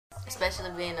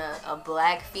especially being a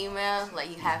black female, like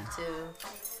you have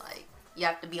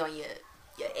to be on your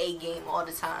A game all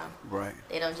the time. Right.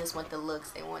 They don't just want the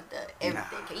looks; they want the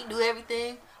everything. Can you do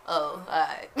everything? Oh,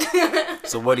 alright.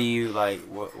 So what do you like?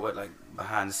 What like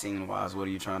behind the scene wise? What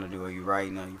are you trying to do? Are you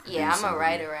writing? Are you producing? Yeah, I'm a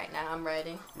writer right now. I'm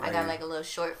writing. Right. I got like a little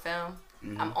short film.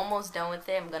 I'm almost done with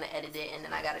it. I'm gonna edit it, and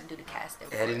then I gotta do the casting.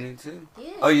 Editing too?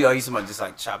 Yeah. Oh, you somebody just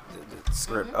like chop the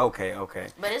script? Okay.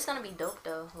 But it's gonna be dope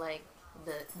though. Like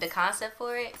the concept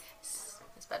for it, it's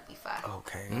about to be fire.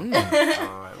 Okay. All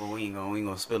right. Well, we ain't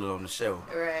gonna spill it on the show.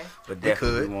 Right. But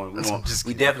definitely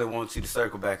we definitely want you to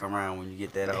circle back around when you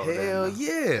get that all done. Hell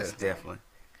yeah. Definitely.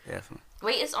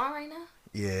 Wait, it's on right now?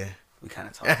 Yeah. We kind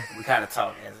of talk as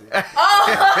it. I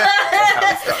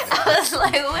was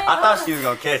like, wait. I thought she was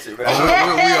gonna catch it, but we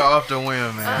are off the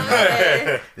whim, man.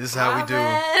 Okay. This is how we do.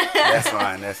 That's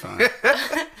fine.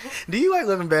 Do you like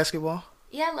Love and Basketball?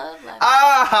 Yeah, I love Love.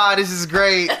 This is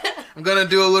great. I'm gonna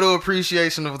do a little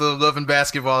appreciation of the Love and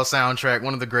Basketball soundtrack.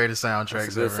 One of the greatest soundtracks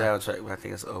It's a good ever. soundtrack, but I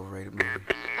think it's an overrated movie.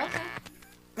 Okay.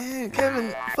 Man,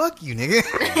 Kevin, fuck you, nigga.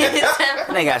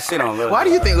 They got shit on Love. Why do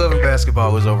you think Love and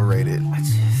Basketball was overrated?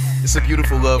 It's a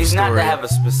beautiful love It's story. not to have a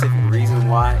specific reason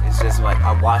why. It's just like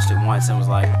I watched it once and was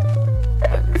like,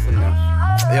 that's enough.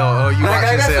 You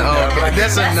watched it and said,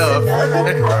 that's enough.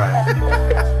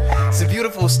 Right. It's a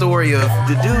beautiful story of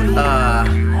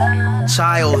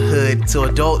childhood to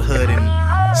adulthood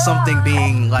and something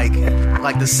being like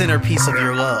the centerpiece of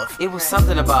your love. It was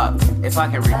something about, if I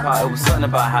can recall, it was something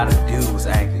about how the dude was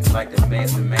acting, like the man.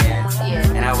 Yeah.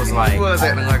 And I was like, He was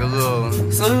acting like a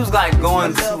little. so he was like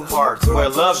going too hard to where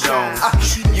Love Jones,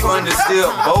 you understood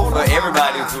both of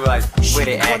everybody was like where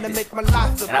they acted. And I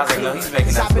was like, no, he's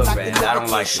making us look bad. I don't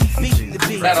like it.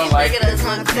 I don't like it.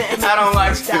 I don't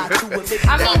like it.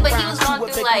 I mean, but he was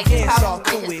going through like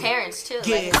problems with his parents too.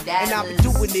 Like his dad was.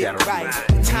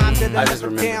 I just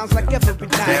remember.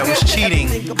 Dad was cheating. I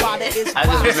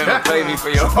just remember Play Me For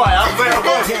Your Heart. I was like,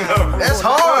 That's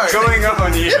hard. what's going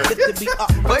on here?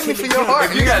 Play Me For Your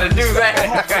Heart. If you gotta do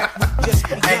that.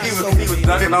 And he was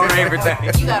dunking on everything.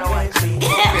 You gotta watch it.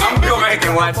 I'm gonna go back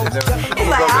and watch it though. He's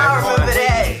like, I remember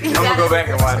that. I'm gonna go back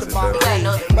and watch it You though. gotta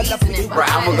know the reasoning behind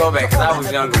Right, I'm gonna go back because I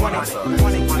was younger when I saw it.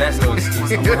 That's no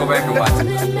excuse. I'm gonna go back and watch it.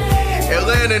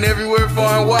 Atlanta and everywhere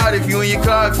far and wide. If you in your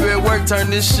car, if you at work, turn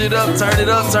this shit up. Turn it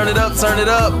up, turn it up, turn it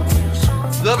up.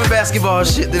 Loving basketball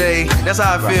shit today. That's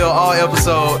how I feel all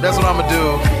episode. That's what I'm gonna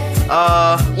do.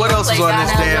 What else was on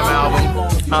this damn album?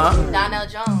 Huh? Donnell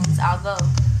Jones, I'll go.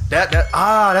 That's what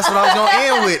I was gonna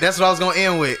end with. That's what I was gonna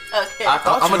end with. Okay. I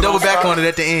thought I'm you gonna double was back start- on it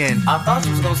at the end. I thought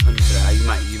you was gonna spin it to that.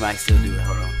 You might still do it.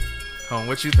 Hold on.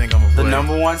 What you think I'm gonna The play?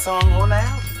 #1 song on the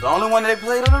album. The only one that they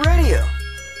played on the radio.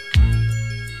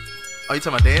 Oh, you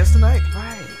talking about Dance Tonight?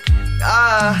 Right.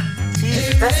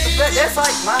 Jesus, that's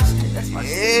like my shit. That's my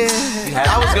shit. Yeah.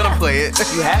 I was gonna play it.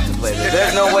 You have to play that.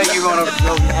 There's no way you're gonna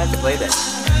go. You have to play that.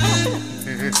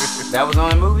 That was on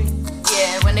the movie?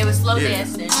 Yeah, when they were slow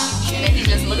dancing. And then he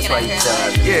just looking at her.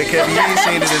 Yeah, Kevin, you ain't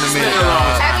seen it in a minute.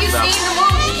 Have you seen the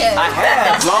movie, Kevin? I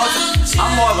have.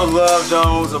 I'm more of a Love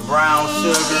Jones, a Brown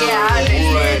Sugar. Yeah, I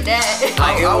understand that.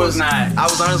 Like, it was not. I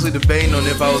was honestly debating on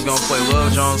if I was gonna play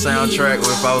Love Jones soundtrack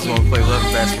or if I was gonna play Love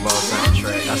and Basketball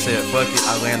soundtrack. I said, fuck it,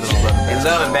 I landed on Love and And Basketball.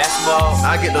 Love and Basketball.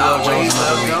 I get the Love Jones.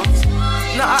 Love Jones.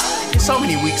 No, so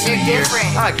many weeks in a They're year.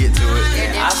 different. I get to it.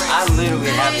 They're I different.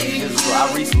 literally have the physical. I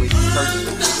recently purchased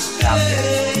the physical out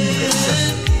there.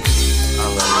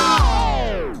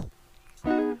 I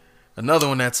love Another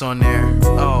one that's on there.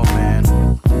 Oh man,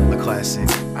 the classic.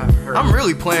 I've heard. I'm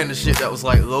really playing the shit that was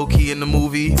like low key in the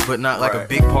movie, but not like a Right.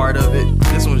 big part of it.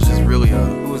 This one's just really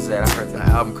Who was that? I heard an that.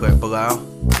 album cut. Bilal.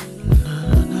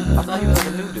 I thought he was like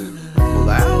a new dude.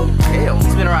 Bilal? Hell,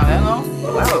 He's been around that long?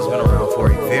 Bilal's been around for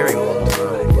a very long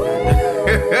time. I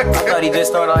thought he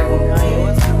just started like when Kanye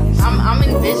was. I'm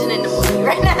envisioning the movie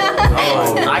right now.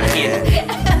 Oh, I can't.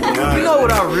 You know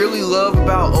what I really love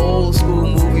about old school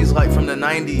movies like from the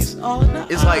 90s?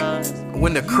 It's like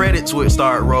when the credits would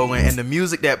start rolling and the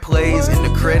music that plays in the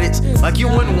credits, like you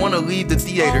wouldn't want to leave the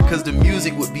theater because the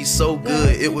music would be so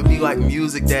good. It would be like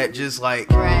music that just like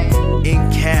Right.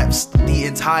 encaps the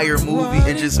entire movie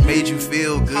and just made you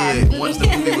feel good once the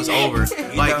movie was over.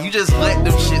 Like you just let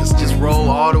them shits just roll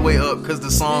all the way up because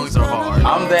the songs are hard.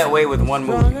 I'm that way with one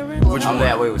movie. I'm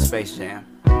that way with Space Jam.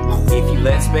 If you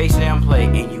let Space Jam play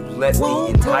and you let the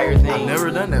entire thing, I've never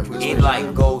done that for it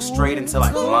like goes straight into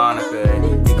like Monica.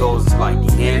 It goes to like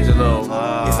D'Angelo.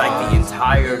 It's like the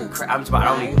entire. I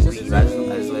don't even leave. I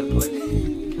just let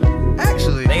it play.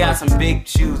 Actually, They got some big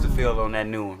shoes to fill on that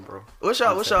new one, bro. what's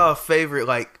y'all favorite?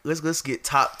 Like, let's get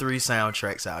top 3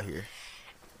 soundtracks out here.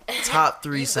 Top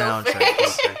 3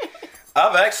 soundtracks.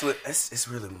 I've actually, it's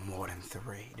really more than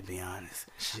 3, to be honest.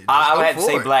 I would have to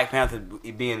say Black Panther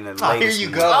being the latest. Here you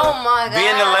one. go. Oh my god.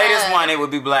 Being the latest one, it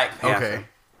would be Black Panther. Okay.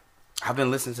 I've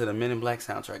been listening to the Men in Black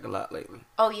soundtrack a lot lately.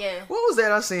 Oh yeah. What was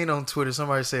that I seen on Twitter?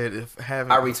 Somebody said if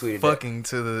having I retweeted fucking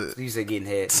to the You said getting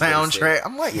head. soundtrack.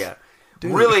 I'm like, Yeah.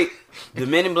 dude. Really, the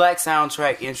Men in Black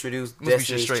soundtrack introduced Must be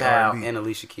Destiny's straight Child R&B. and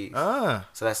Alicia Keys. Ah,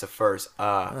 So that's the first.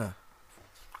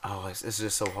 It's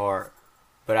just so hard.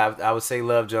 But I would say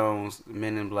Love Jones,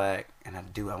 Men in Black, and I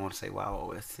want to say Wild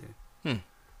West too.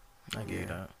 I get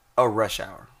that. Oh, Rush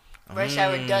Hour. Rush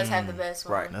Hour does have the best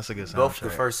one. Right. That's a good soundtrack. Both the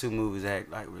first 2 movies act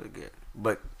like really good.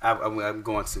 But I'm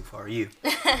going too far. You.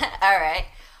 All right.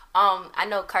 I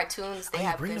know cartoons. They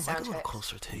have bring good the mic a little soundtracks.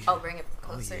 closer to you. Oh, bring it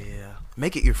closer. Yeah,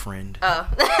 make it your friend. Oh.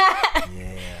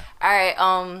 Yeah. All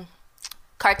right.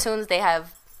 Cartoons. They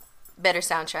have better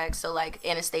soundtracks. So like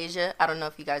Anastasia. I don't know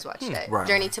if you guys watched that. Right.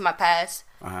 Journey to My Past.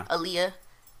 Uh-huh. Aaliyah.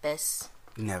 Best.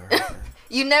 Never.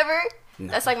 You never? No.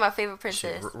 That's like my favorite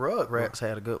princess. Rugrats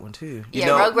had a good one too. Yeah,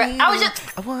 know- Rugrats. I was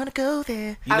just. I wanna go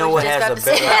there. You know what has a about to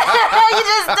say- better? You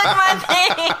just took my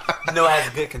name. You know what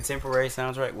has a good contemporary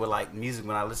soundtrack with like music?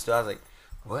 When I listen to it, I was like,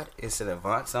 "What? It's an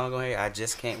Avant song on here? I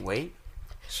just can't wait."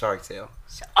 Shark Tale.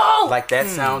 Oh. Like that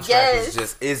soundtrack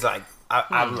Yes. is like. I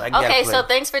gotta Okay, play. so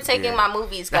thanks for taking my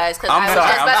movies, guys, because I'm I was sorry,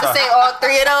 just I'm about to sorry. say all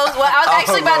 3 of those. Well, I was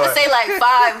actually about Lord. to say like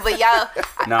 5, but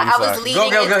y'all, No, I'm I was sorry. leading.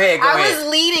 Go ahead, go I ahead.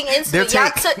 was leading into They're it.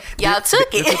 Y'all take- took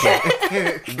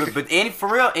it. But for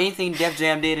real, anything Def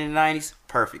Jam did in the 90s,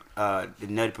 perfect. The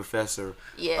Nutty Professor.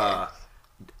 Yeah.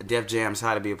 Def Jam's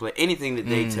How to Be a Player. Anything that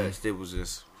they touched, it was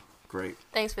just great.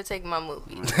 Thanks for taking my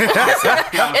movies. It's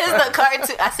the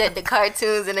cartoon. I said the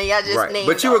cartoons, and then y'all just Right. named.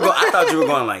 But you them. were going. I thought you were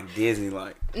going like Disney,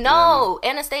 like. No,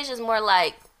 Anastasia's more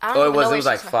like. I don't Oh, even know it where was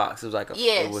like she's from. Fox. It was like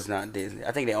Yes. It was not Disney.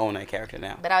 I think they own that character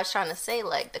now. But I was trying to say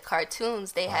like the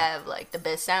cartoons, they have like the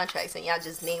best soundtracks, and y'all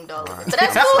just named all of them. But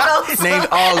that's cool though. so- Named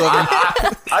all of them.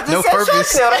 I just No said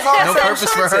purpose. Shark Tale, that's all I No said,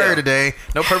 purpose Shark for her Tale. today.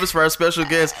 No purpose for our special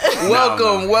guest.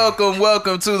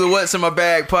 Welcome to the What's in My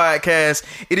Bag podcast.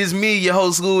 It is me, your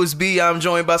host Louis B. I'm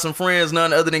joined by some friends,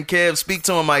 none other than Kev. Speak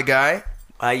to him, my guy.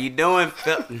 How you doing,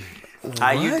 Phil?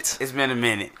 How you? What? It's been a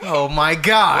minute. Oh my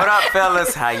God. What up,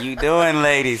 fellas? How you doing,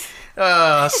 ladies?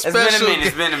 Special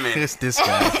It's been a minute. It's this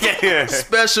guy.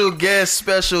 Special guest.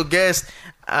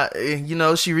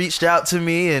 She reached out to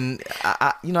me, and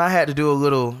I had to do a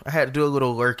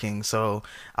little lurking. So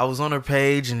I was on her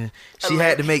page, and she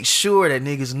had to make sure that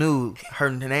niggas knew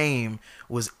her name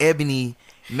was Ebony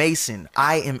Mason.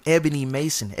 I am Ebony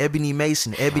Mason. Ebony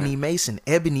Mason. Ebony Mason.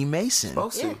 Ebony Mason.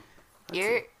 Supposed to.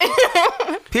 You're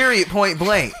Period. Point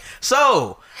blank.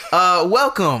 So,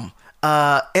 welcome,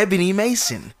 Ebony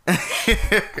Mason.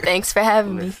 Thanks for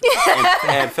having me.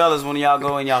 And fellas, when y'all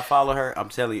go and y'all follow her, I'm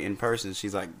telling you, in person,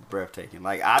 she's like breathtaking.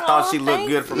 Like I thought she looked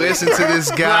good from Listen to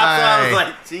this I guy. was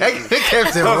like, Jesus.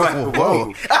 Kept saying, I was like,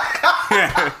 whoa.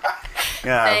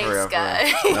 Yeah, Thanks, for real.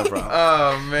 guy. No problem.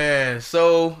 Oh man.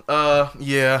 So,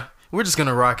 yeah. We're just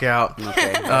gonna rock out.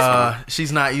 Okay.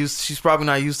 She's probably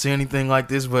not used to anything like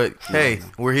this, but hey,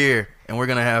 we're here and we're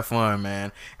gonna have fun,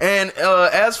 man. And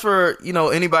as for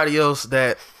anybody else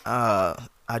that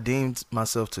I deemed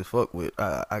myself to fuck with,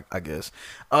 I guess,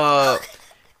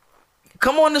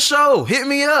 come on the show, hit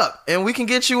me up, and we can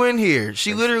get you in here.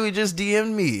 She literally just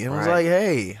DM'd me and was Right. like,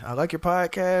 "Hey, I like your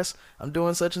podcast. I'm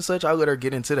doing such and such." I let her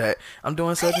get into that. I'm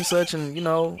doing such and such, and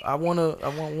I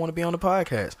wanna be on the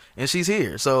podcast. And she's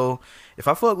here. So if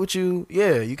I fuck with you,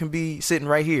 yeah, you can be sitting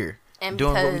right here And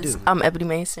doing what we because do. I'm Ebony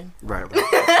Mason. Right. Really,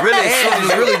 And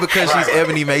it's really because she's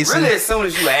Ebony Mason. Really, as soon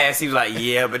as you asked, he was like,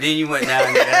 "Yeah," but then you went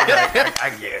down there.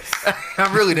 I guess.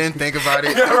 I really didn't think about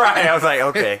it. Right. I was like,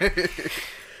 okay.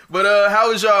 But how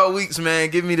was y'all weeks, man?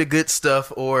 Give me the good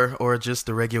stuff or just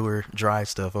the regular dry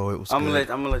stuff. Oh, it was I'm good.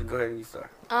 gonna let you go ahead and you start.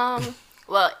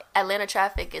 Well, Atlanta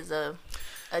traffic is a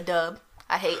dub.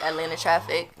 I hate Atlanta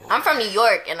traffic. I'm from New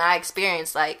York and I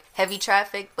experience like heavy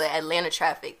traffic, but Atlanta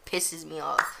traffic pisses me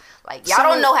off. Like y'all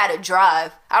don't know how to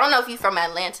drive. I don't know if you're from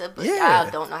Atlanta, but Yeah.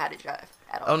 y'all don't know how to drive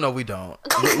at all. Oh no, we don't.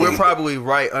 We're probably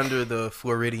right under the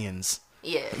Floridians.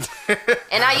 Yeah.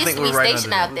 And I used think to be we're right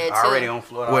stationed under out there too. Already on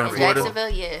Florida. What, in In Florida? Jacksonville,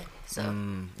 yeah. So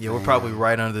Yeah, we're probably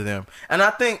right under them. And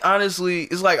I think honestly,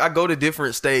 it's like I go to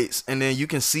different states and then you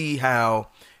can see how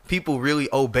people really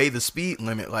obey the speed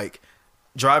limit. Like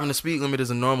driving the speed limit is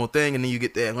a normal thing, and then you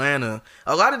get to Atlanta.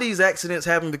 A lot of these accidents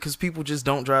happen because people just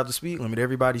don't drive the speed limit.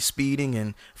 Everybody's speeding,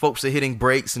 and folks are hitting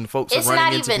brakes, and folks are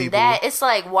running into people. It's not even that. It's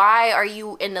like, why are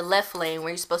you in the left lane where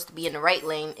you're supposed to be in the right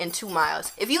lane in 2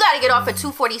 miles? If you got to get off at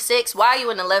 246, why are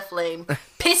you in the left lane?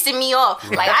 Pissing me off.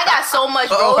 Like, I got so much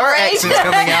road her rage. accent's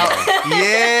coming out.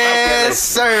 Yes,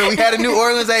 sir. We had a New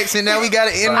Orleans accent. Now we got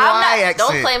an NY accent.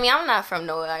 Don't play me. I'm not from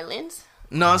New Orleans.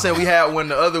 No, I'm saying we had one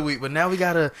the other week, but now we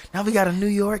got a New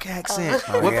York accent.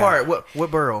 What part?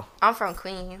 What borough? I'm from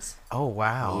Queens. Oh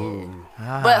wow!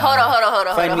 But hold on.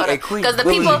 Because the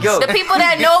people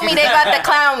that know me, they got to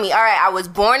clown me. All right, I was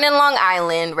born in Long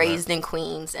Island, raised in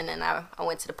Queens, and then I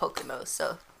went to the Poconos.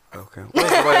 So okay.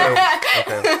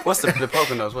 What's the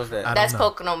Poconos? What's that? That's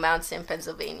Pocono Mountain,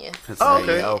 Pennsylvania. Oh,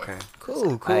 okay. Okay.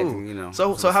 Cool.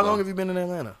 So how long have you been in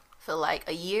Atlanta? For like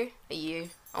a year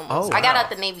almost. Oh, wow. I got out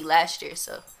the Navy last year,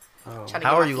 so.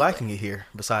 How are you liking it here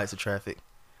besides the traffic?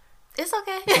 It's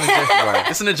okay.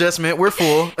 It's an adjustment. We're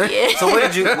full. Yeah. So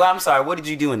I'm sorry, what did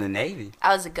you do in the Navy?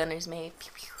 I was a gunner's maid.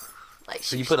 Pew, pew. Like,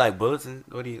 so you put like bullets in?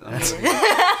 What do you? Yes,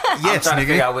 I'm trying to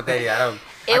figure out what they. I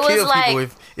kill people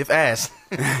if asked.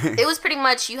 It was pretty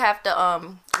much you have to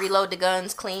reload the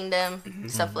guns, clean them,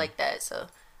 stuff like that. So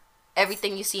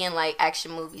everything you see in like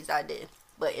action movies, I did,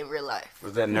 but in real life.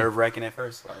 Was that nerve-wracking at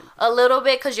first? Like, a little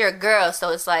bit, because you're a girl,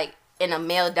 so it's like in a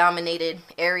male-dominated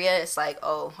area. It's like,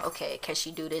 oh, okay, can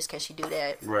she do this? Can she do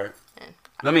that? Right.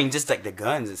 I mean, just like the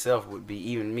guns itself would be,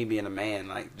 even me being a man,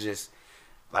 like just.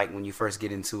 Like when you first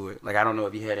get into it, like I don't know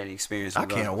if you had any experience with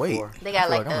guns before. I can't wait. They got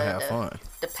like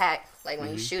the pack, like when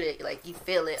you shoot it, like you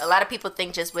feel it. A lot of people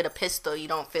think just with a pistol you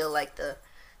don't feel like the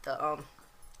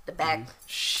back.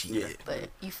 Shit, but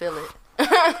you feel it.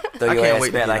 Throw your ass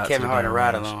back like Kevin Hart and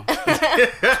ride along.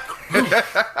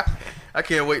 I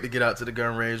can't wait to get out to the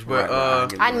gun range, but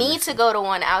I need to go to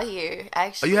one out here.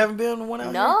 Actually, you haven't been to one out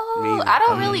here? No, I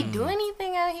don't really do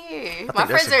anything out here. My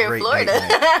friends are in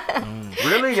Florida.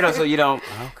 Really? So you don't?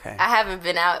 Okay. I haven't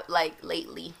been out like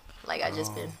lately. Like I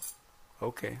just been.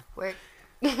 Okay. Work.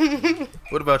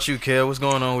 What about you, Kel? What's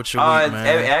going on with your week,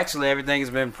 man? Actually, everything's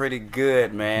been pretty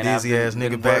good, man. Dizzy ass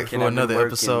nigga back for another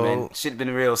episode. Man. Shit been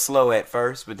real slow at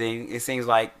first, but then it seems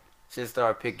like shit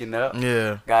started picking up.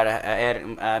 Yeah.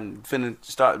 I'm finna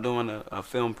start doing a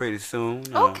film pretty soon.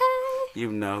 Okay.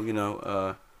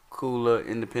 Cooler,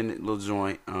 independent little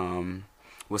joint.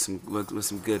 With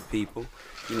some good people.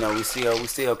 We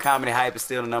still Comedy Hype is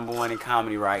still the #1 in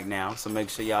comedy right now. So make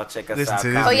sure y'all check us out.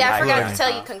 Oh yeah, I forgot to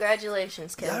tell you,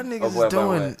 congratulations, Kevin. Y'all niggas is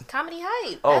doing Comedy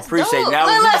Hype. Oh, that's appreciate dope. Now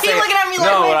Look, he looking at me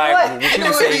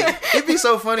like, It'd be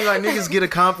so funny, like niggas get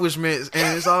accomplishments,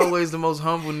 and it's always the most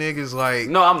humble niggas. Like,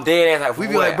 no, I'm dead ass. Like, we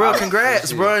be like, bro,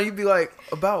 congrats, bro. And you be like,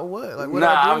 about what? Like, what?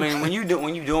 Nah, I mean, when you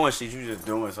doing shit, you just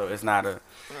doing. So it's not a.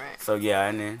 Right. So yeah,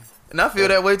 and then. And I feel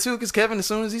that way too, because Kevin, as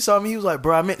soon as he saw me, he was like,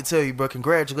 bro, I meant to tell you, bro,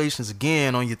 congratulations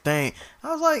again on your thing.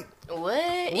 I was like, what?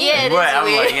 Yeah, it is I'm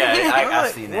weird. like, yeah,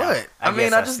 I see that.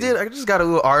 What? I just got a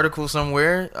little article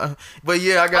somewhere. But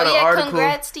yeah, I got an article.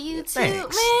 Congrats to you too, man.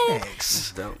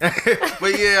 Thanks.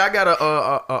 But yeah, I got a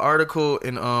article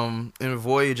in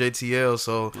Voyage ATL,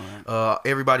 so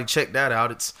everybody check that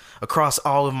out. It's across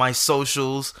all of my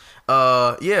socials.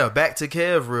 Back to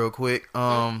Kev real quick.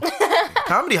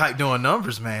 Comedy Hype doing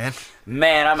numbers, man.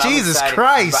 Man, I'm Jesus excited,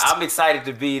 Christ. I'm excited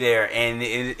to be there, and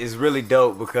it's really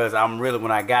dope because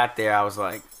when I got there, I was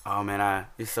like, oh man,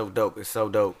 it's so dope,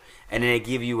 and then he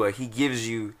gives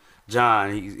you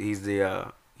John, he's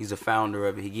the founder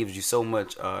of it. He gives you so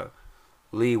much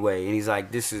leeway, and he's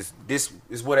like, this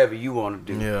is whatever you want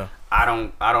to do. Yeah. I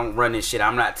don't run this shit.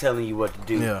 I'm not telling you what to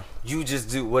do. Yeah. You just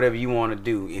do whatever you want to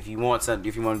do. If you want to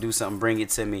do something, bring it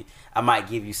to me. I might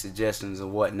give you suggestions or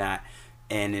whatnot.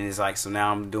 And then it's like, so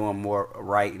now I'm doing more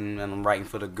writing, and I'm writing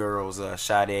for the girls,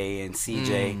 Sade and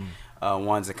CJ.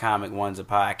 One's a comic, one's a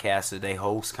podcaster. They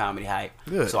host Comedy Hype.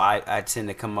 Good. So I tend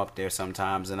to come up there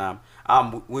sometimes, and I'm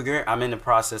in the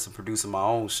process of producing my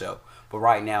own show. But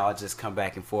right now I just come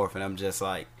back and forth, and I'm just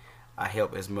like, I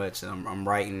help as much. And I'm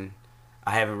writing.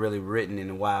 I haven't really written in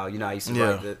a while. I used to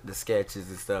write the sketches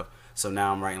and stuff. So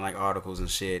now I'm writing like articles and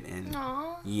shit. And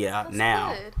that's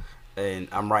now, good. and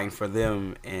I'm writing for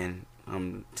them, and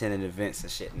I'm attending events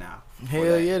and shit now.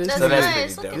 Hell yeah, this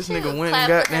nigga went and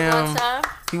goddamn.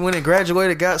 He went and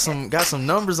graduated, got some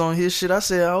numbers on his shit. I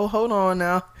said, oh, hold on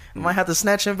now. I might have to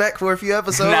snatch him back for a few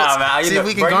episodes. Nah, man, see if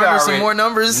we can garner some more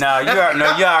numbers. No, you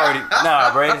already. No,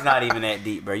 bro, it's not even that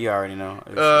deep, bro. You already know.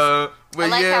 But I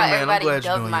like how everybody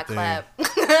dubbed my clap.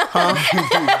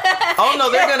 Oh no,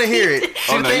 they're gonna hear it.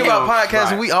 See, the thing about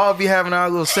podcasts, we all be having our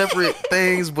little separate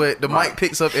things, but the mic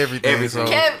picks up everything. So.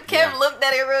 Kev looked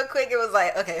at it real quick and was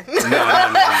like, "Okay, no,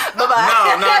 bye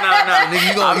bye." No. Nigga,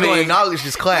 you gonna acknowledge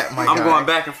this clap, my guy. I'm going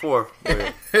back and forth.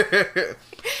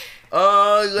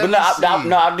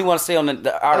 I do want to say on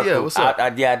the article. Oh, yeah, what's up? I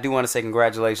do want to say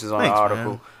congratulations on the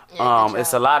article. Yeah,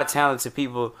 it's a lot of talented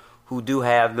people who do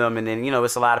have them, and then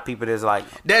it's a lot of people that's like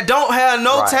that don't have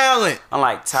no talent. I'm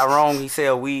like Tyrone, he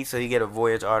sell weed, so he get a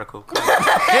Voyage article.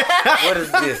 What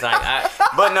is this? Like, I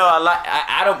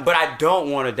don't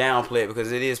want to downplay it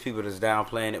because it is people that's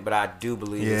downplaying it, but I do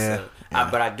believe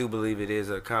I do believe it is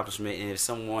an accomplishment, and if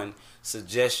someone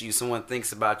suggests you, someone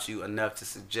thinks about you enough to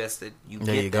suggest that you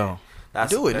there get you that, go.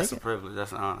 That's a privilege.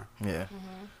 That's an honor. Yeah.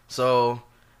 So.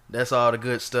 That's all the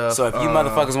good stuff. So if you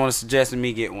motherfuckers want to suggest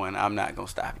me get one, I'm not gonna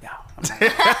stop y'all.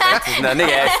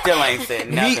 Nigga still ain't said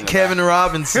nothing. Meet Kevin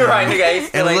Robinson, right?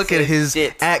 Nigga, and look at his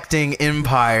acting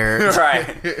empire.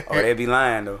 Right? Oh, they be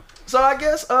lying though. So I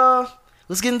guess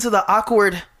let's get into the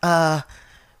awkward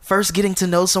first getting to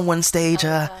know someone stage.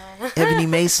 Ebony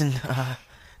Mason,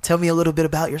 tell me a little bit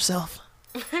about yourself.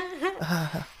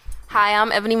 Hi,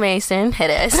 I'm Ebony Mason.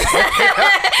 Head ass.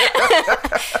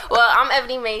 Well, I'm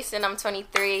Ebony Mason. I'm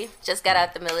 23. Just got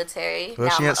out the military. Well,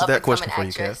 now she I'm answered that question for you,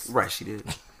 actress. Kev. Right, she did.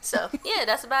 So, yeah,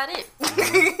 that's about it.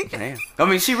 Damn. I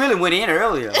mean, she really went in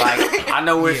earlier. Like, I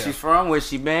know where she's from, where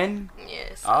she been.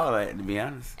 Yes. All that, to be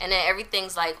honest. And then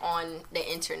everything's, like, on the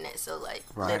internet. So, like,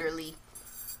 literally.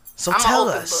 So I'm tell an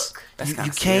open us.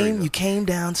 book. You came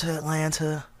down to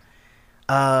Atlanta.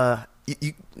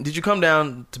 Did you come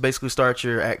down to basically start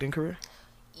your acting career?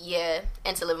 Yeah,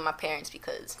 and to live with my parents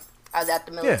because I was at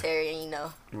the military and you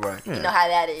know how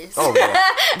that is. Oh yeah,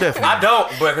 definitely. I don't,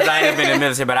 because I ain't been in the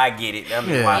military, but I get it. I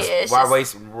mean, why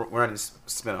waste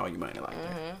spend all your money like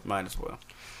that? Might as well.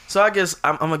 So I guess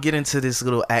I'm gonna get into this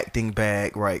little acting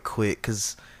bag right quick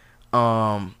because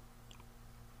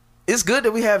it's good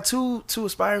that we have two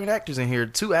aspiring actors in here.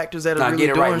 Two actors that are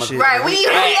really doing shit. Right, we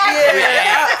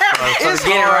it's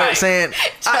get it hard right. saying.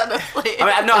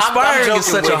 Aspiring is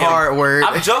such a hard word.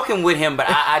 I'm joking with him, but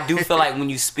I do feel like when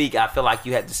you speak, I feel like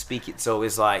you have to speak it. So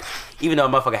it's like, even though a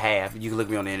motherfucker have, you can look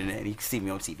me on the internet, and you can see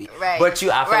me on TV. Right. But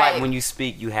I feel like when you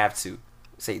speak, you have to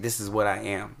say, this is what I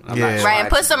am. Right, and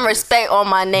put some respect on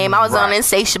my name. I was on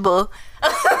Insatiable.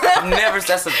 I've never.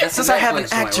 Since I have an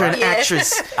actor and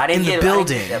actress in the building. I didn't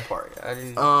get that part.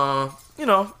 I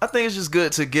think it's just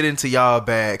good to get into y'all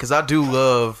bag because I do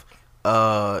love.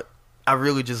 I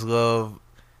really just love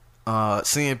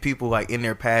seeing people like in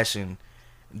their passion,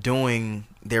 doing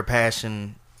their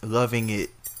passion, loving it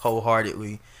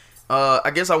wholeheartedly. I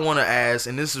guess I want to ask,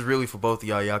 and this is really for both of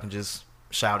y'all. Y'all can just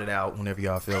shout it out whenever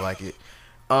y'all feel like it.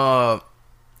 I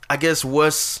guess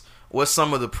what's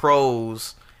some of the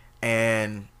pros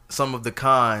and some of the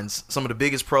cons, some of the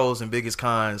biggest pros and biggest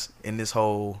cons in this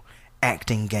whole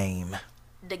acting game?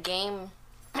 The game.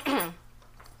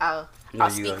 I'll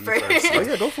speak first. Oh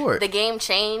yeah, go for it. The game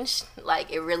changed.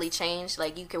 Like, it really changed.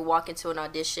 Like, you can walk into an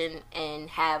audition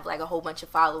and have like a whole bunch of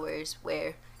followers,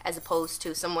 where as opposed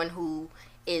to someone who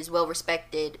is well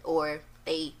respected or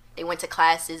they went to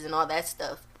classes and all that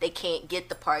stuff, they can't get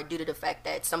the part due to the fact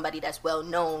that somebody that's well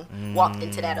known walked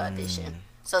into that audition.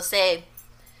 So say,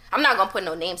 I'm not gonna put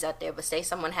no names out there, but say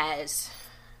someone has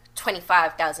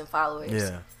 25,000 followers.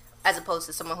 Yeah. As opposed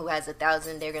to someone who has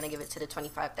 1,000, they're gonna give it to the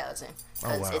 25,000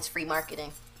 because it's free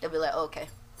marketing. They'll be like, okay,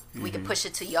 we can push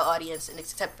it to your audience, and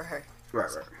except for her. Right.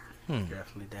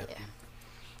 Definitely. Yeah.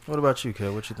 What about you,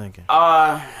 Kev? What you thinking?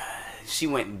 She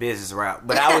went business route,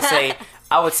 but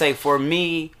I would say for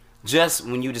me, just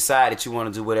when you decide that you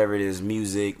want to do whatever it is,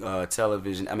 music,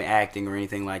 television, acting or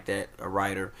anything like that, a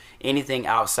writer, anything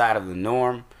outside of the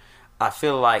norm, I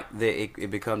feel like that it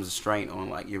becomes a strain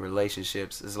on like your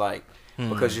relationships. It's like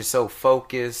because you're so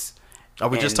focused. Are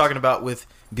we just talking about with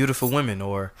beautiful women,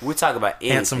 or we talk about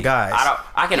anything. Handsome guys?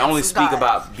 I can only speak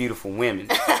about beautiful women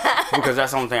because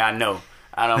that's the only thing I know.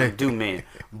 I don't do men,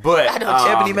 but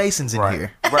Ebony Mason's in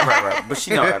here, right. But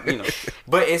she know,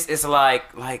 But it's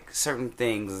like certain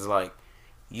things is like,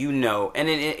 and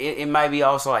it might be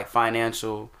also like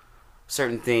financial.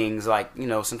 Certain things like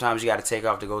sometimes you got to take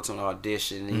off to go to an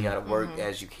audition, and you got to work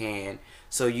as you can.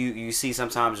 So you see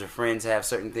sometimes your friends have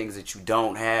certain things that you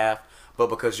don't have, but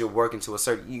because you're working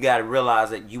to you got to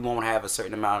realize that you won't have a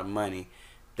certain amount of money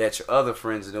that your other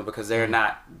friends are doing because they're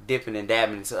not dipping and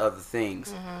dabbing into other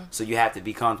things. So you have to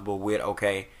be comfortable with,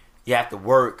 okay, you have to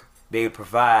work be able to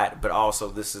provide, but also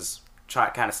this is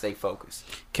kind of stay focused.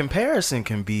 Comparison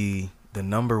can be the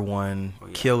number one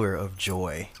killer of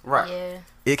joy. Right. Yeah.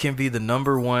 It can be the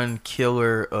number one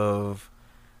killer of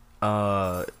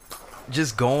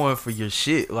just going for your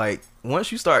shit. Like,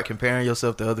 once you start comparing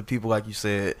yourself to other people, like you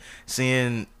said,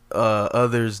 seeing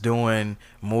others doing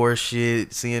more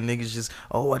shit, seeing niggas just,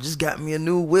 I just got me a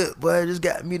new whip, but I just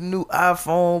got me the new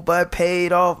iPhone, but I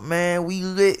paid off, man, we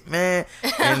lit, man,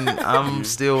 and I'm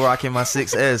still rocking my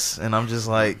 6S, and I'm just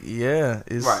like, yeah,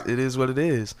 it is what it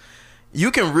is.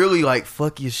 You can really like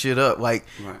fuck your shit up. Like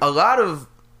a lot of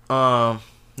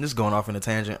this is going off in a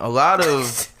tangent. A lot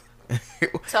of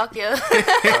Talk your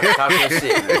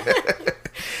shit, man.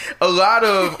 A lot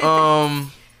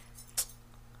of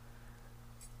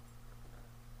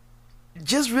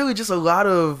just a lot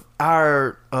of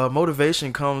our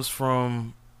motivation comes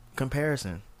from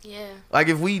comparison. Yeah. Like,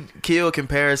 if we kill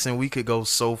comparison, we could go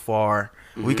so far.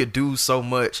 Mm-hmm. We could do so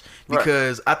much,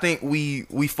 because I think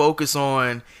we focus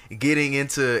on getting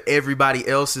into everybody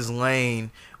else's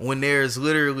lane when there's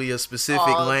literally a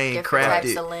specific lane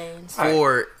crafted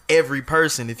for every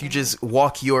person. If you just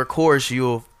walk your course,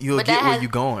 you'll get where you're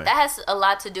going. That has a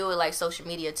lot to do with like social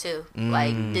media too.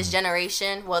 Like this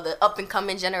generation, the up and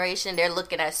coming generation, they're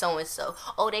looking at so and so.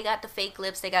 Oh, they got the fake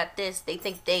lips, they got this. They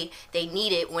think they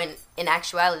need it, when in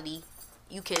actuality,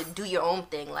 you could do your own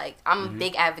thing. Like, I'm a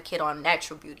big advocate on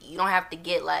natural beauty. You don't have to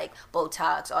get like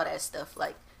Botox, all that stuff.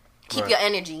 Like, keep your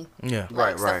energy. Yeah.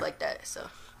 Like, stuff like that. So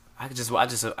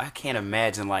I can't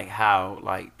imagine like how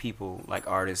like people, like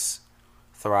artists,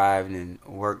 thrived and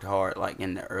worked hard like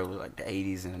in the early, like the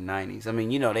 80s and the 90s. I mean,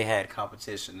 they had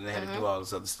competition and they had to do all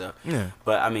this other stuff. Yeah.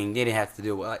 But I mean, they didn't have to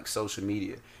deal with like social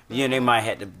media. They might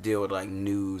have to deal with like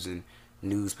news and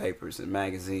newspapers and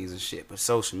magazines and shit, but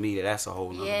social media, that's a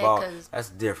whole nother ball. That's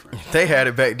different. They had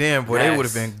it back then, boy. They would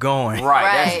have been going.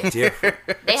 Right. That's different.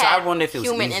 They had, I wonder if it was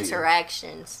human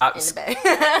interactions in the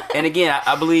back. And again,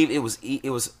 I believe it was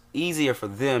easier for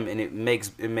them, and it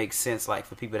makes sense, like,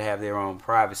 for people to have their own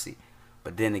privacy.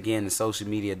 But then again, the social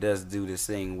media does do this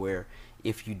thing where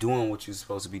if you're doing what you're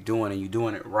supposed to be doing and you're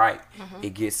doing it right,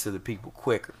 it gets to the people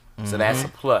quicker. So that's a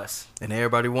plus. And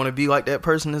everybody want to be like that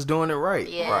person that's doing it right.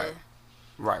 Yeah.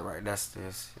 Right. That's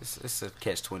it's a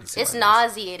catch-22. It's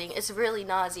nauseating. It's really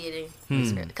nauseating.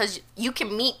 Because you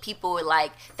can meet people with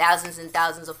like thousands and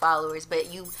thousands of followers,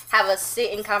 but you have a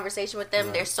sitting conversation with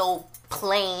them. They're so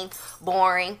plain,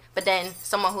 boring. But then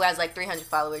someone who has like 300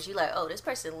 followers, you like, oh, this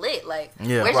person lit. Like,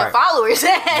 where's your followers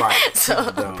at? Right. So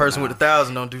the person with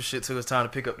 1,000 don't do shit till it's time to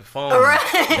pick up the phone.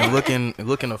 Right. And looking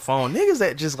the phone. Niggas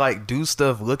that just like do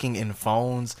stuff looking in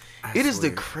phones. It is the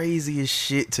craziest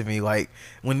shit to me. Like,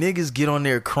 when niggas get on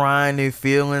there crying their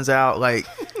feelings out, like,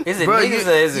 is it niggas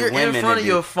or is it women? In front of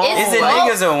your phone. Is it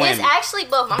niggas or women? It's actually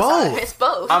both. I'm sorry. It's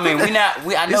both. I mean,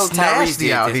 I know Tyrese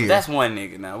did out this, here. That's one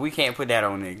nigga now. We can't put that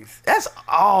on niggas. That's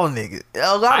all niggas.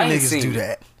 A lot of niggas do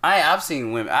that. I've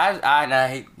seen women. I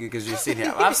hate because you're sitting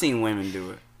here. I've seen women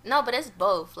do it. No, but it's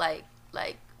both. Like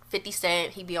 50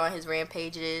 Cent, he be on his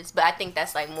rampages, but I think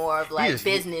that's like more of like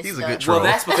business he's stuff. a good troll. Well,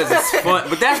 that's because it's fun.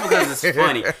 But that's because it's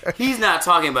funny. He's not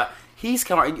talking about. He's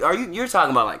coming. You're talking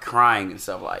about like crying and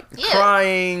stuff like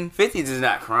crying. 50 is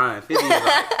not crying. 50 is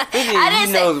like 50.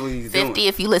 He knows what he's 50, doing.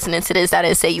 if you listening to this, I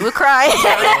didn't say you were crying.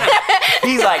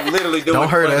 He's like literally doing Don't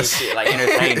hurt funny us. shit, like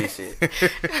entertaining shit.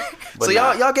 But so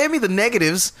y'all gave me the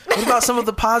negatives. What about some of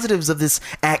the positives of this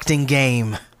acting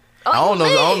game? I don't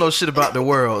know shit about the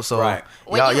world, so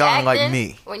y'all ain't like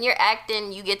me. When you're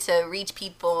acting, you get to reach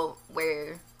people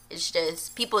where it's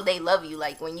just people, they love you.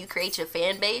 Like, when you create your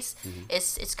fan base,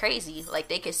 it's crazy. Like,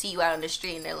 they can see you out on the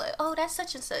street and they're like, oh, that's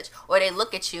such and such. Or they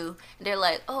look at you and they're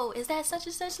like, oh, is that such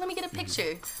and such? Let me get a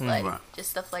picture. Like, just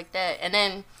stuff like that. And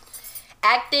then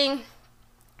acting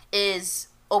is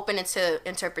open into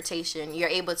interpretation. You're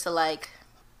able to like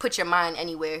put your mind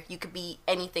anywhere. You could be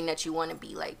anything that you want to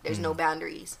be. Like, there's no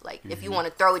boundaries. Like, if you want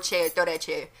to throw a chair, throw that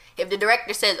chair. If the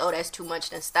director says, oh, that's too much,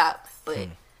 then stop. But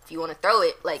if you want to throw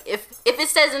it, like, if it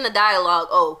says in the dialogue,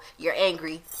 oh, you're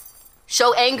angry,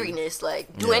 show angriness.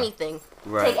 Like, do anything.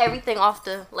 Take everything off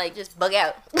the, like, just bug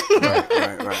out.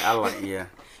 Right. I like,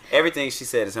 everything she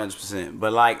said is 100%.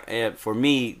 But like, for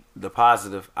me, the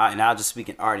positive, and I'll just speak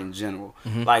in art in general.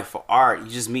 Like, for art, you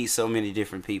just meet so many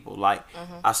different people. Like,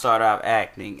 I started out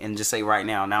acting, and just say right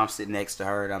now I'm sitting next to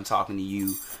her and I'm talking to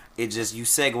you. It just, you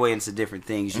segue into different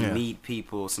things. You meet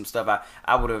people, some stuff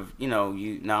I would have,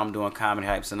 now I'm doing comedy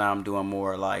hypes, and now I'm doing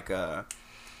more like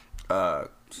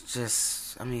It's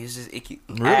just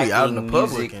really out in the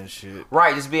public and shit.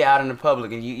 Right, just be out in the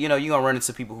public, and you gonna run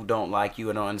into people who don't like you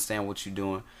and don't understand what you're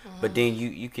doing. But then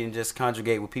you can just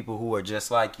conjugate with people who are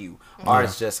just like you,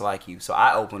 artists just like you. So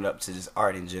I opened up to just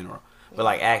art in general. But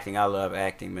like acting, I love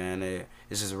acting, man.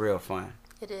 It's just real fun.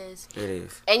 It is. It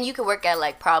is. And you can work at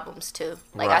like problems too.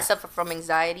 Like Right. I suffer from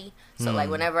anxiety, so like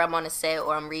whenever I'm on a set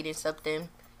or I'm reading something,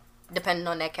 depending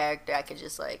on that character, I could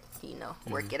just like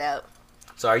work it out.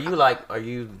 So are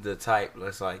you the type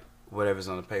that's like whatever's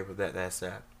on the paper that's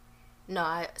that?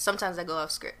 No, sometimes I go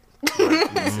off script. They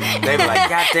be like,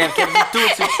 God damn, Kevin, you do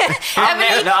it too.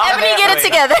 Ebony, get it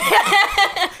together.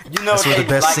 You know That's where the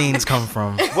best like, scenes come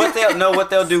from. What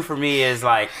they'll do for me is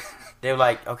like they're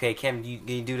like, okay, Kevin, can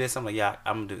you do this? I'm like, yeah,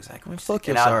 I'm gonna do this. Like, Fuck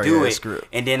your and I'll sorry do ass it. script.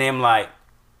 And then I'm like,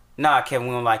 nah, Kevin,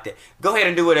 we don't like that. Go ahead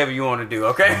and do whatever you want to do,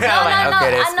 okay? No, I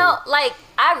know. Cool. Like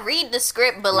I read the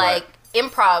script, but like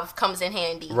improv comes in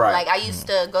handy. Right. Like I used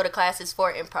to go to classes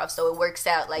for improv, so it works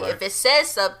out. Like Right. if it says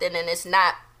something and it's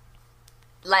not,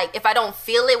 like if I don't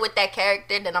feel it with that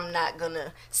character, then I'm not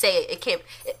gonna say it. It can't.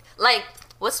 Like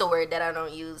what's the word that I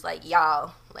don't use? Like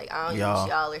y'all. Like I don't use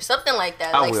y'all or something like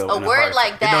that. I Like will a in a word heartbeat.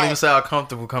 like that. It don't even sound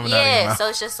comfortable coming out of your Yeah, mouth. so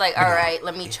it's just like, all right,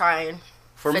 let me try and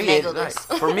For me, finagle this.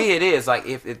 for me, it is like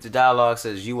if the dialogue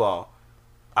says you all,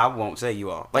 I won't say you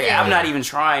all. Like Yeah. I'm not even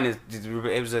trying to.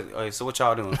 It was so what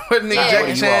y'all doing? What nigga Yeah.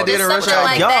 Jackie Chan did in Just Rush something Hour?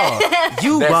 like Y'all,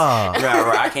 you That's- are.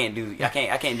 right. I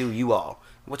can't do you all.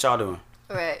 What y'all doing?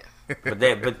 Right. But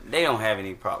they don't have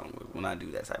any problem with when I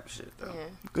do that type of shit though.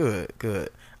 Yeah. Good.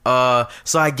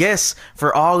 So I guess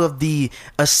for all of the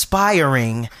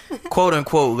aspiring, quote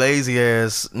unquote, lazy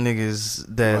ass niggas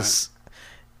that's,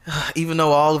 even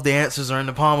though all of the answers are in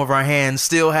the palm of our hands,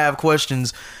 still have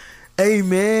questions. Hey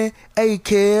man, hey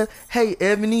Kev, hey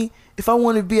Ebony, if I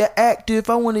want to be an actor, if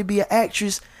I want to be an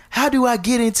actress, how do I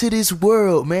get into this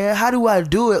world, man? How do I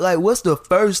do it? Like, what's the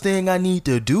first thing I need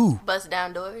to do? Bust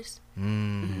down doors.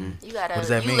 Mm-hmm. You gotta. What does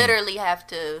that you mean? literally have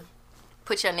to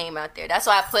put your name out there. That's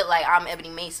why I put like I'm Ebony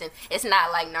Mason. It's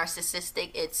not like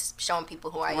narcissistic. It's showing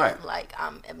people who I Right. am. Like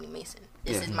I'm Ebony Mason.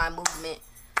 This Yeah. is my movement.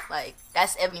 Like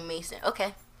that's Ebony Mason.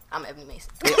 Okay, I'm Ebony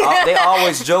Mason. They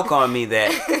always joke on me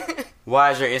that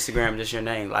why is your Instagram just your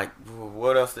name? Like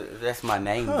what else? That's my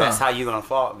name. That's how you gonna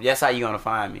follow. That's how you gonna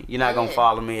find me. You're not gonna Yeah.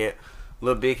 follow me at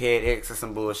Little Big Head X or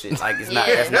some bullshit. Like it's not.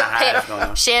 Yeah. That's not how it's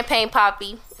going. Champagne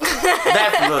Poppy.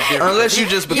 That's a little different. Unless you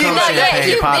just become know, yeah, Champagne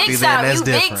you Poppy, big then time, that's you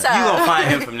big different. time. You gonna find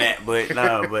him from that,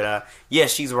 but yeah,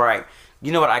 she's right.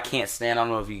 You know what I can't stand? I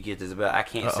don't know if you get this, but I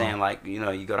can't stand like you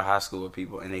go to high school with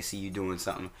people and they see you doing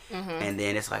something, and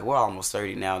then it's like we're almost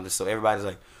 30 now, so everybody's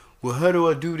like, well, how do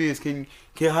I do this?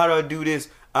 How do I do this?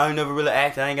 I ain't never really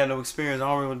acted. I ain't got no experience. I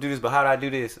don't really want to do this, but how do I do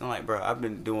this? I'm like, bro, I've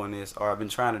been doing this, or I've been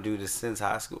trying to do this since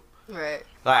high school. Right.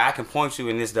 Like I can point you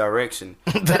in this direction.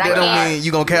 That I don't can't. mean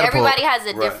you gonna catapult. Everybody has a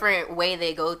Right. different way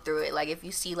they go through it. Like if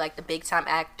you see like the big time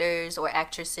actors or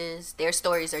actresses, their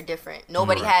stories are different.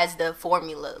 Nobody has the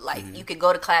formula. Like you could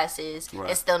go to classes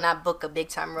and still not book a big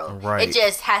time role. Right. It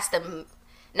just has to,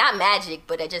 not magic,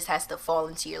 but it just has to fall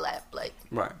into your lap. Like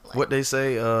Right. What they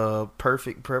say,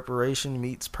 perfect preparation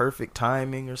meets perfect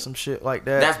timing or some shit like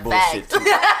that. That's bullshit Facts. too.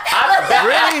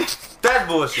 really. That's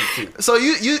bullshit too. So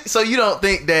you don't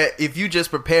think that if you just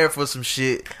prepare for some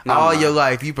shit No. your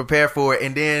life, you prepare for it,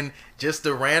 and then just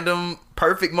the random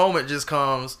perfect moment just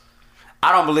comes.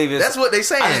 I don't believe it's. That's what they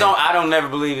saying. I don't never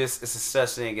believe it's a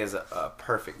such thing as a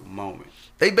perfect moment.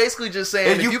 They basically just saying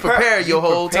If if you you pre- prepare your you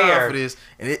whole prepare- time for this,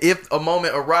 and if a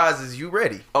moment arises, you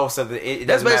ready. Oh, so it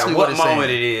That's doesn't matter basically what what it's moment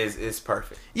saying. it is. It's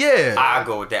perfect. Yeah. I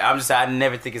go with that. I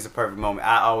never think it's a perfect moment.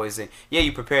 I always say, yeah,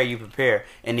 you prepare,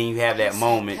 and then you have that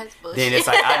moment. That's bullshit. Then it's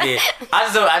like I did. I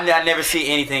just don't. I never see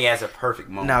anything as a perfect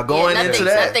moment. Now going into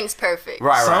that, nothing's perfect.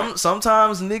 right.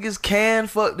 sometimes niggas can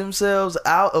fuck themselves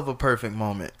out of a perfect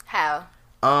moment. How?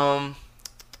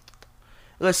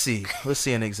 Let's see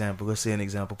an example.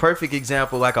 Perfect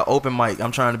example, like an open mic.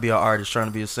 I'm trying to be an artist, trying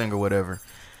to be a singer, whatever.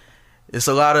 It's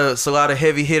a lot of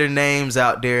heavy hitter names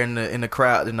out there in the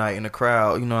crowd tonight. In the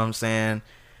crowd, you know what I'm saying?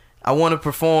 I want to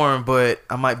perform, but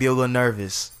I might be a little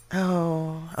nervous.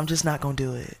 Oh, I'm just not gonna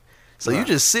do it. So you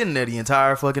just sitting there the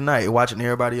entire fucking night watching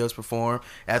everybody else perform.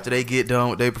 After they get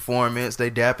done with their performance, they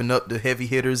dapping up the heavy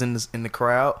hitters in the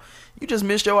crowd. You just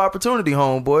missed your opportunity,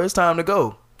 homeboy. It's time to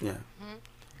go. Yeah.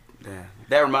 Yeah.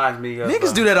 That reminds me of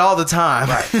Niggas do that all the time.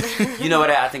 Right. You know what?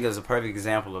 I think is a perfect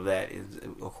example of that. Is,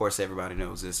 of course, everybody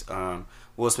knows this.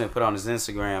 Will Smith put on his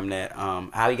Instagram that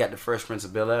how he got the Fresh Prince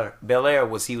of Bel-Air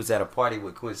was he was at a party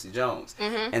with Quincy Jones,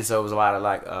 and so it was a lot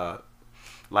of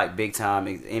like big time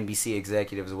NBC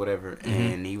executives or whatever,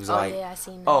 and he was like, yeah, I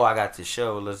seen that. "Oh, I got this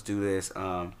show. Let's do this."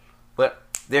 But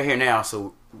they're here now,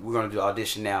 so we're gonna do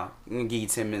audition now. I'm gonna give you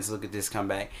 10 minutes. Look at this. Come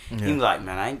back. Yeah. He was like,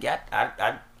 man, I ain't got.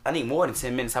 I need more than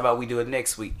 10 minutes. How about we do it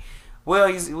next week?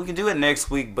 Well, we can do it next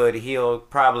week, but he'll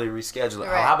probably reschedule it.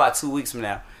 Right. How about 2 weeks from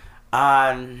now?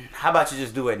 How about you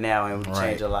just do it now and we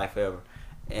change your life forever?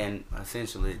 And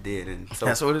essentially it did. And so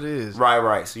that's what it is.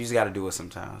 Right. So you just got to do it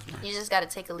sometimes, man. You just got to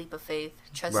take a leap of faith.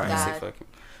 Trust God.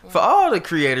 For all the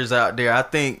creators out there, I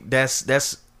think that's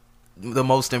the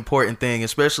most important thing,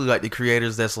 especially like the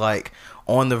creators that's like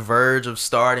on the verge of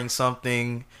starting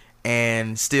something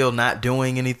and still not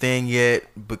doing anything yet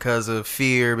because of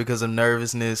fear, because of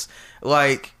nervousness.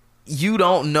 Like, you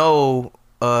don't know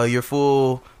your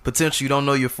full potential. You don't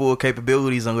know your full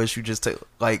capabilities unless you just take,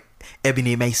 like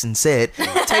Ebony Mason said,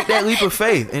 take that leap of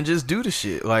faith and just do the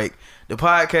shit. Like, the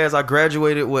podcast, I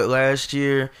graduated last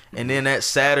year, and then that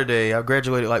Saturday, I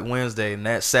graduated like Wednesday, and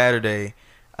that Saturday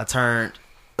I turned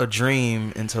a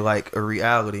dream into like a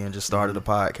reality and just started a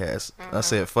podcast. I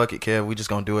said, fuck it, Kev, we just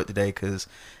gonna do it today, because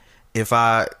if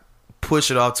I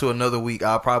push it off to another week,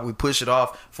 I'll probably push it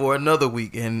off for another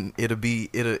week, and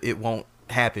it won't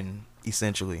happen,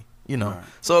 essentially, you know. Right.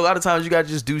 So a lot of times you gotta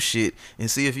just do shit and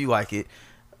see if you like it.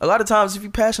 A lot of times, if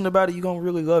you're passionate about it, you're going to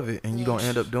really love it, and you're going to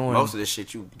end up doing most of the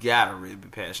shit you gotta really be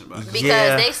passionate about.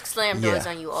 Because they slam doors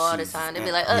on you all the time. They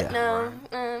be like, no.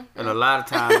 And a lot of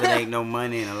times, it ain't no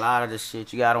money, and a lot of the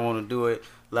shit, you gotta want to do it.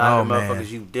 A lot of the motherfuckers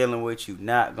you dealing with, you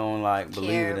not going to, like, believe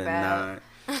it or not.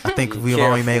 I think we've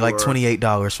only made like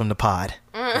 $28 from the pod.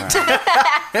 Right.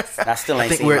 I still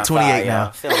ain't seen my 28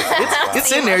 now.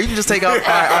 It's in there. You can just take out. All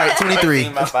right, 23.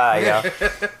 My file,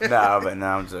 y'all.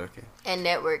 I'm joking. And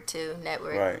network too.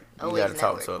 Network. Right. You gotta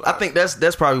talk to a lot. I think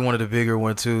that's probably one of the bigger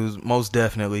ones too. Most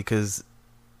definitely, because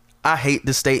I hate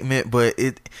the statement, but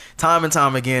it time and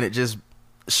time again it just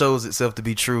shows itself to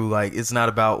be true. Like, it's not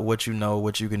about what you know,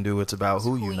 what you can do. It's about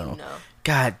who you know.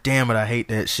 God damn it, I hate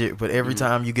that shit. But every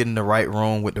time you get in the right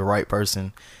room with the right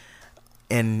person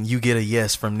and you get a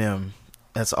yes from them,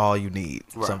 that's all you need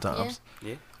sometimes.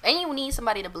 Yeah. And you need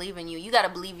somebody to believe in you. You got to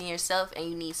believe in yourself, and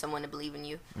you need someone to believe in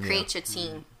you. Create your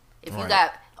team. If you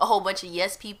got a whole bunch of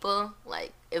yes people,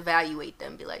 like, evaluate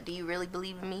them. Be like, do you really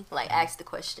believe in me? Like, ask the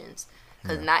questions.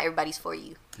 Because not everybody's for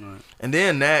you. Right. And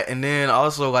then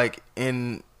also, like,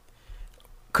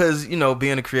 because, you know,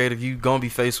 being a creative, you're going to be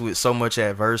faced with so much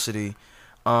adversity.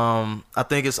 I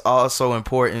think it's also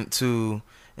important to,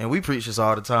 and we preach this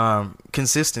all the time,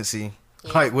 consistency.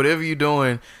 Yeah. Like, whatever you're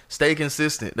doing, stay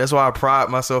consistent. That's why I pride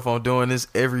myself on doing this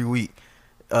every week.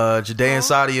 Jade and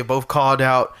Sadia both called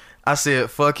out. I said,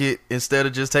 fuck it. Instead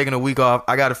of just taking a week off,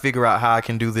 I got to figure out how I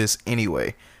can do this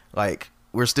anyway. Like,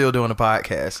 we're still doing a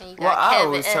podcast. Well, I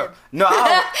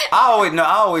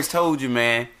always told you,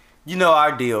 man. You know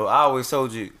our deal. I always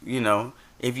told you, you know,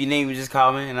 if you need me, just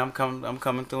call me, and I'm coming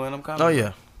through, and I'm coming. Oh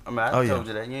yeah. I mean, I told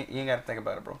you that. You ain't got to think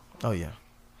about it, bro. Oh yeah.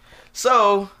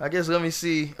 So I guess let me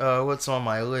see what's on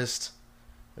my list.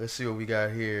 Let's see what we got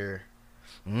here.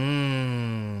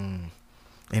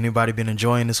 Anybody been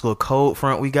enjoying this little cold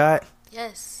front we got?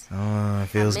 Yes. It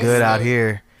feels good out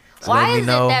here. So why is it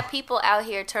that people out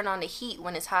here turn on the heat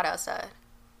when it's hot outside?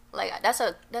 Like, that's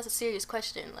a serious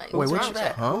question. Like, wait, what's wrong with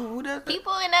that? Huh?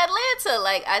 People in Atlanta,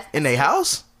 like, in their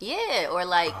house? Yeah, or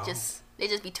like they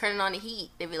just be turning on the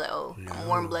heat. They be like, I'm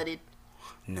warm blooded.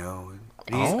 No.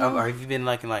 Have you been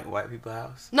liking like white people's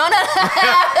house? No.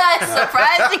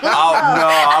 Surprising.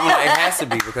 I'm like, it has to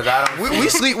be, because I don't. We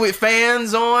sleep with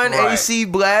fans on, AC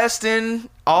blasting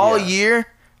all year.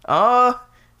 I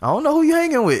don't know who you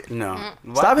hanging with. No.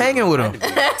 Stop hanging with them.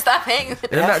 Stop hanging with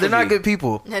them. They're not good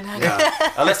people.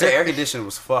 Unless the air conditioner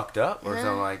was fucked up or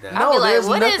something like that. No, there's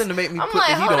nothing to make me put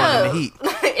the heat on in the heat.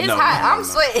 It's hot. I'm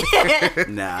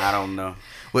sweating. I don't know.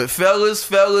 But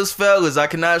fellas, I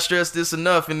cannot stress this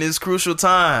enough in this crucial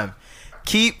time.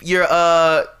 Keep your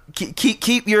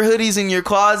keep your hoodies in your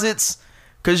closets,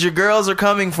 because your girls are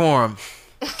coming for them.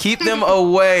 Keep them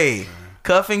away.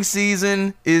 Cuffing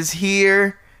season is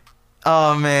here.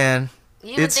 Oh man,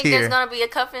 it's think here. There's gonna be a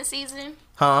cuffing season?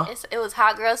 Huh? It was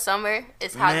hot girl summer.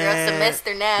 It's hot girl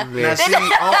semester now. Now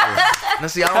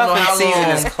see, I don't know how long.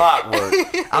 Is clockwork.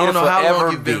 I don't know how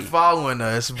long you've been following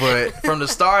us, but from the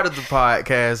start of the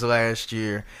podcast last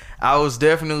year, I was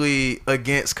definitely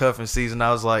against cuffing season.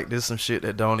 I was like, "This is some shit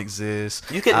that don't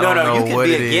exist." You can you can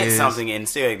be against something and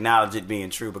still acknowledge it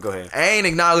being true. But go ahead. I ain't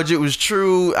acknowledge it was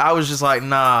true. I was just like,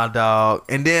 "Nah, dog."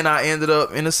 And then I ended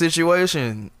up in a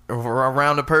situation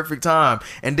around the perfect time,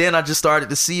 and then I just started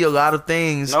to see a lot of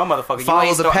things. No, motherfucker, follow you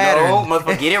ain't the pattern. No,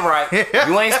 motherfucker, get it right.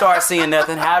 You ain't start seeing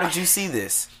nothing. How did you see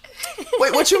this?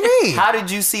 Wait, what you mean? How did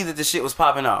you see that the shit was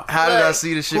popping off? How did I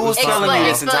see the shit was popping off? Who was telling you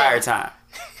this entire time?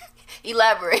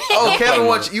 Elaborate. Oh,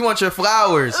 Kevin you want your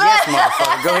flowers. Yes,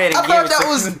 motherfucker. Go ahead and give it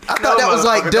to I thought that was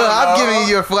like, duh, I'm giving you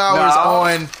your flowers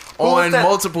on that?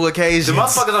 multiple occasions. The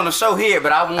motherfucker's on the show here,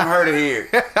 but I want her to hear.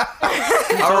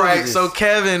 All right, so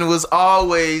Kevin was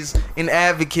always an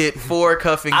advocate for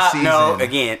cuffing season. No,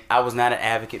 again, I was not an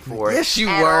advocate for it. Yes, you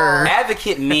were.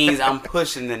 Advocate means I'm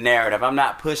pushing the narrative. I'm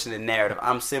not pushing the narrative.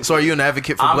 I'm simply. So are you an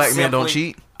advocate for black men don't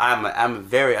cheat? I'm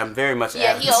very much.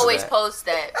 Yeah, he always posts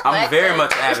that. I'm very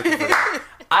much an advocate for that.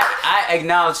 I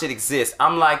acknowledge it exists.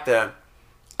 I'm like,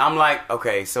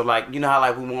 okay, so like, you know how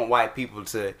like we want white people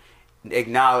to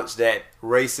acknowledge that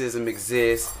racism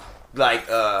exists, like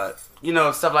you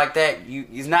know, stuff like that.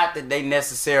 It's not that they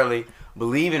necessarily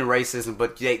believe in racism,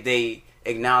 but they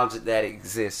acknowledge that it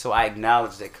exists. So I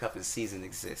acknowledge that cuffing season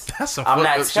exists. That's some I'm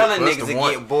not fucked up telling shit for us niggas to to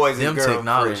want get boys and them girls to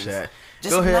acknowledge friends. that.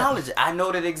 Just acknowledge it. I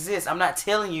know that it exists. I'm not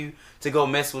telling you to go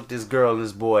mess with this girl and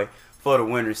this boy for the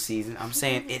winter season. I'm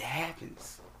saying it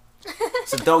happens.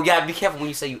 So you gotta be careful when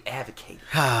you say you advocate.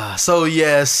 So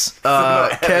yes,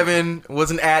 Kevin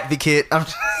was an advocate.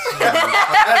 That's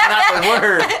not the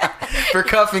word. For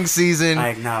cuffing season. I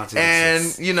acknowledge it.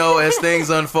 And you know, as things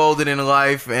unfolded in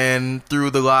life and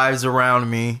through the lives around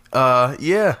me,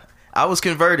 yeah, I was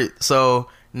converted. So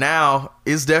now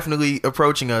it's definitely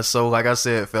approaching us. So like I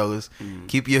said, fellas,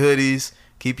 keep your hoodies,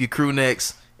 keep your crew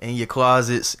necks in your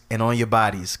closets and on your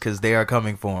bodies, because they are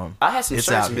coming for them. I had some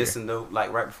shirts missing though,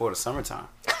 like right before the summertime.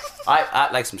 I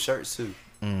like some shirts too.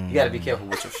 You got to be careful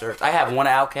with your shirts. I have one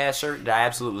Outkast shirt that I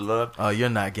absolutely love. Oh, you're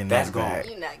not getting That's that gone. back.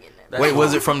 You're not getting that. Wait,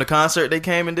 was it from the concert they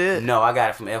came and did? No, I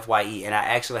got it from FYE, and I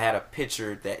actually had a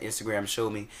picture that Instagram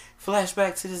showed me.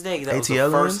 Flashback to this day. That was the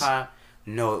first time.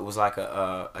 No, it was like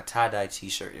a tie-dye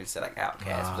t-shirt instead of like Outkast.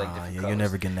 It was like different colors. You're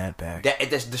never getting that back.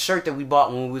 That's the shirt that we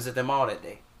bought when we was at the mall that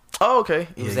day. Oh, okay.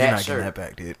 It was you're that not shirt. getting that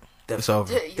back, dude. It's That,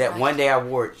 over. that one day I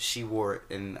wore it, she wore it,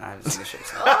 and I haven't seen the shirt.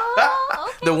 Oh,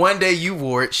 okay. The one day you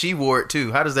wore it, she wore it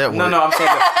too. How does that work? No, I'm saying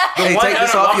Hey, take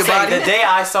this off your body. The day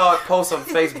I saw it post on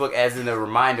Facebook as in a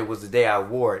reminder was the day I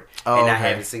wore it, and I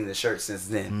haven't seen the shirt since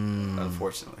then,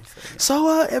 unfortunately.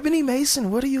 So, Ebony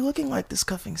Mason, what are you looking like this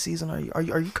cuffing season? Are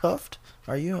you cuffed?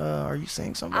 Are you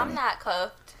seeing somebody? I'm not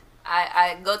cuffed.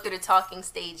 I go through the talking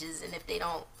stages, and if they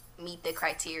don't meet the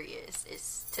criteria,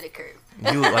 it's to the curb.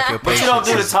 You look like your But you don't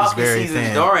do the patience is talking very season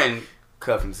thin. during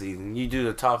cuffing season. You do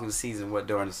the talking season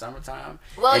during the summertime,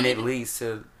 Well, and it leads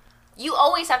to. You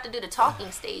always have to do the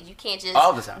talking stage. You can't just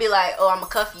All the time. be like, "Oh, I'm gonna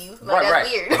cuff you." Like,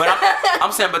 that's weird. But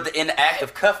I'm saying, in the act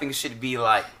of cuffing should be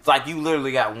like you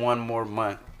literally got one more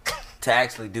month to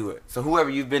actually do it. So whoever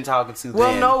you've been talking to,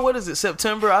 Well, then, no, what is it?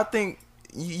 September? I think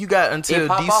you got until It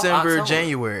pop off December, October.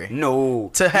 January. No,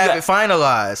 To have it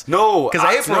finalized. No, because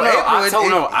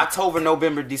October,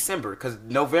 November, December. Because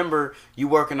November you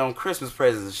working on Christmas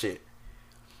presents and shit.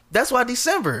 That's why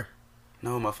December.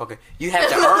 No, motherfucker, you have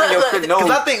to earn your Christmas. No,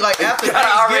 Because I think like after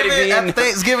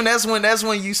Thanksgiving, that's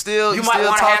when you still You might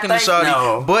wanna talking to have shawty,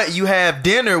 no. but you have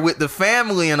dinner with the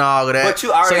family and all of that. But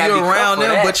you already so gotta you're be around cuffed for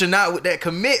them, that. but you're not with that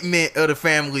commitment of the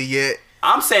family yet.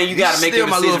 I'm saying you got to make still your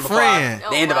my decision little before friend.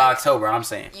 the end of October. I'm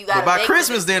saying. You gotta But by make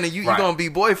Christmas, the then you Right. gonna be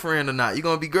boyfriend or not? You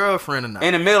gonna be girlfriend or not?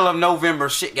 In the middle of November,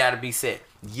 shit got to be set.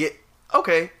 Yeah.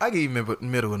 Okay, I give you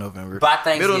middle of November. By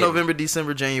Thanksgiving. Middle of November,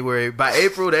 December, January. By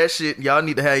April, that shit, y'all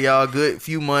need to have y'all good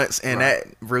few months, and Right. that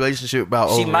relationship about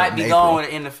over. She might be in April. gone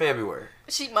in the February.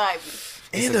 She might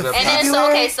be. End of And And then February? so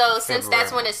okay, so since February.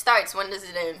 that's when it starts, when does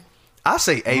it end? I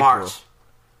say April. March.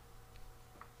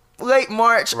 Late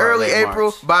March, Right, early late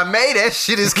April. March. By May, that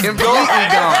shit is completely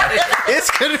gone. It's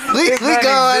completely not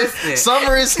gone. existent.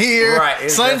 Summer is here. Right,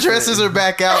 Sundresses are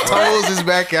back out. Toes is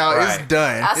back out. Right. It's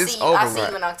done. I It's see over.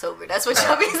 you in October. That's what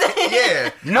y'all be saying. Yeah.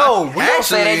 No, we don't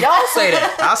say that. Actually- Y'all say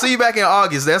that. I'll see you back in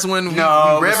August. That's when we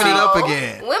No, revving it up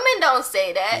again. Women don't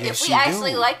say that. Yes, If we you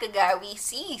actually do. like a guy, we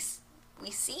see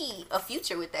a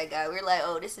future with that guy. We're like,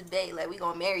 oh, this is bae. Like, we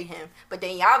gonna marry him. But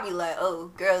then y'all be like,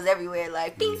 oh, girls everywhere.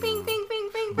 Like, ping, ping, ping, ping,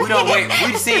 ping. We don't wait.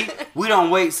 We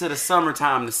don't wait till the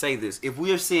summertime to say this. If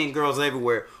we're seeing girls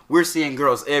everywhere, we're seeing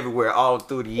girls everywhere all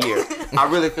through the year. I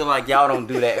really feel like y'all don't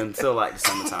do that until like the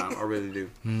summertime. I really do.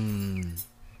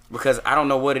 Because I don't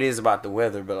know what it is about the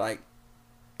weather, but like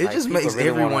It Like, just people makes really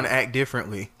everyone wanna- act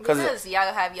differently. Because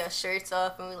y'all have your shirts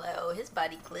off and we're like, oh, his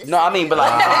body glistens. no, I mean, but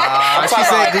like I'm she talking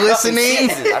said about, like, cuffing glistening.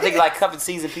 season. I think like cuffing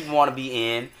season, people want to be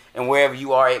in, and wherever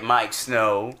you are, it might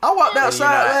snow. I walked you're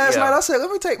outside not- last yeah. night. I said, let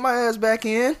me take my ass back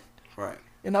in. Right.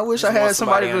 And I wish Just I had want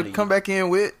somebody somebody under to you. come back in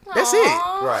with. That's it.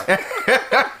 Aw. Right.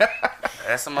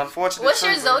 That's some unfortunate. What's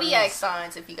your truth. zodiac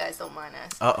signs, if you guys don't mind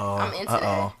asking? I'm into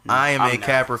that. I am I'm a not.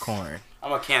 Capricorn.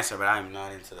 I'm a Cancer, but I'm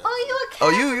not into that. Oh, you a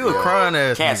Cancer? Oh, you a crying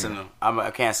ass Cancer, nigga. no. I'm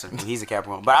a Cancer. He's a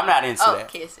Capricorn, but I'm not into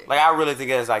that. Cancer. Like, I really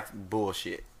think that's like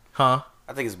bullshit. Huh?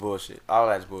 I think it's bullshit. All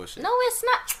that's bullshit. No, it's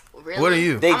not. Really? What are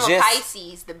you? They I'm just a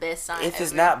Pisces, the best sign. If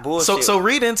it's ever. not bullshit. So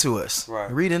read into us. Right.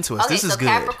 Read into us. Okay, This is so good.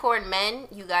 Capricorn men,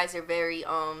 you guys are very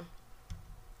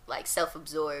like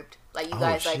self-absorbed. Like you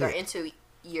guys like are into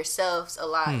yourselves a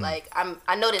lot. Like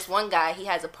I noticed one guy, he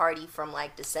has a party from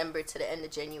like December to the end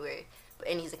of January,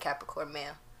 and he's a Capricorn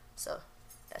male. So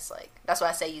that's why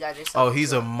I say you guys are. Oh,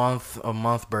 he's a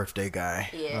month birthday guy.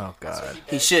 Yeah. Oh God.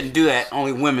 he shouldn't do that.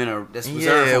 Only women are. That's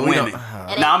reserved for we women.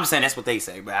 don't- No, I'm just saying that's what they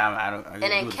say, but I don't. And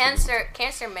then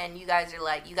Cancer men, you guys are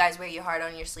like, you guys wear your heart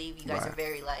on your sleeve. You guys are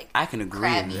very like. I can agree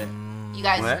crabby. with that. You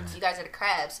guys, What? you guys are the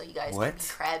crabs, so you guys What? can be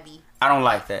crabby. I don't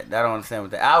like that. I don't understand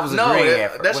what that. I was No, agreeing.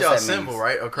 that's What's y'all that symbol, mean?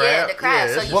 right? A crab. Yeah, the crab.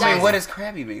 So that's you Well, I guys- mean, what does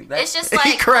crabby mean? It's just he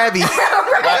like crabby.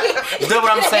 right? That's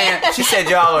what I'm saying. She said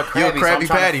y'all are crabby. You a crabby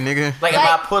so I'm patty, trying nigga. to, like,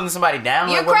 am I putting somebody down?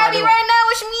 You're Like, what am I crabby doing? right now.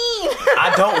 What you mean?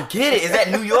 I don't get it. Is that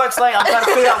New York slang? I'm trying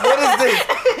to figure out what is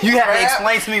this. You have to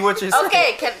explain to me what you're saying.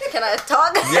 Okay, can I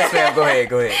talk? Yes, ma'am. Go ahead.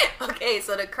 Go ahead. Okay,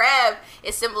 so the crab,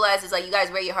 it symbolizes like you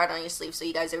guys wear your heart on your sleeve, so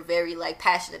you guys are very like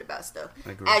passionate about stuff.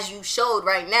 Agree. As you showed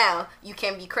right now, you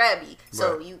can be crabby,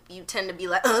 so Right. you tend to be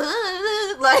like,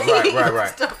 like Right.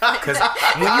 stuff like Because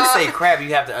that. when you say crabby,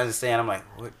 you have to understand. I'm like,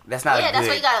 what? That's not yeah, a that's good.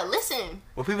 why you gotta listen.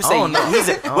 When people I say don't know. he's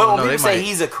a, I don't well, when know, they people say might-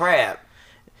 he's a crab,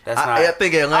 that's not. I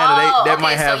think Atlanta, they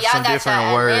might okay, have so y'all some got different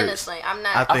y'all Atlanta words. slang. I'm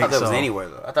not. I I think thought that so. was anywhere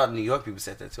though. I thought New York people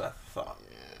said that too. I thought.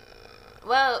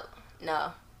 Well,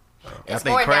 no. I It's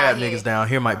think more crab down here. niggas down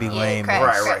here might be Yeah, lame. crab.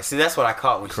 though. Right. See, that's what I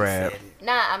caught when Crab. she said it.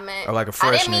 Nah, I meant. Or like a I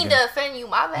fresh didn't mean nigga. to offend you.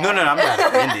 My bad. No, I'm not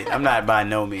offended. I'm not by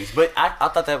no means. But I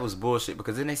thought that was bullshit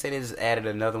because then they say they just added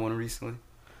another one recently.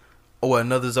 Oh,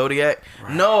 another Zodiac?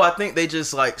 Right. No, I think they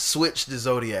just like switched the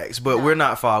Zodiacs, but we're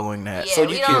not following that. Yeah, so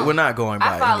we you don't- we're not going by I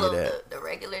any follow of that. the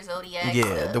regular zodiac.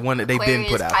 Yeah, the one that they've been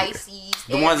put out here. Pisces,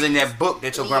 The ones in Aries. that book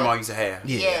that your grandma used to have.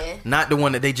 Yeah. Yeah. Not the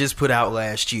one that they just put out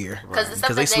last year. Because the stuff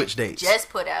Because that they switched dates. just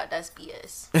put out, that's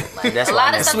BS. Like, That's a why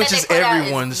lot that of stuff that Switches they put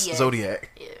everyone's out is BS. Zodiac.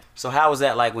 Yeah. So how was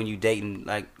that like when you dating?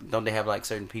 Like, don't they have like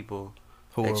certain people?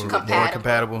 Who That are you- more Compatible.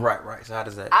 compatible. Right. So how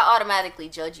does that? I automatically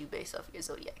judge you based off your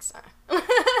zodiac sign.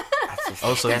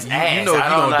 Oh, so you That's know ass. if you're I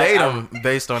don't going to like- date I- them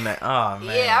based on that. Oh,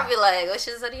 man. Yeah, I'll be like, what's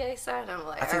your zodiac sign? I'm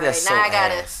like, I think all right, that's now so I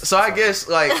gotta. ass. So I guess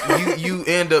like you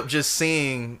end up just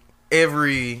seeing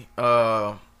every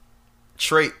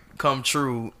trait come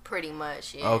true. Pretty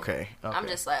much, yeah. Okay. I'm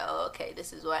just like, oh, okay,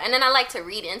 this is why. And then I like to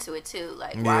read into it too.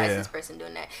 Like, why Yeah. is this person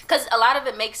doing that? Because a lot of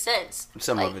it makes sense.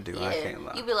 Some like, of it do, I can't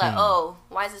lie. You'd be like, oh,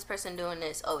 why is this person doing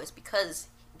this? Oh, it's because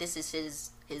this is his.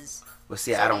 But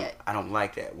see, Zodiac. I don't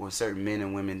like that when certain men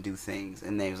and women do things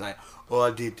and they was like, oh,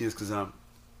 I did this because I'm.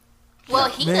 Well,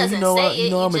 he Man, doesn't you know say what? it. You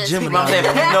know he I'm a just, Gemini. I'm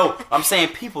saying, no, I'm saying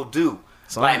people do.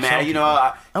 Some- Like, man, some you know,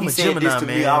 people. he I'm a said Gemini, this to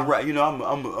me. man. I'm right. You know,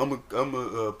 I'm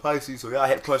a Pisces, so I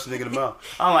had to punch the nigga in the mouth.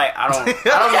 I'm like, I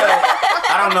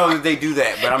don't know that they do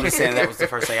that, but I'm just saying that was the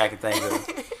first thing I could think of.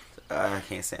 I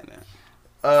can't stand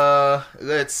that.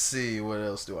 Let's see. What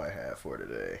else do I have for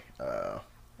today?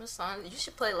 What song? You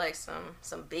should play like some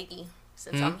Biggie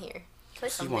since I'm here. Play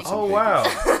some wants Biggie. some Oh Biggie. wow.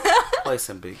 Play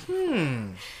some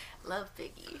Biggie. Love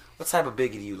Biggie. What type of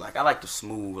Biggie do you like? I like the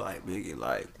smooth, like Biggie,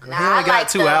 like. Nah, He only I got like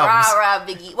 2 the albums. rah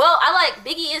Biggie. Well, I like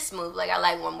Biggie is smooth. Like I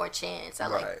like One More Chance. I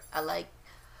Right. like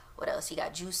what else? He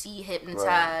got Juicy,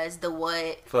 Hypnotized, The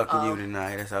What. Fucking you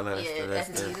tonight. That's how Yeah, that's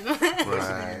that's Right.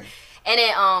 right. And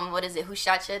then what is it? Who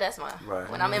Shot Ya? That's my. Right.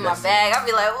 When I'm in my bag, I'll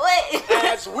be like, what?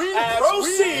 As we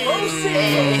proceed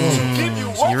to give you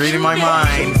what You're reading you my need.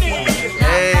 mind.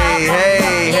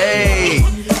 Hey.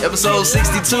 Episode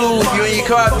 62. If you're in your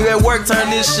car, if you're at work, turn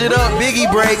this shit up.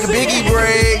 Biggie break.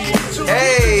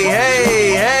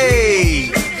 Hey.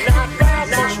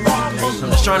 I'm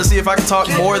just trying to see if I can talk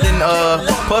more than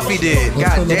Puffy did.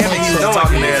 God damn it, he was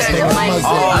talking ass nigga.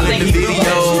 All in the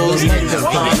videos.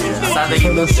 I think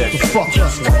you looked at. Fuck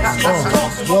up.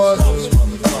 What?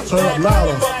 Turn up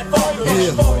louder.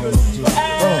 Yeah.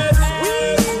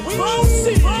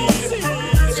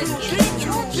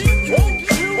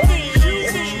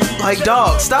 Like,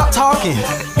 dog, stop talking.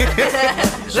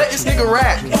 Let this nigga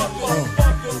rap.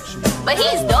 But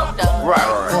he's dope though. Right.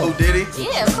 Oh, did he?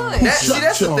 Yeah, of course. See,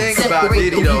 that's the thing about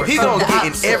Diddy, though. He gonna get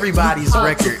in everybody's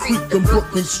record.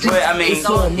 But I mean,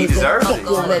 he deserves it.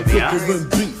 To be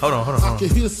honest. Hold on.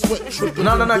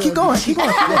 No, keep going. Go. You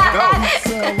got.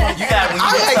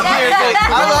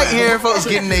 I like hearing folks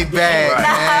getting their bag,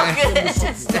 man.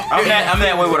 I'm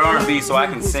that way with R&B, so I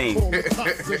can sing.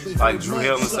 Like Drew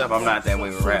Hill and stuff. I'm not that way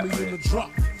with rap. But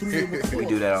we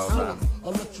do that all the time.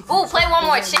 Ooh, play One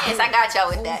More Chance. I got y'all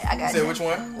with that. I got you. Which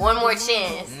one? One More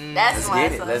Chance. That's my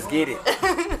song. Let's get it.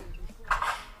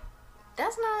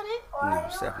 That's not it. No,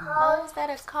 Stephanie. Hoes that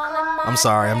are calling my I'm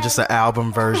sorry, I'm just an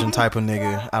album version type of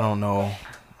nigga. I don't know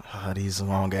these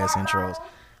long ass intros.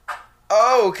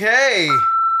 Okay.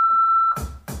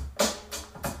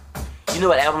 You know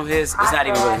what album his? It's not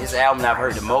even really his album I've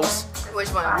heard the most. Which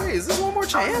one? Wait, is this One More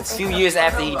Chance? A few years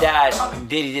after he died,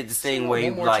 Diddy did this thing where he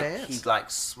One More like Chance? he like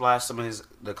splashed some of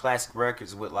the classic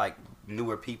records with like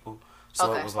newer people.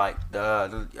 So Okay. it was like Drew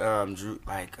You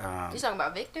talking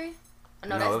about Victory? Oh,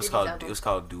 no, that's it was Diddy's called album. it was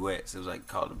called duets. It was like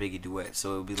called the Biggie duet.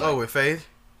 So it would be like Oh, with Faith?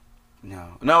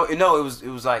 no, it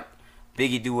was like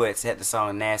Biggie duets had the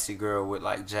song Nasty Girl with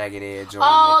like Jagged Edge on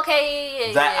Oh, it. okay,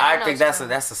 yeah. That, know I what think you're that's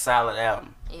talking a solid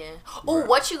album. about. Yeah. Oh,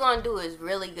 What You Gonna Do is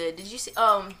really good. Did you see?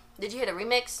 Did you hear the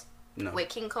remix No. with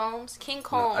King Combs? King No,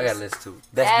 Combs. I gotta listen to it.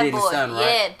 That's that Diddy's boy, son, right?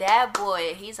 yeah, that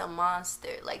boy, he's a monster.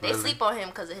 Like they Really? sleep on him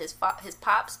because of his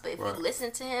pops, but if Right. you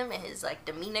listen to him and his like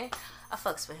demeanor, I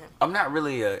fucks with him. I'm not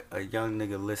really a young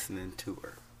nigga listening to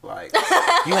her. Like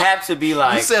you have to be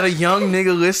like You said a young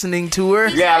nigga listening to her?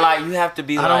 yeah, like you have to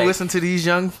be I like don't listen to these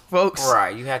young folks.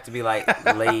 right. You have to be like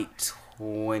late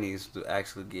 20s to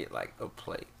actually get like a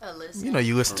play. Listen. You know,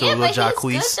 you listen to Yeah, a little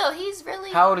but he's Jacquees. good though. He's really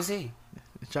How old is he?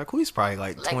 Jacquees probably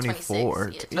like 24.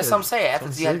 26, yeah. That's what I'm saying.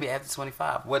 You have to be after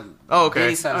 25. What? Oh, okay.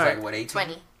 Diddy's son's All right. like what 18?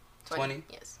 20. 20?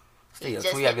 Yes. Still, He so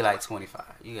just you gotta be hit like 25.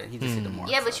 He just hit the mark.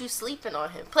 Yeah, but so. you sleeping on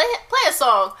him. Play a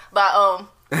song by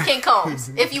King Combs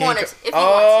if you want to. If you want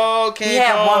Oh, He King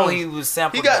had one Combs. where he was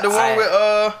sampling. He got the one with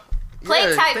to. Play yeah,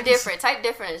 I Type think it's- Different. Type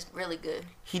Different is really good.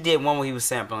 He did one where he was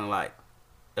sampling like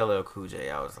LL Cool J.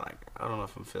 I was like, I don't know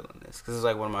if I'm feeling this because it's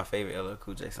like one of my favorite LL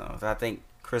Cool J songs. I think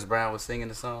Chris Brown was singing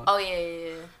the song. Oh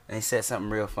yeah. And he said something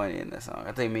real funny in that song.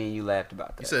 I think me and you laughed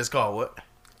about that. You said it's called what?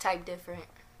 Type Different.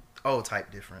 Oh,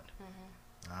 Type Different.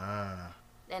 Ah.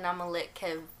 And I'm gonna let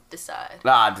Kev decide.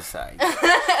 Nah, I decide.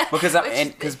 Because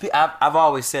I've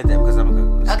always said that because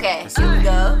I'm a Okay, here we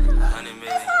go.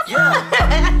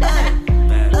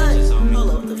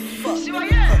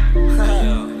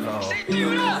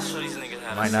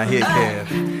 Might not hit Kev.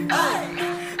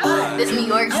 This New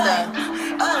York stuff.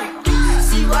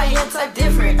 Type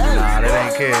Different. Nah, that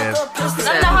ain't Kev.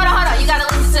 No, hold on. You gotta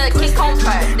listen to King Combs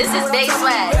part. This is Big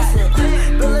Swag.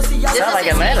 Sound like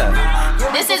Atlanta.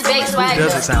 This is Big Swag.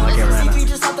 Does it sound like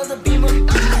Atlanta?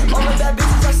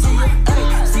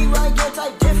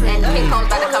 And King Combs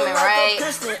about to come in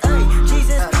right.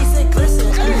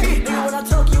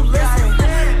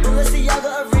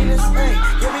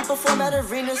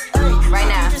 Right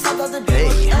now.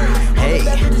 Hey,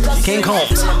 King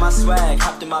Combs. My swag,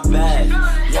 hopped in my bag.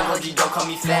 Young OG, don't call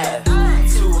me fat.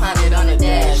 200 on the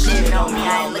dash. Shit on me,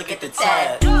 I ain't look at the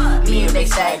tab. Me and Big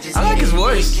Swag just I like his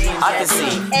voice. I can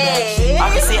see. Hey. I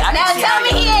can see. Now tell me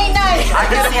he ain't nice. I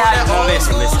can see how you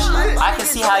listen. I can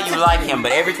see how you like him,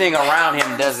 but everything around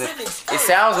him doesn't. It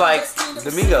sounds like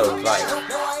the Migos. Like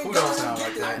Who don't sound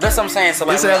like that? that's what I'm saying. So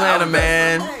like, It's Atlanta,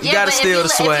 man. You gotta but steal the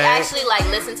if you swag. actually like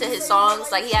listen to his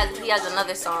songs, like he has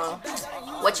another song.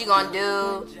 What You Gonna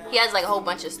Do? He has like a whole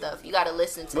bunch of stuff. You gotta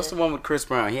listen to. What's the one with Chris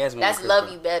Brown? He has one. That's with Chris Love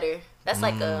Brown. You Better. That's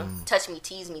like a touch me,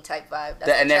 tease me type vibe.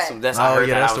 That's And the that's track. I Oh heard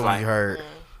yeah, that. that's I the was one like, you heard.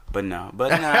 But no,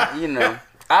 you know,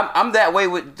 I'm that way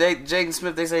with Jaden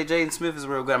Smith. They say Jaden Smith is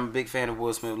real good. I'm a big fan of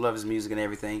Will Smith. Love his music and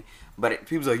everything. But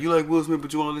people's like, you like Will Smith,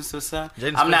 but you want to listen to the song.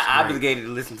 Jaden I'm not Smith's great. obligated to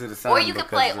listen to the song. Or you could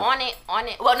play because On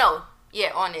It. Well, no,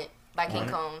 yeah, On It by King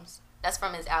Combs. That's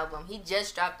from his album. He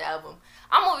just dropped the album.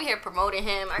 I'm over here promoting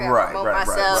him. I gotta promote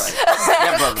myself.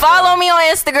 That brother- Follow me on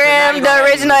Now Instagram, you the gonna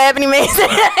original Ebony Mason.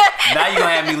 Now you gonna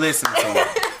have me listen to him.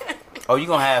 Oh, you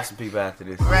gonna have some people after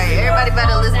this. Right, everybody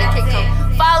better listen to King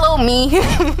Combs. Follow me.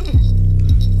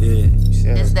 Yeah.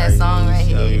 It's that song right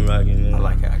here. I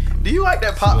like how. Do you like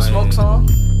that Pop Smoke song?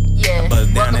 Yeah.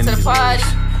 Welcome to the party.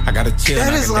 I gotta chill.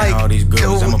 That knock is it like, down all these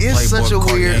girls. I'm a it's playboy, such a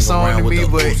Courtney, weird ain't go song around to with me, the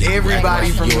but Uzi. everybody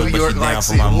Like, from yours, New but York she down likes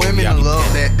for it. my movie. Women I be love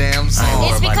down. that damn I ain't song. worried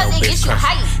It's about because no it bitch gets you cussing.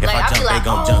 hype. If Like, I I be jump, like, they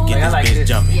gon' oh, jump, get I this like bitch this.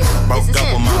 jumping. Yeah. This Broke is up him.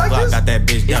 with my You like Glock, this? got that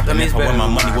bitch jumping. to me If it's I wear better my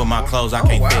than money mine. with my clothes, I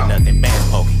can't fit nothing. Bands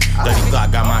poking. Dirty Glock,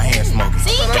 got my hands smoking.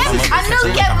 See, Kev, I knew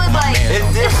Put Kev was my like, hands It's on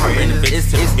it. different. Bring the bitch It's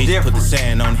to the beach, different. put the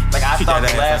sand on it. Like, I Treat thought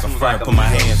that the ass last like a one was friend, like a put my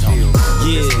hands on it.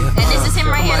 Yeah. and this is him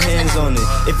right Put here. my hands Listen. on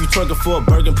it. If you twerking for a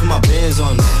burger, put my bands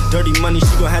on it. Dirty money,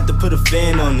 she gon' have to put a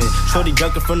fan on it. Shorty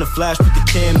ducking from the flash, put the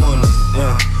cam on it.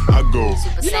 Yeah. I go.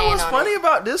 Super You know Saiyan what's on funny it.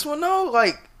 about this one though?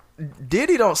 Like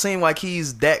Diddy don't seem like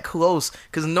he's that close.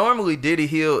 Cause normally Diddy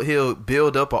he'll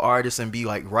build up an artist and be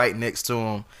like right next to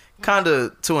him, kind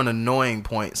of to an annoying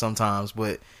point sometimes.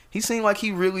 But He seemed like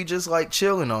he really just like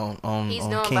chilling on He's on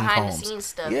doing King behind Combs. the scenes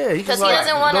stuff. Yeah, because he like,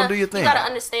 doesn't want don't do to. your thing. You gotta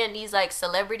understand these like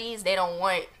celebrities. They don't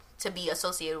want to be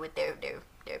associated with their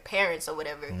parents or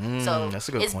whatever. So that's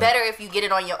a good it's point. better if you get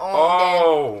it on your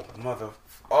own.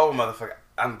 Motherfucker!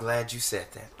 I'm glad you said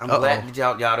that. I'm glad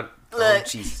y'all. Look, oh,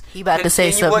 Jesus. he about to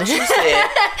say Continue something. What you said,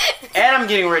 and I'm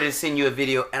getting ready to send you a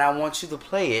video, and I want you to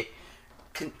play it.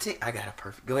 I got it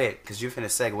perfect. Go ahead, because you're finna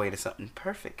segue to something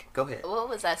perfect. Go ahead. What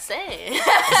was I saying?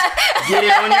 Get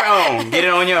it on your own. Get it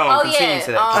on your own. Oh, Continue yeah.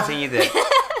 to that. Continue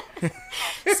that.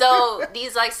 So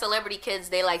these like celebrity kids,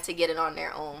 they like to get it on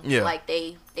their own. Yeah. Like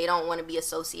they don't want to be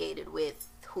associated with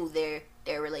who they're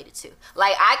related to.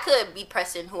 Like I could be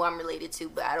pressing who I'm related to,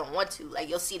 but I don't want to. Like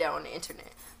you'll see that on the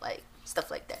internet. Like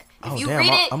stuff like that. If you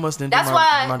read it, I must didn't do that's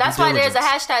my that's due why there's a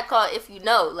diligence. hashtag called if you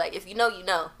know. Like if you know, you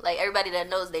know. Like everybody that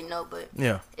knows, they know. But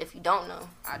Yeah. if you don't know,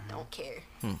 I don't care.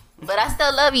 But I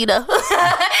still love you though.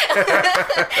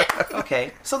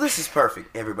 Okay, so this is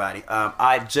perfect, everybody.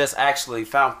 I just actually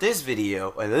found this video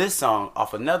or this song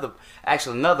off another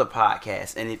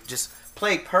podcast, and it just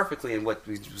played perfectly in what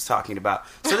we was talking about.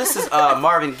 So this is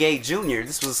Marvin Gaye Jr.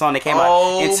 This was a song that came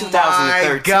out in 2013.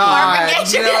 My God, Marvin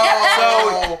Gaye Jr.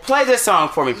 So play this song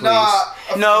for me, please.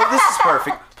 No, this is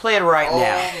perfect. Play it right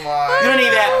now. You don't need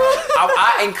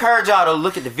that. I encourage y'all to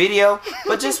look at the video,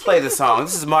 but just play the song.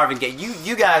 This is Marvin Gaye.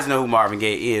 You guys know who Marvin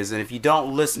Gaye is, and if you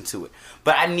don't, listen to it.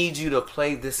 But I need you to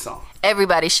play this song.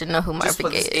 Everybody should know who Just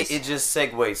Marvin Gaye put this- is. It just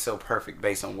segues so perfect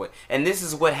based on what. And this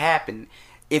is what happened.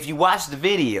 If you watch the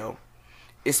video,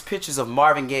 it's pictures of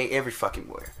Marvin Gaye every fucking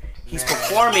where. He's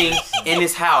performing in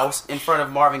his house in front of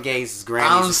Marvin Gaye's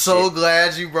grannies. I'm and so shit.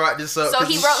 glad you brought this up. So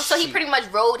he pretty much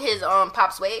rode his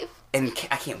Pop's wave. And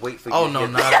I can't wait for you Oh to no, hear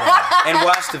not this. at all. And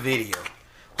watch the video.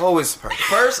 Oh, it's perfect.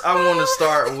 First, I want to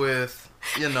start with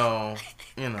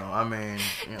I mean,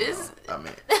 This-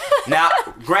 Now,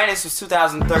 granted, this was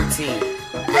 2013,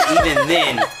 but even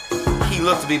then, he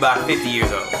looked to be about 50 years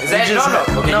old. Is that just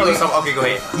no? Okay, no, okay, go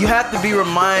ahead. you have to be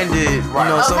reminded, Right. you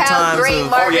know, Of how sometimes great of,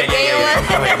 Marvin yeah. Gaye Go was.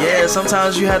 ahead. yeah,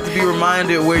 sometimes you have to be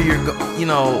reminded where you're, you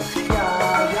know,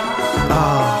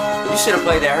 You should have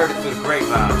played that "Heard It Through the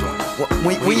Grapevine" joint.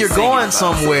 when you're sing going about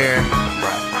somewhere,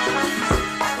 Right.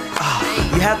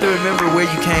 you have to remember where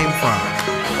you came from.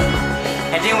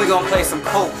 And then we're gonna play some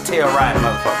coat tail riding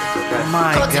motherfuckers. Okay?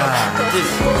 My God,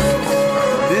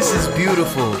 this is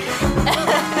beautiful.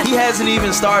 He hasn't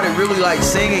even started really like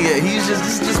singing it. He's just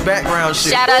this is just background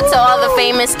shit. Shout out to all the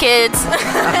famous kids.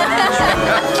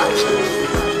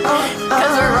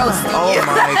 Because we're roasting Oh you.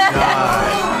 my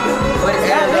God. But it's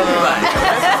not everybody.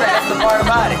 That's the part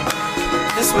about it.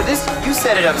 This you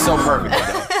set it up so perfectly.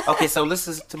 Okay, so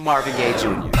listen to Marvin Gaye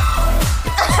Jr.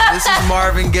 This is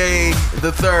Marvin Gaye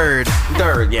the third.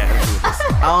 Third, yeah.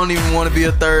 I don't even want to be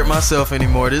a third myself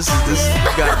anymore. This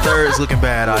got thirds looking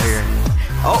bad out here.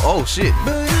 Oh shit.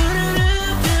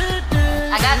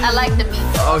 I like the beat.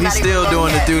 Oh, he's still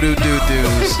doing the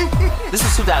doo-doo-doo-doos. This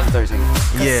is 2013.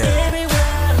 Yeah.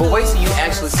 But wait till you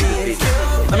actually see the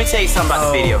video. Let me tell you something about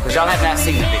the video, because y'all have not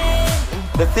seen the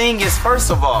video. The thing is, first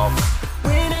of all,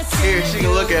 Here, she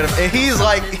can look at him. And he's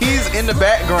in the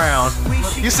background.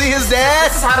 You see his dad?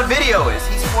 this is how the video is.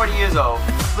 He's 40 years old.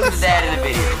 Look at the dad in the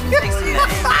video. He's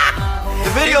 69. The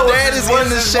video His dad is in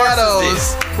the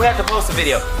shadows. We have to post the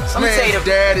video. Let me tell you Man's the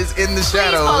dad is in the Please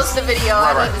shadows. post the video.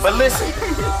 I Right. need to But see listen,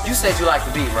 you said you like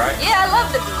the beat, right? it. Yeah, I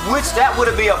love the beat. Which that would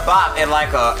be a bop at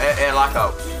like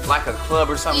a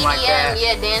club or something like that. EDM,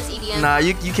 yeah, dance EDM. Nah,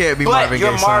 you can't be But Marvin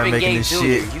you're Gaye son Marvin making Gaye this Jr.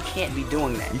 shit. You can't be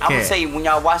doing that. You I'm gonna can't. tell you when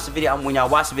y'all watch the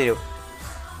video,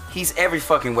 he's every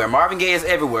fucking where. Marvin Gaye is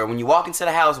everywhere. When you walk into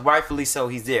the house, rightfully so,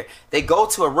 he's there. They go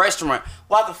to a restaurant.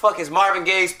 Why the fuck is Marvin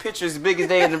Gaye's picture as big as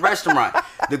they in the restaurant?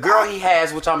 The girl he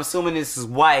has, which I'm assuming is his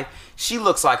wife, she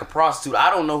looks like a prostitute. I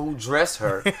don't know who dressed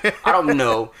her. I don't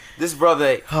know. This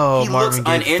brother, Oh, he looks Marvin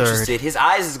Gaye uninterested. third. His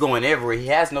eyes is going everywhere. He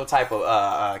has no type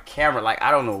of camera. Like,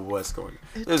 I don't know what's going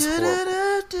on. This is horrible.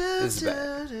 This is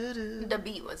bad. The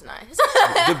beat was nice.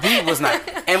 The beat was not,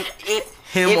 and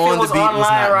Him if it on the was beat was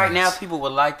online not right nice. now, people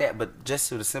would like that. But just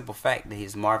to the simple fact that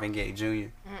he's Marvin Gaye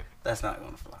Jr., that's not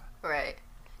gonna fly. Right.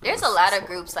 There's a lot of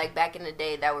groups like back in the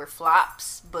day that were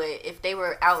flops, but if they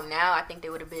were out now, I think they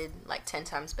would have been like 10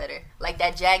 times better. Like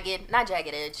that not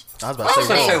Jagged Edge. I was about What's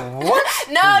to his say, name? what?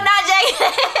 No, not Jagged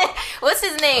Edge. What's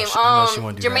his name? she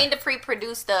wouldn't do Jermaine that. Dupri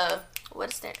produced the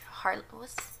what's that?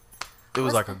 it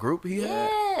was like a group he had?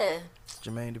 Yeah,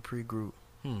 Jermaine Dupri group.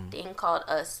 Thing Called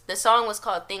Us. The song was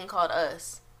called Thing Called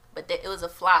Us, but it was a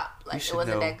flop. Like it should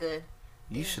wasn't know. that good.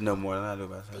 You should know more than I do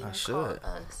about that. Thing should. Called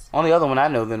Us. Only other one I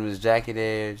know then was Jagged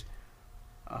Edge.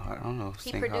 I don't know.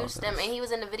 He produced them, and he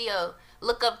was in the video.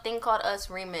 Look up "Thing Called Us"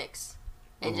 remix.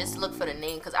 and just look for the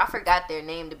name because I forgot their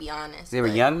name, to be honest. They were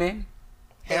young men?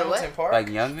 Hamilton Park. Like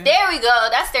young men? There we go.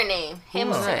 That's their name. Who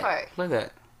was Hamilton that? Park. Look at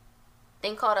that.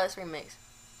 They called us remix.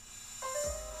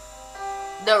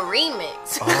 The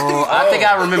remix. Oh, I think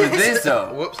I remember this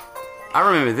though. Whoops. I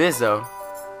remember this though.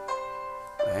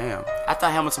 Damn. I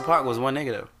thought Hamilton Park was one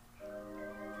nigga though.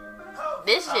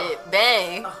 This shit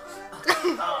bang.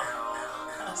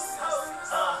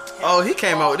 Oh, he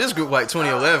came out with this group like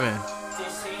 2011.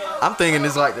 I'm thinking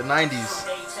it's like the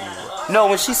 90s. No,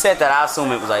 when she said that, I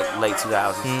assume it was like late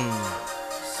 2000s.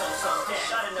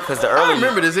 Because the early. I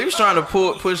remember this. He was trying to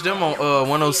push them on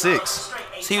 106.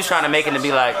 He was trying to make it to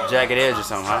be like Jagged Edge or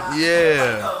something, huh?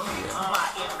 Yeah.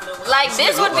 Like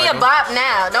this would be a bop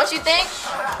now, don't you think?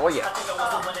 Oh yeah.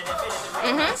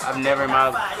 I've never in my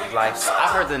life. I've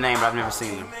heard the name, but I've never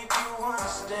seen them.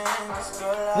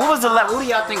 What do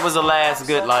y'all think was the last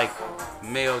good like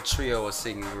male trio or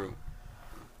singing group?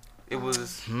 It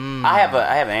was. I have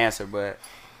an answer, but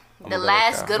The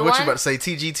last good What one. you about to say?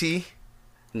 TGT?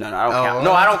 No, I don't count.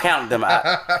 No, I don't count them.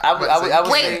 I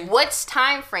would Wait, say what's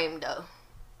time frame though?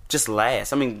 just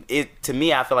last. I mean, to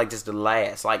me, I feel like just the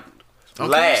last, like I'm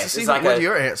curious to last. see It's like what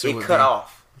your answer it would cut be.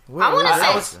 off. I want to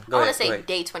I was- say. go I want ahead, to say go ahead.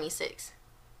 day 26.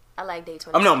 I like day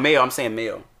 26. I'm no male. I'm saying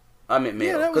male. I meant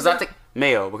male that was because I a- think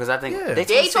male because I think Yeah. they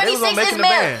Day They was on 26 Making is the male.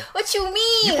 Band. What you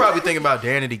mean? You probably thinking about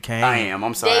Danity Kane. I am.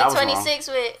 I'm sorry. Day I was wrong. 26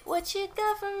 with what you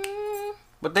got from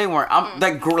But they weren't. I'm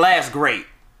that last great.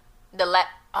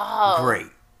 oh Great.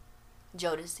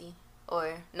 Jodeci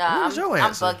or nah. was your I'm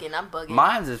answer? bugging. I'm bugging.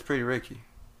 Mine's is Pretty Ricky.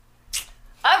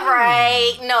 All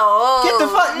right, no. Get the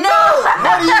fuck no.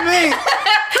 What do you mean?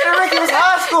 Pretty Ricky was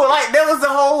high school. Like that was the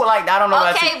whole like I don't know.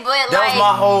 Okay, but that was like-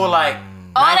 my whole like.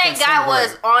 All ninth they and got 10th was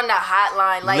grade. on the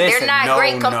hotline. Like Listen, they're not no,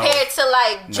 great no. compared to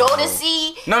like No.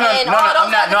 Jodeci No, and all those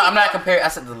I'm not. other No, I'm not people. comparing. I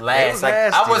said the last. was Like I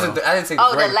nasty, wasn't. though. I didn't say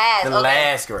Oh, the great. last, The okay.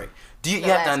 last great. You The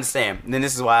have last. to understand. And then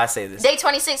this is why I say this. Day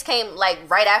 26 came like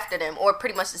right after them, or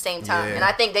pretty much the same time. Yeah. And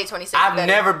I think Day 26. I've is better.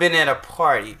 never been at a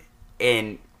party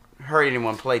and heard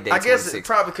anyone play Day I guess 26.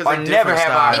 probably because Or they're never different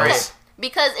have I styles. heard.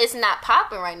 because it's not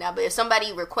popping right now. But if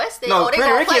somebody requests it, No, they Pretty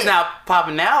gonna Ricky play is it. not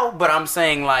popping now, but I'm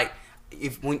saying like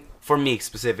for me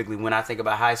specifically, when I think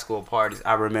about high school parties,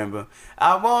 I remember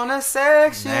I wanna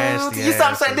sex you. Nasty You see what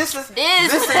I'm saying? asses.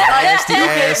 This. is Nasty you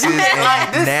can't- asses you can't like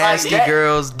and this, nasty like that.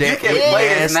 girls. You can play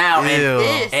this now,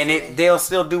 This. and they'll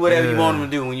still do whatever you Yeah. want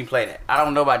them to do when you play that. I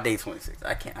don't know about Day 26.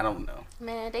 I don't know.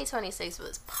 Man, Day 26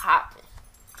 was popping.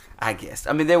 I guess.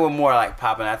 I mean, they were more like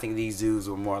popping. I think these dudes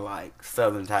were more like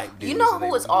Southern type dudes. You know so they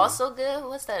who was were more- also good?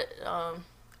 What's that?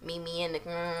 Mimi and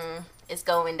the it's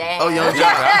going down. Oh, Young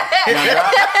Jock. Young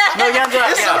Jock? No, Young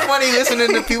Jock. It's so funny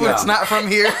listening to people that's not from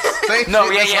here. Say No,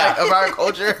 shit that's yeah. like of our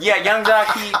culture. Yeah, Young Jock.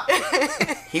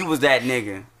 He was that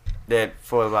nigga that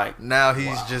for like. Now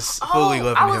he's just fully I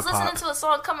loving was hip listening hop. to a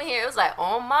song coming here. It was like,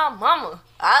 "On my mama,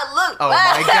 I look." Oh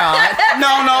back." my god.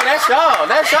 No, that's y'all.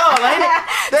 That's y'all, ain't it?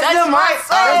 That's That's them, my right?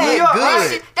 song. That's New York,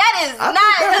 Good. right? That is I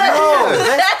not think hood.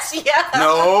 that's- That's yeah.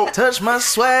 No, Touch my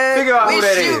swag. Figure out who Wish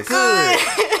that you is.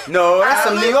 could. no, that's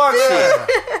some New York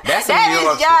shit. That's some That New is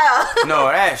York shit. y'all. No,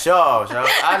 that's y'all.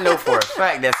 I know for a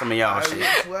fact that's some of y'all shit.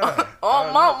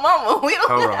 On my mama, we don't.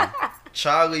 Hold on,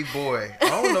 Charlie Boy. I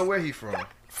don't know where he from.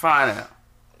 find out.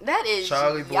 That is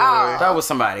Charlie Boy. y'all. That was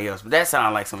somebody else, but that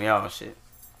sounded like some of y'all shit.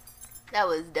 That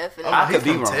was definitely. I He could be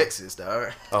from wrong. Texas,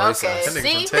 dog. Oh, it's Okay, us. That nigga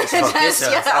see, from Texas. That's It's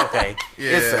us. y'all. Okay. Yeah.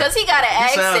 It's us. Because he got an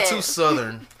He sound accent. too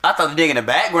southern. I thought the nigga in the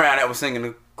background that was singing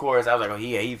the chorus, I was like, oh,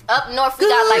 yeah, he. Up north, we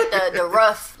got like the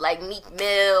rough, like Meek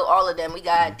Mill, all of them. We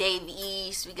got Dave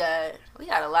East. We got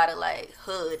a lot of like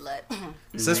hood, like.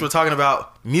 Since we're talking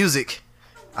about music,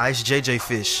 Ice JJ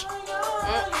Fish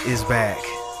is back.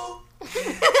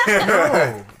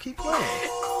 No, keep playing.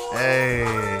 Hey,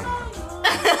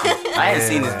 I hadn't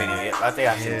seen this video yet. I think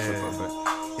I've seen it before,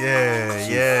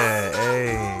 yeah,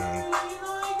 hey.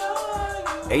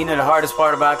 but. Hey, you know the hardest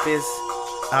part about this?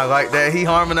 I like that he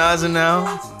harmonizing now.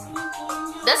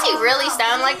 Does he really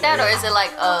sound like that, or is it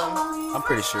like I'm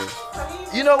pretty sure.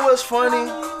 You know what's funny?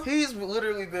 He's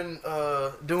literally been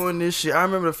doing this shit. I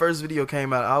remember the first video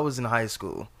came out. I was in high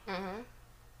school.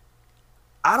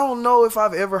 I don't know if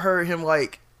I've ever heard him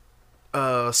like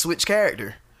switch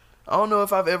character. I don't know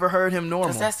if I've ever heard him normal.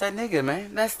 Cause that's that nigga,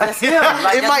 man. That's him.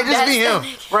 Like, It might just be him.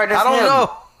 Right, that's I don't him.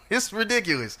 know. It's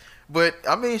ridiculous. But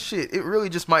I mean, shit, it really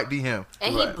just might be him.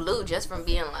 and Right. he blew just from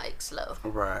being like slow.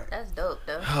 Right. That's dope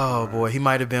though. Oh boy, he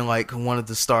might have been like one of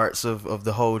the starts of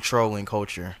the whole trolling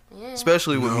culture, Yeah.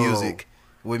 especially with No. music.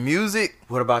 With music,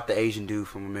 What about the Asian dude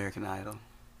from American Idol?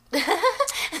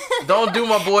 Don't do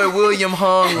my boy William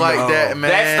Hung like that, man.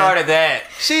 That started that.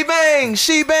 She bang.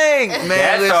 Man,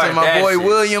 That listen, started my that boy shit.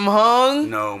 William Hung.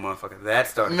 No, motherfucker. That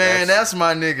started Man, that that's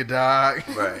my nigga, dog.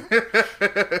 shit.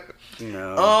 Right.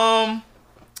 No.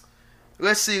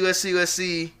 Let's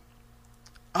see.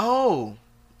 Oh,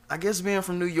 I guess being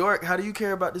from New York, how do you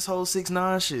care about this whole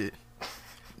 6ix9ine shit?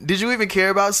 Did you even care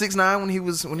about 6ix9ine when he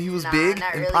was big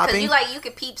not and really. popping? Cause you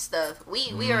could peep stuff.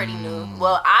 We already knew.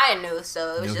 Well, I knew,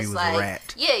 so it was Knew he just was like,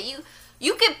 rat. yeah,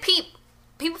 you could peep.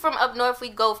 People from up north, we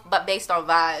go, but based on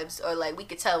vibes, or like we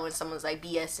could tell when someone's like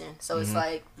BSing. So it's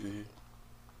like,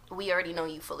 we already know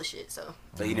you full of shit. So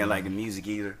You didn't like the music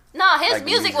either. no, his Like the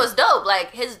music music. was dope.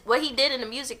 Like what he did in the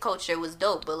music culture was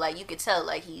dope. But like you could tell,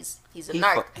 like he's a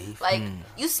narc. Like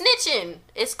you snitching,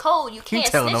 it's cold. You can't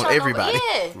telling snitch on on everybody.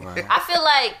 nobody. Yeah, I feel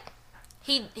like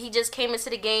he just came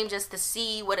into the game just to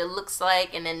see what it looks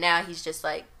like, and then now he's just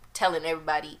like telling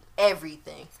everybody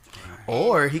everything.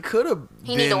 Or he could have.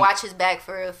 He need to watch his back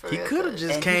for real. He could have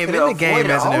just And he came in coulda the game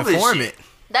avoided as an all this informant. shit.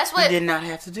 That's He what. did not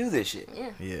have to do this shit.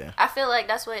 Yeah. I feel like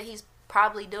that's what he's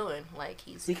probably doing. Like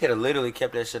He could have literally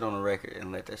kept that shit on the record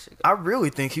and let that shit go. I really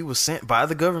think he was sent by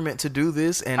the government to do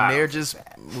this, and I they're don't just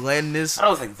letting this I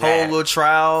don't think whole that. little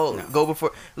trial No. go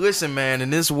before. Listen, man, in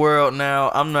this world now,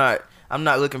 I'm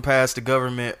not looking past the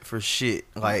government for shit.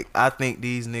 Like, I think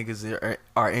these niggas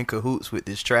are in cahoots with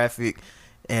this traffic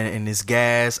and this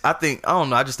gas. I don't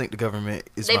know. I just think the government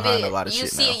is behind a lot of you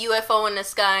shit see now. a UFO in the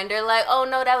sky and they're like, oh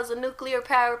no, that was a nuclear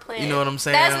power plant. You know what I'm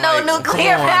saying? That's no Like,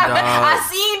 nuclear come on, power. dog. I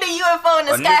seen the UFO in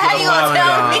the A sky. How you gonna nuclear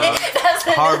tell power, me dog. that's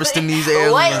a Harvesting nuclear- these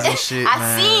aliens What? and shit, I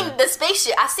man. seen the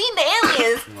spaceship. I seen the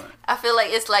aliens. I feel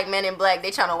like it's like Men in Black.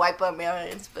 They trying to wipe up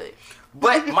aliens, but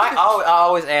But I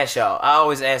always ask y'all. I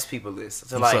always ask people this.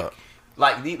 So What's like, up?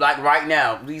 like right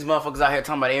now, these motherfuckers out here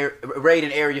talking about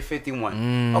raiding Area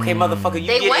 51. Okay, motherfucker, you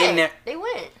they get went. in there. They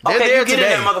went. They're Okay, there you get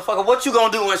today. in there, motherfucker. What you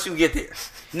gonna do once you get there?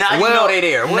 Now you know they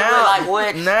there.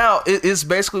 What? Now it's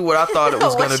basically what I thought it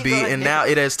was What gonna you be, gonna and do? now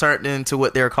it has turned into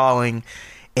what they're calling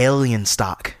alien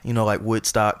stock. You know, like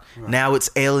Woodstock. Now it's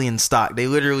alien stock. They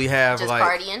literally have Just like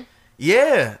partying.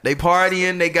 yeah, they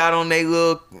partying. They got on they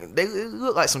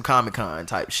look like some Comic-Con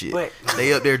type shit. But-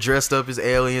 They up there dressed up as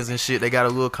aliens and shit. They got a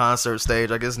little concert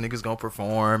stage. I guess niggas gonna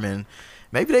perform, and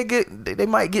maybe they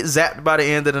might get zapped by the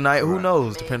end of the night. Who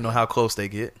knows? Depending on how close they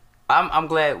get. I'm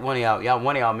glad one of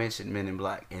y'all mentioned Men in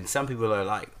Black, and some people are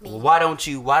like, well, why don't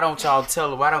y'all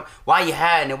tell her, why you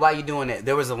hiding it, why you doing that?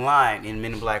 There was a line in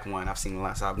Men in Black 1, I've seen the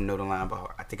line, so I know the line by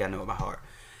heart. I think I know it by heart.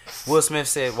 Will Smith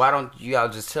said, why don't y'all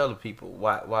just tell the people?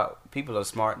 Why people are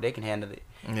smart, they can handle it.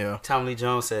 Yeah. Tommy Lee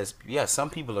Jones says, yeah, some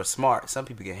people are smart, some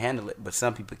people can handle it, but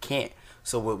some people can't.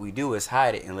 So what we do is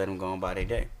hide it and let them go on by their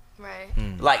day. Right.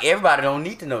 Like, everybody don't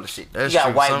need to know the shit. That's you got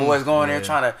true. white Some- boys going there yeah.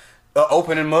 trying to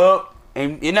open them up,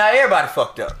 and not everybody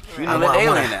fucked up. You know, let the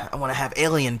alien out. I want to have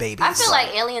alien babies. I feel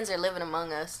like aliens are living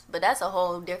among us, but that's a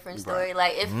whole different story.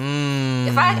 Like if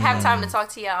I have time to talk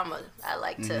to y'all, I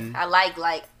like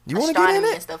You wanna get in astronomy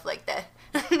it? and stuff like that.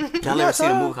 Y'all ever seen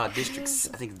a movie called I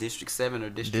think District 7 or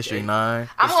District 8? 9.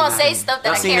 I'm gonna District say 9. stuff that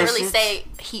Y'all I seen can't that really shit? say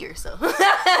here. So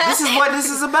This is what this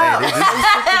is about.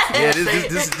 Yeah,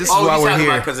 this is why we're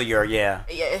here. because of your, yeah,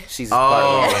 she's Oh,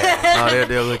 part of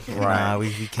they're looking. Nah, we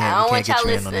I can't. don't We want can't y'all get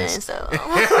you in on listening. this. So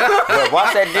But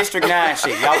watch that District 9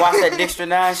 shit. Y'all watch that District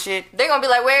 9 shit? they're gonna be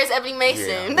like, "Where's Ebony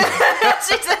Mason?"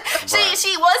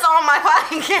 she was on my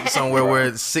podcast. Somewhere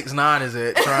where 6ix9ine is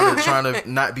at, trying to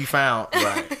not be found.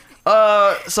 Right.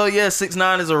 So yeah,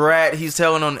 6ix9ine is a rat. He's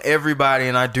telling on everybody,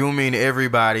 and I do mean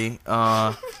everybody.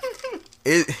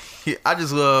 I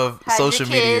just love Hide social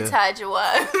your kids, media. hide your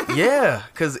wife. Yeah,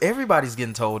 because everybody's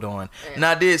getting told on. And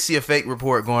I did see a fake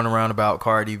report going around about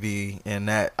Cardi B, and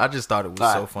that I just thought it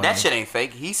was so funny. That shit ain't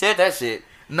fake. He said that shit.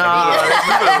 Nah,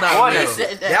 that's not What real. is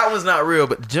it? That was not real.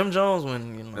 But Jim Jones,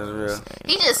 when you know, That's real.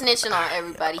 He just snitching on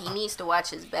everybody. He needs to watch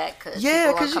his back because Yeah,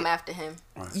 people 'cause gonna come after him.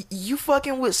 you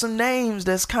fucking with some names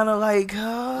that's kind of like,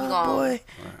 gonna boy,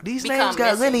 these become names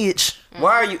got missing. lineage.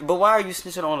 Why are you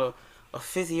snitching on a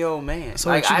 50-year-old man? So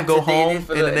that you can go home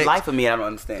for in the the next- life of me, I don't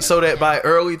understand. So that by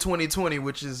early 2020,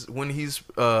 which is when he's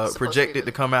to projected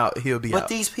be. to come out, he'll be But out.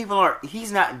 these people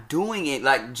he's not doing it.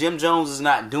 Like, Jim Jones is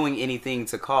not doing anything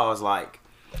to cause, like,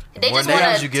 They More just want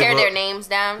names to you give tear up. their names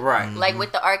down, Right. Like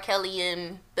with the R. Kelly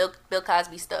and Bill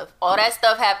Cosby stuff. All that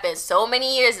stuff happened so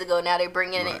many years ago. Now they're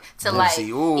bringing it to Let's light. see.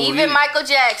 Ooh, Even yeah. Michael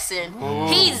Jackson,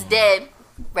 he's dead.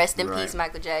 Rest in peace,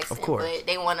 Michael Jackson. Of course. But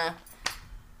they want to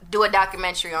do a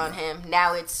documentary on him.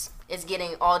 Now it's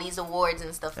getting all these awards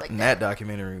and stuff like And that. that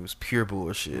documentary was pure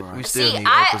bullshit. We still See, need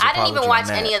I Oprah's didn't apology even on watch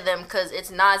that. any of them because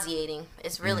it's nauseating.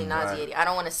 It's really nauseating. I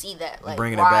don't want to see that. Like,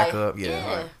 Bringing it why? back up,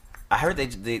 yeah. I heard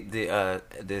the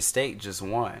estate just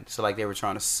won. So like they were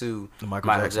trying to sue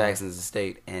Michael Jackson's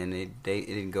estate, and it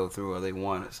didn't go through, or they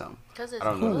won or something. Because it's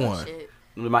Who won?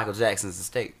 Michael Jackson's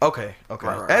estate. Okay.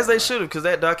 Right, As they should have, because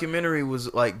that documentary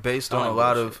was like based on a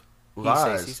lot of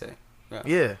lies. He said.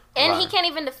 Yeah. And he can't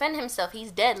even defend himself.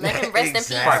 He's dead. Let him rest in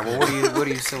peace. Right. Well, what are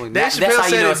you suing? Dave Chappelle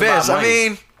said it best. I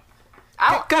mean,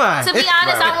 come on. To be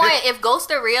honest, I want, if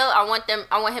ghosts are real, I want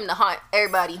him to haunt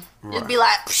everybody. Just be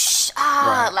like, psh,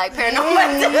 like paranormal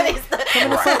activity stuff. Coming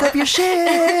to fuck up your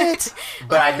shit.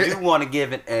 But I do want to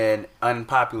give an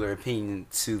unpopular opinion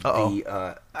to Tekashi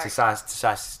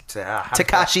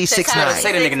 6ix9ine.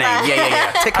 Say the nigga name.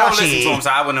 Yeah. I don't listen to him, so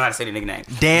I wouldn't know how to say the nigga name.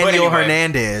 Daniel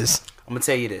Hernandez. I'm gonna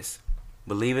tell you this.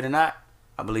 Believe it or not,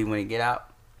 I believe when he get out,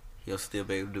 he'll still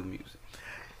be able to do music.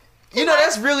 You know,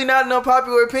 that's really not an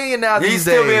unpopular opinion now these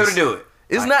days. He'll still be able to do it.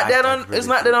 It's not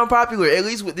that unpopular, at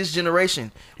least with this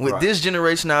generation. With this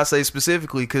generation, I'll say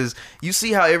specifically, because you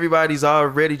see how everybody's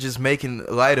already just making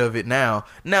light of it now.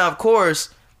 Now, of course,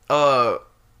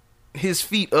 his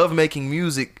feat of making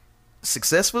music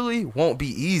successfully won't be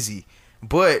easy,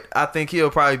 but I think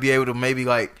he'll probably be able to maybe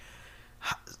like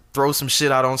throw some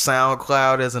shit out on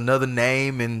SoundCloud as another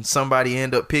name, and somebody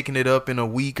end up picking it up in a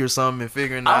week or something and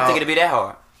figuring it out. I don't think it'd be that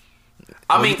hard.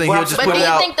 I mean, but do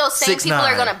you think those same people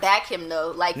are gonna back him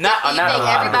though? Like, not you think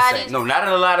everybody? No, not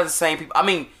a lot of the same people. I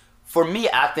mean, for me,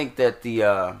 I think that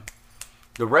the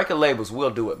record labels will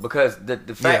do it, because the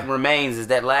fact remains is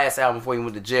that last album before he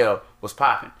went to jail was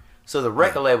popping. So the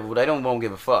record label, they won't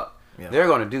give a fuck. Yeah. They're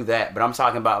gonna do that. But I'm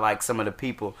talking about like some of the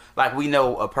people, like we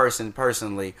know a person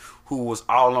personally who was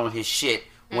all on his shit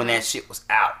when that shit was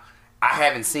out. I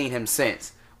haven't seen him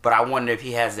since, but I wonder if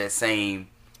he has that same.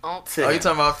 Are you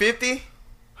talking about 50?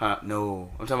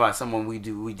 No, I'm talking about someone we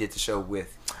did the show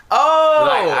with. Oh,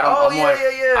 like,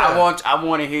 yeah. I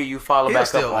want to hear you follow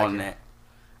back up on that.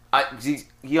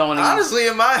 Honestly,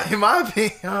 in my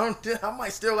opinion, I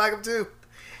might still like him too.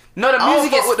 No, the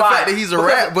music is with the fact that he's a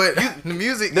rat, but the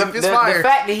music, it's fire. The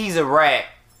fact that he's a rat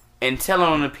and telling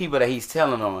on the people that he's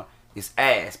telling on is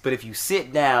ass. But if you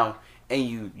sit down and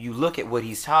you look at what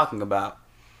he's talking about,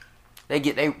 they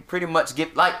pretty much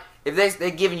get like if they're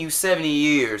giving you 70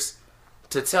 years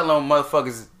to tell on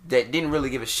motherfuckers that didn't really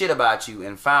give a shit about you,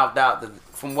 and found out that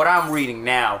from what I'm reading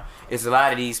now is a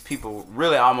lot of these people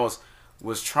really almost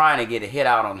was trying to get a hit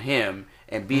out on him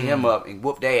and beat him up and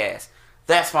whoop their ass.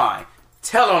 That's fine.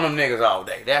 Tell on them niggas all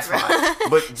day. That's fine.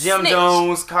 But Jim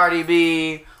Jones, Cardi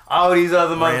B, all these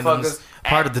other motherfuckers.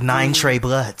 Part of the 9 Trey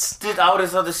Bloods. Did all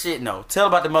this other shit. No. Tell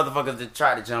about the motherfuckers that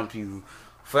tried to jump you.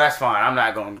 That's fine. I'm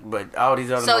not going. But all these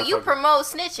other. So you promote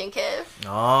snitching, Kev?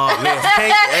 Oh,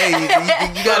 hey, you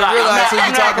gotta realize who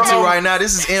you talking to right now.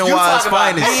 This is NY's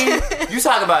finest. You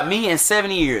talk about me in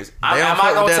 70 years. Am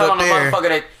I gonna tell on the motherfucker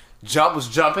that was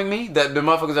jumping me? The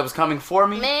motherfuckers that was coming for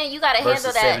me? Man, you gotta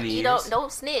handle that. You don't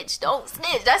snitch. Don't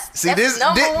snitch. That's this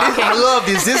I love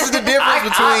this. This is the difference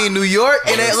between New York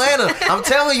and Atlanta. I'm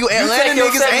telling you, Atlanta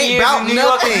niggas ain't about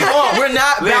nothing. We're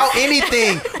not about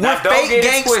anything. We're fake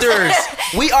gangsters.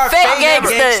 We are fake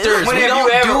gangsters. We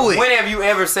don't do it. When have you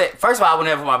ever said? First of all, I would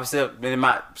never put myself in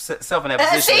that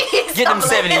position. Get them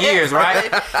 70 years, right?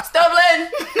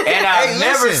 Stumbling. And I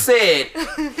never said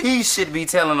he should be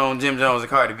telling on Jim Jones and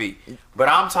Cardi B. But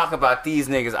I'm talking about these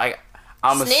niggas.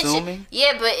 I'm snitching. Assuming.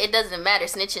 Yeah, but it doesn't matter.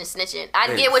 Snitching.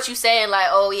 I get what you saying. Like,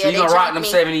 oh yeah, so you gonna rock them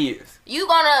 70 years. You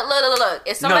gonna look.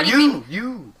 If somebody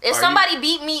if somebody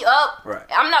beat me up, right.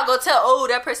 I'm not gonna tell.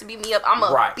 That person beat me up. I'm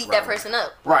gonna beat that person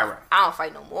up. Right. I don't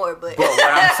fight no more. But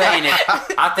what I'm saying is,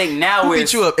 I think now who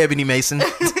beat you up, Ebony Mason?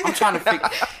 I'm trying to figure.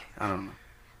 I don't know.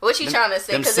 What you trying to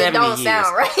say? Because it don't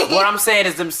sound right. What I'm saying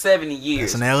is them 70 years.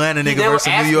 It's an Atlanta nigga versus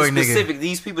a New York nigga.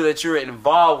 These people that you're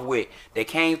involved with, that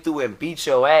came through and beat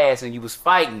your ass and you was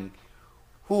fighting,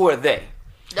 who are they?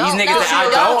 These niggas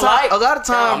that I don't like. A lot of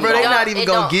times, bro, they not even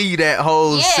gonna give you that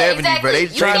whole 70, bro. They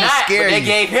trying to scare you. They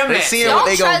gave him that. They seeing what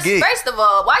they gonna get. First of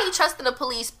all, why you trusting the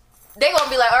police? They gonna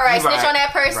be like, all right, snitch on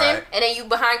that person, and then you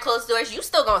behind closed doors, you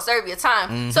still gonna serve your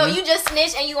time. So you just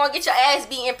snitch and you gonna get your ass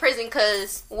beat in prison,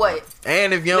 cause what?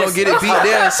 And if you don't get it beat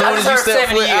there, as soon as you step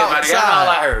foot outside. That's all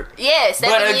I heard. Yeah,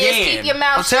 7 years, keep your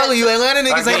mouth shut. I'm telling you, Atlanta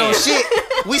niggas ain't on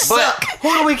shit. We suck.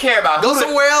 Who do we care about? Go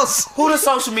somewhere else. Who does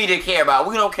social media care about?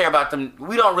 We don't care about them.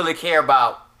 We don't really care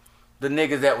about the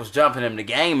niggas that was jumping them, the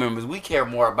gang members. We care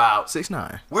more about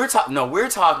 6ix9ine. We're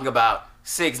talking about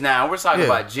 6ix9ine. We're talking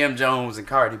about Jim Jones and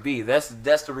Cardi B. That's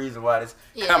the reason why this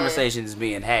conversation is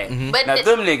being had. But now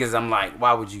them niggas, I'm like,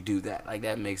 why would you do that? Like,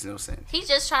 that makes no sense. He's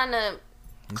just trying to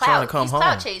clout. He's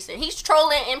clout chasing. He's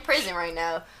trolling in prison right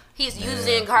now. He's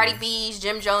using Cardi B's,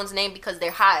 Jim Jones' name because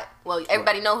they're hot. Well,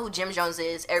 everybody know who Jim Jones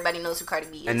is. Everybody knows who Cardi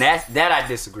B is. And that I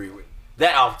disagree with.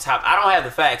 That off top, I don't have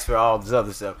the facts for all this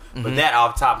other stuff, but that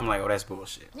off top, I'm like, oh, that's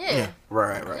bullshit. Yeah.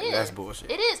 Right. Yeah. That's bullshit.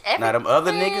 It is. Now them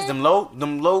other niggas, them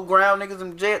low ground niggas,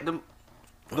 them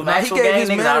Nah, he actual gave gang his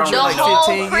niggas, I don't manager The really like know. whole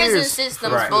 15 prison years.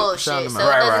 system's Right. bullshit, Shout so him it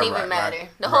out. doesn't Right, even right, matter. right.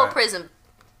 The whole Right. prison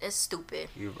is stupid.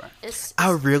 You're right. It's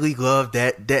I really love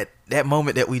that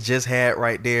moment that we just had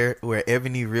right there where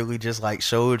Ebony really just like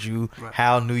showed you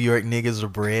how New York niggas are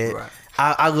bred. Right.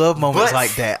 I love moments But-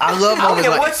 like that. I love I don't moments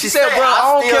care like what she you said, say, bro. I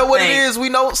don't still care what it think- is. We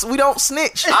don't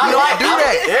snitch. We I don't like do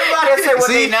that. Everybody say what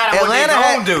See, they not and Atlanta what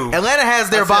they don't do. Atlanta has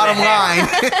their That's what bottom they line.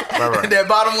 have. Right. That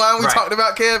bottom line we Right. talked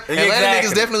about, Kev. Atlanta Exactly.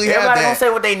 niggas definitely Everybody have gonna that. say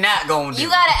what they not gonna do. you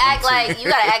gotta act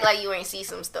like you ain't see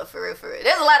some stuff for real.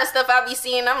 There's a lot of stuff I be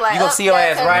seeing. I'm like, You gonna see your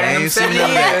ass right in I them ain't seen 70 none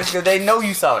of that. years because they know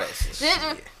you saw that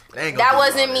shit. They ain't gonna That do it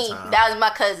wasn't all me. the time. That was my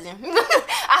cousin.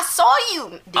 I saw you.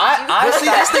 Did you? I See,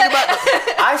 let's think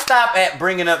about I stop at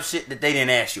bringing up shit that they didn't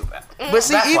ask you about. But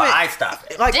see, That's even why I stop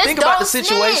at. like Just think about the don't snitch.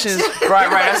 situations. Right, Think right,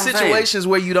 about that's the what I'm saying. situations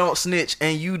where you don't snitch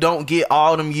and you don't get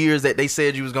all them years that they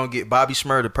said you was gonna get. Bobby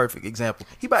Shmurda, the perfect example.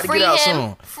 He about to Free get out him.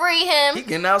 soon. Free him. He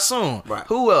getting out soon. Right.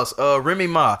 Who else? Remy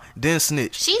Ma didn't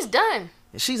snitch. She's done.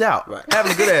 She's out, Right.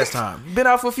 having a good ass time. Been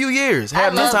out for a few years,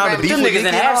 having no love time to Remy. beef Them with niggas Nicki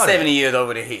didn't and have all that. 70 years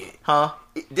over their head. Huh?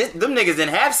 Them niggas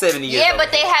didn't have 70 years. Yeah, over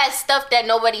but they their head. had stuff that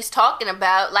nobody's talking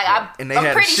about. Like And they I'm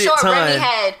had a pretty shit sure ton. Remy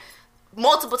had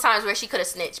multiple times where she could have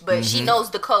snitched, but she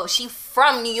knows the code. She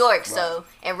from New York, so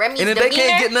and Remy's And if demeanor. they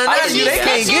can't get nothing I out of dig you, they that.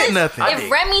 can't get nothing. I If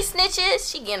dig. Remy snitches,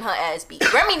 she getting her ass beat.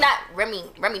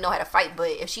 Remy know how to fight, but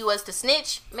if she was to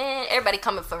snitch, man, everybody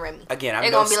coming for Remy. Again, I'm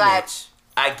They're no gonna be snitch. like,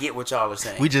 I get what y'all are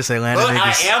saying. We just Atlanta But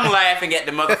niggas. I am laughing at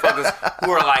the motherfuckers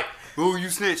who are like, "Ooh, you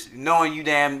snitched," knowing you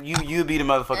damn you be the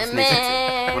motherfucker Man.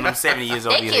 snitching when I'm 70 years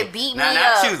old. They can beat me Not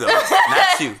up. you though.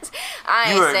 Not you. I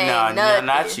ain't You are saying no, nothing.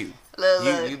 not you.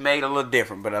 Look. You made a little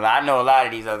different, but I know a lot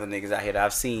of these other niggas out here that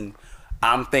I've seen.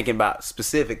 I'm thinking about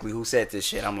specifically who said this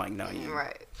shit. I'm like, no, you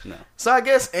Right. no. So I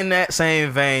guess in that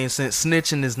same vein, since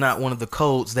snitching is not one of the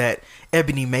codes that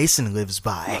Ebony Mason lives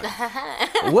by,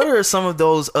 what are some of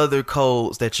those other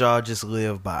codes that y'all just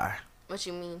live by? What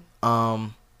you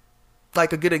mean?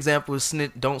 Like a good example is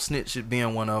don't snitch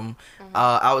being one of them.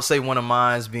 I would say one of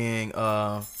mine's being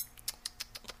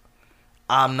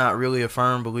I'm not really a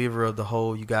firm believer of the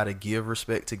whole you gotta give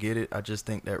respect to get it. I just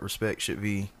think that respect should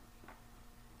be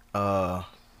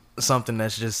something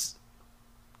that's just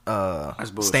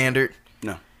That's bullshit. standard.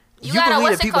 No. You believe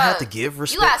that people have to give You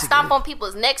respect gotta to stomp get it? on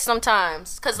people's necks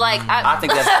sometimes, cause like I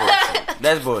think that's bullshit.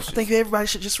 That's bullshit. I think everybody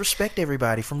should just respect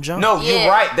everybody from jump. No, Yeah.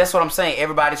 you're right. That's what I'm saying.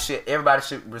 Everybody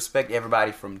should respect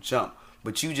everybody from jump.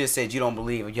 But you just said you don't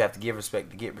believe you have to give respect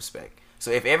to get respect. So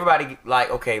if everybody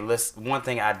one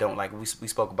thing I don't like, we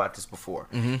spoke about this before.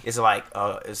 It's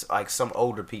like some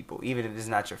older people, even if it's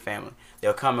not your family,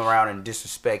 they'll come around and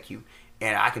disrespect you,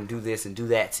 and I can do this and do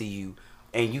that to you,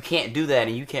 and you can't do that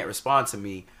and you can't respond to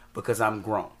me because I'm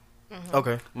grown.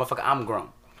 Okay. Motherfucker, I'm grown.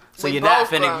 So We you're not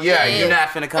both finna, grown, yeah, yeah. you're not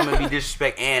finna come and be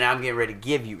disrespect, and I'm getting ready to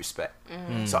give you respect.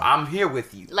 So I'm here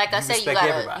with you. Like I You said, you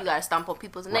respect gotta stomp on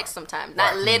people's necks sometimes.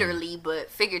 Not Right. literally,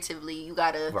 but figuratively. You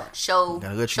gotta Right. show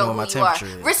Gotta let you show know who my you are.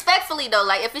 temperature is. Respectfully though,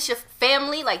 like if it's your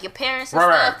family, like your parents and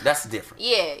Right, stuff. right. That's different.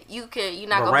 Yeah, you're not But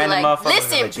gonna be random like, motherfuckers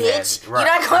listen, let you have bitch. it. Right.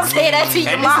 You're not gonna say that to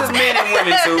your And mom. this is men and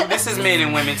women too. This is men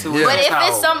and women too. But if not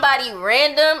it's all. somebody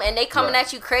random and they coming Right.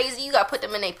 at you crazy, you gotta put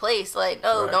them in their place. Like,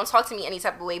 no, Right. don't talk to me any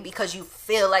type of way because you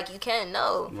feel like you can.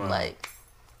 No, like,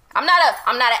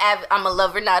 I'm a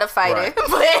lover, not a fighter.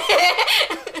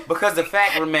 But Because the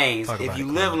fact remains, Talk if about you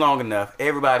it, live Chloe. long enough,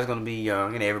 everybody's gonna be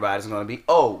young and everybody's gonna be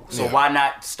old. So why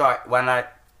not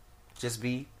just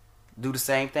do the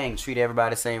same thing? Treat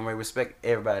everybody the same way, respect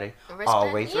everybody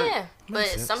always. yeah. But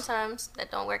sense. sometimes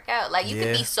that don't work out. Like you Yeah.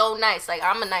 can be so nice. Like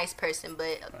I'm a nice person,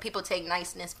 but people take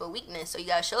niceness for weakness. So you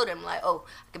gotta show them like, oh,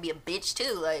 I could be a bitch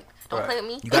too. Like don't Right. play with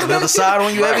me. You got another side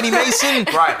on you, Ebony Mason?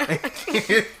 Right.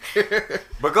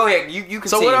 But go ahead, you can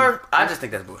So see. what are- I just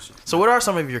think that's bullshit. So what are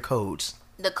some of your codes?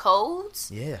 The codes.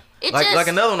 Yeah. It Like just-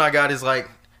 another one I got is like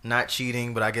not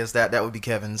cheating, but I guess that would be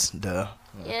Kevin's. Duh.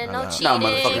 Yeah, I no know. cheating. No,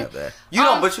 motherfucker. That. You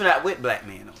don't, but you're not with black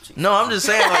men, don't you? No, I'm just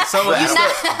saying like some of You these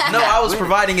not- stuff. No, I was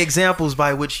providing examples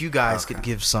by which you guys could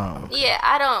give some. Yeah,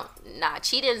 I don't. Nah,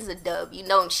 cheating is a dub. You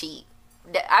don't cheat.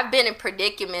 I've been in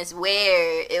predicaments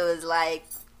where it was like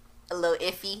a little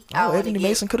iffy. I Oh, wanna Ebony get-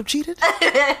 Mason could have cheated. But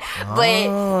I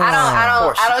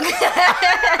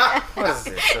What is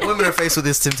this? Women are faced with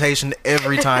this temptation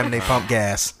every time they pump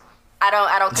gas.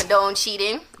 I don't condone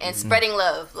cheating and spreading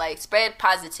love. Like, spread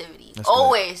positivity.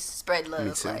 Always spread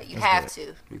love. Like, you have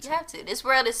to. You have to. This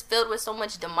world is filled with so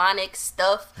much demonic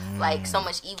stuff, like so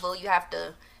much evil. You have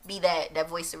to be that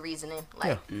voice of reasoning.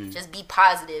 Like, just be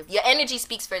positive. Your energy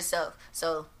speaks for itself.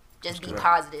 So just be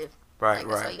positive. Right,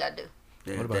 That's all you gotta do.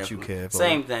 Yeah, what about you, Kev?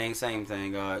 Same thing.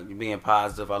 Being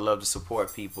positive. I love to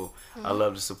support people. I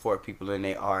love to support people in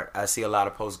their art. I see a lot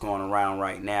of posts going around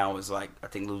right now. It's like, I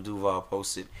think Lil Duval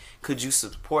posted, could you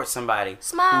support somebody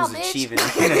Smile, who's bitch. achieving he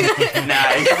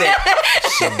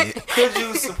said, could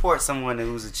you support someone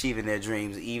who's achieving their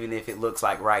dreams, even if it looks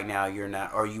like right now you're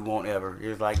not, or you won't ever?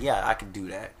 You're like, yeah, I could do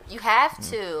that. You have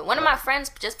to. One of my friends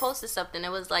just posted something.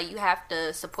 It was like, you have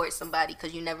to support somebody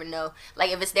because you never know. Like,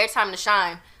 if it's their time to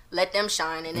shine, let them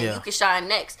shine, and then you can shine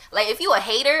next. Like, if you a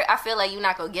hater, I feel like you're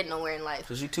not gonna get nowhere in life.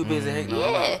 Cause you too busy hating.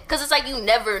 Yeah, because it's like, you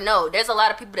never know. There's a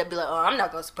lot of people that be like, oh, I'm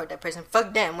not gonna support that person.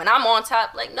 Fuck them. When I'm on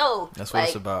top, like, no. That's what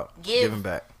it's about. Giving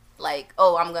back. Like,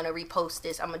 oh, I'm gonna repost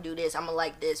this. I'm gonna do this. I'm gonna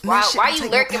like this. Why are you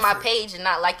lurking my page and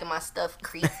not liking my stuff,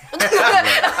 creep? Wait.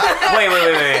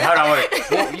 Hold on,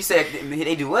 wait. You said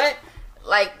they do what?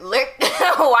 Like,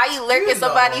 why you lurking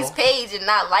somebody's page and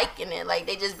not liking it? Like,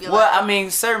 they just be like. Well, I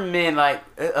mean, certain men, like,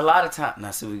 a lot of time.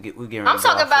 Nah, so we get. I'm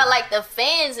talking about like the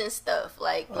fans and stuff.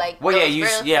 Like. Well,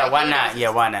 why not? Yeah,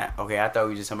 why not? Okay, I thought we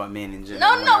were just talking about men in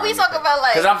general. No, we talking about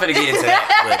like. Because I'm finna get into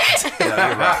that.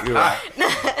 But, you're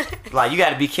right. Like, you got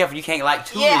to be careful. You can't like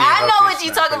too many. I know what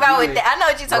you talking about with that. I know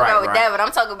what you talking about with right. that. But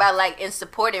I'm talking about like in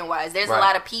supporting wise. There's a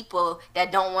lot of people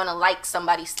that don't want to like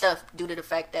somebody's stuff due to the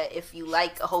fact that if you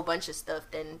like a whole bunch of stuff,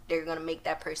 then they're gonna make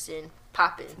that person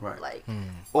popping. Right. Like.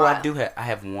 Well, I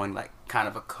have one like kind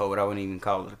of a code. I wouldn't even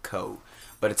call it a code.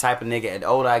 But the type of nigga, the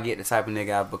older I get, the type of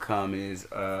nigga I've become is.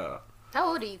 How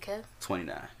old are you, Kev?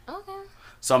 29. Okay.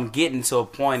 So I'm getting to a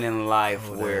point in life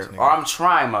where, or I'm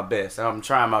trying my best.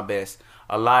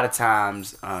 A lot of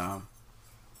times, I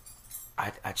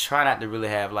try not to really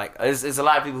have like. It's a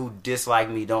lot of people who dislike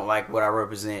me, don't like what I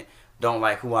represent, don't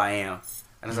like who I am,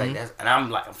 and it's like and I'm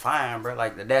like, fine, bro.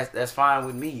 Like that's fine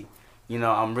with me. You know,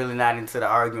 I'm really not into the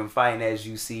arguing, fighting, as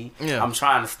you see. Yeah. I'm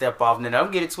trying to step off, and then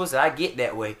don't get it twisted. I get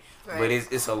that way, but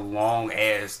it's a long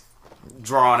ass,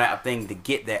 drawn out thing to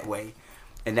get that way.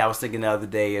 And I was thinking the other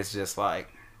day, it's just like,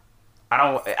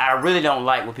 I really don't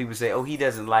like when people say, oh, he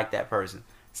doesn't like that person.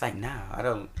 It's like, nah, I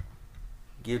don't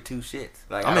give two shits.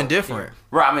 Like, I'm indifferent.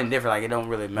 Right, I'm indifferent. Like, it don't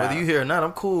really matter. Whether you here or not,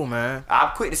 I'm cool, man. I'm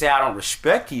quick to say I don't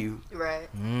respect you. Right.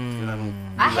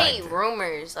 I hate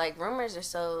rumors. Like, rumors are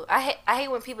so. I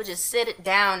hate when people just sit it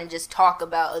down and just talk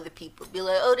about other people. Be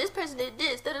like, oh, this person did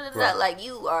this. Da, da, da, da. Like,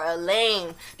 you are a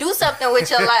lame. Do something with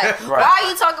your life. Why are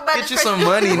you talking about Get this you person? some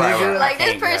money, nigga. Like,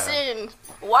 this person.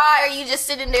 Why are you just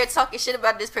sitting there talking shit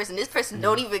about this person? This person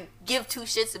don't even give two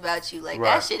shits about you. Like,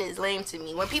 that shit is lame to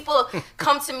me. When people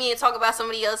come to me and talk about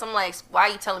somebody else, I'm like, why are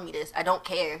you telling me this? I don't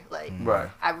care. Like,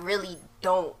 I really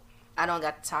don't. I don't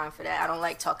got the time for that. I don't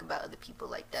like talking about other people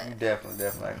like that. You definitely.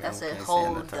 That's a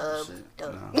whole dub.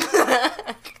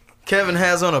 Kevin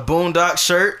has on a Boondocks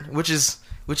shirt, which is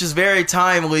very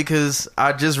timely because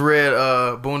I just read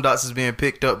Boondocks is being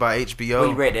picked up by HBO. Well,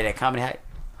 you read that at Comedy Hype?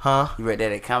 Huh? You read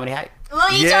that at Comedy Hype?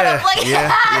 Look, you trying to play.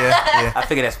 Yeah. I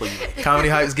figure that's what you read. Comedy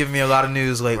Hype's giving me a lot of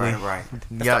news lately. Right.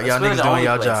 Y'all niggas doing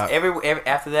y'all job. Every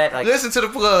after that, like, listen to the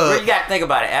plug. You got to think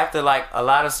about it. After like a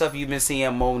lot of stuff you've been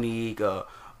seeing, Monique,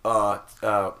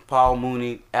 Paul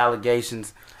Mooney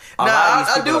allegations. Now,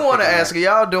 I do want to ask,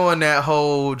 y'all doing that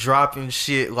whole dropping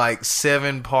shit like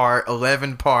 7-part,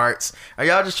 11 parts? Are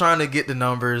y'all just trying to get the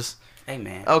numbers? Hey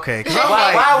man. Okay.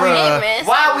 Why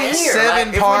are we here?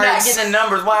 7 like, parts. If we're not getting the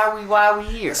numbers, why are we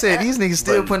here? I said these niggas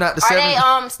still putting out the 7.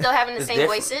 Are they still having the same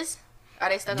voices? Are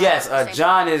they still? Yes.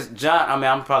 John. I mean,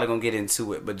 I'm probably gonna get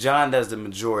into it, but John does the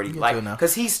majority, like,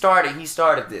 because he started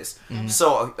this. Mm-hmm.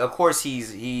 So of course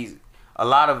he's a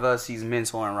lot of us he's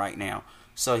mentoring right now.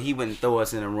 So he wouldn't throw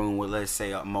us in a room with, let's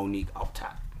say, Monique off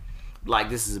top. Like,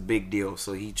 this is a big deal,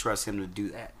 so he trusts him to do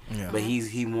that. Yeah. But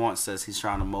he wants us, he's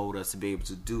trying to mold us to be able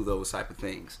to do those type of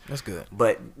things. That's good.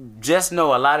 But just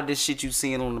know a lot of this shit you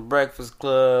seeing on the Breakfast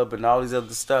Club and all these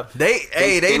other stuff. They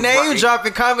name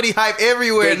dropping Comedy Hype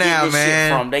everywhere now,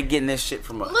 man. They getting this shit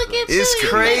from us. Look at it's you.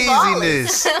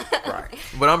 Craziness. Right.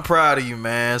 But I'm proud of you,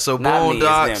 man. So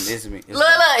Boondocks. It's them. It's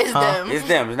them. It's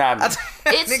them. It's not me.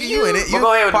 It's nigga, you in it. You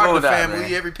go ahead with part the of the Boondocks, family.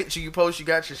 man. Every picture you post, you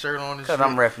got your shirt on. Because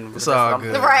I'm repping. It's all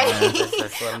good. Right.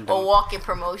 That's what I'm doing. A walking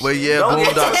promotion. But yeah,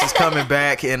 Boondocks is coming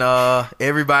back, and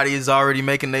everybody is already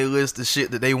making their list of shit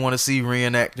that they want to see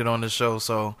reenacted on the show.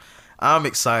 So I'm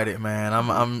excited, man.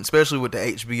 I'm especially with the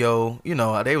HBO. You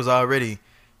know, they was already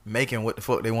making what the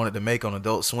fuck they wanted to make on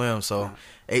Adult Swim. So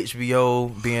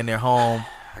HBO being their home,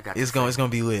 It's gonna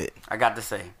be lit. I got to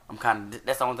say,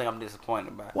 that's the only thing I'm disappointed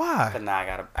about. Why? Because now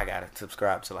I gotta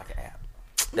subscribe to like an app.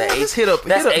 Just hit up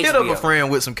a friend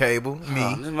with some cable.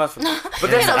 Me. But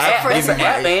that's an app. That's an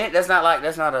app, ain't it? That's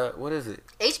not a. What is it?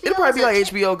 HBO. It'll probably be like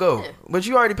HBO Go, but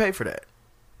you already pay for that.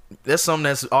 That's something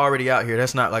that's already out here.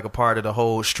 That's not like a part of the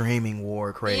whole streaming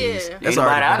war craze. Yeah. That's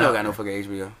Nobody I know out got no fucking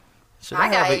HBO. Should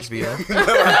I got have HBO?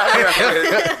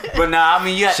 But nah, I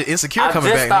mean, you got Shit, Insecure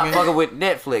coming I back, just stopped nigga. fucking with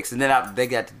Netflix, and then they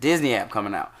got the Disney app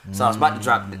coming out. So I was about to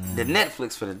drop the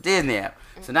Netflix for the Disney app.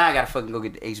 So now I gotta fucking go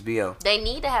get the HBO. They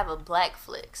need to have a Black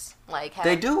Flix.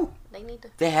 They do. They need to.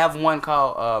 They have one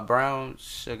called Brown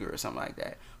Sugar or something like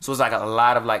that. So it's like a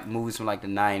lot of like movies from like the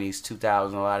 90s,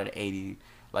 2000, a lot of the 80s.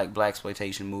 Like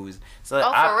blaxploitation movies, so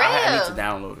I need to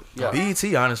download it. Yeah.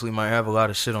 BET honestly might have a lot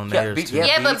of shit on theirs too.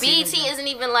 But BET isn't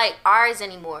even like ours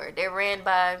anymore. They're ran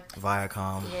by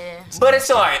Viacom. Yeah, but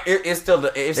it's alright. It's still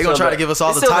the. They're gonna try to give us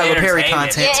all the Tyler Perry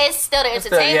content. Yeah, it's still the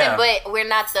entertainment, but we're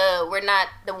not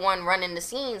the one running the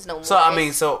scenes no more. So I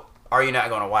mean, are you not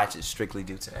gonna watch it strictly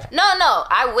due to that? No,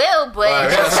 I will, but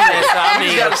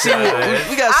we gotta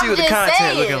see what the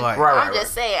content looking like. I'm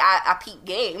just saying, I peep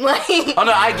game. Like, oh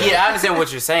no, I get it. I understand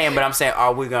what you're saying, but I'm saying,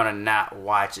 are we gonna not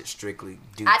watch it strictly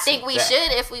due to I think we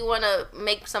should if we want to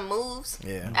make some moves.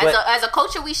 Yeah, as a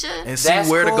culture, we should and see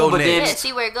where to go next. Yeah,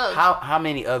 see where it goes. How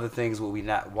many other things will we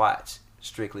not watch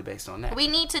strictly based on that? We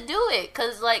need to do it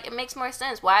because like it makes more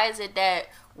sense. Why is it that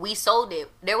we sold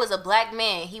it? There was a black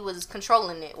man. He was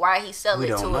controlling it. Why he sell it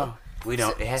to him? We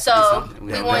don't. It has to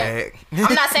be something.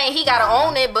 I'm not saying he gotta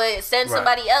own it, but send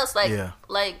somebody else.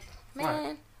 Like,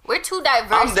 man, we're too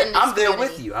diverse. I'm there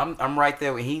with you. I'm right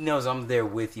there. He knows I'm there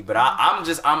with you. But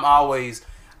I'm always.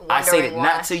 I say that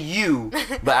not to you,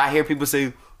 but I hear people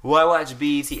say, "Why watch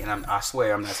BET?" And I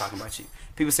swear I'm not talking about you.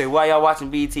 People say, "Why y'all watching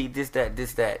BET? This,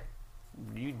 that."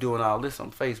 You doing all this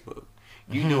on Facebook.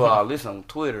 You do all this on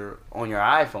Twitter, on your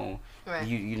iPhone. Right.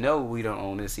 You know we don't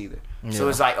own this either. Yeah. So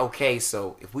it's like, okay,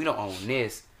 so if we don't own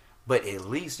this, but at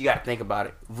least you got to think about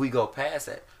it. If we go past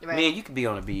that, man, you could be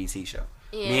on a BET show.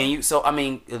 Yeah. Man, you. So I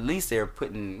mean, at least they're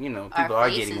putting, people are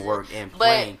getting work and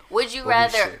playing. But would you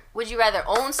rather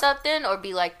own something or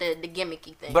be like the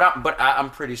gimmicky thing? But I'm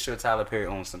pretty sure Tyler Perry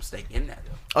owns some stake in that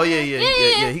though. Oh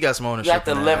yeah. He got some ownership. You have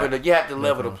to lever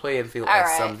the playing field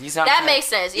at something. That makes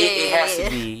sense. Yeah, it has to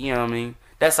be. You know what I mean?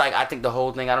 That's like I think the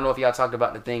whole thing. I don't know if y'all talked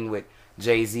about the thing with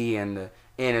Jay-Z and the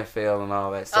NFL and all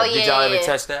that stuff. Did y'all ever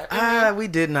touch that? We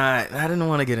did not. I didn't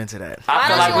want to get into that. I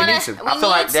feel like we need to. I feel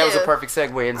like that was a perfect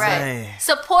segue into that.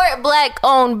 Support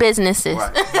black-owned businesses.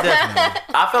 Right. Definitely.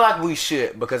 I feel like we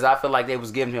should because I feel like they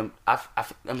was giving him.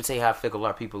 Let me tell you how fickle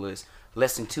our people is.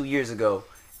 Less than 2 years ago,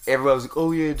 everybody was like,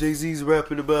 "Oh yeah, Jay-Z's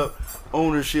rapping about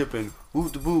ownership and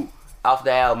whoop the boot." Off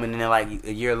the album, and then like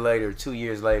a year later, 2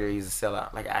 years later, he's a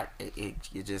sellout. Like it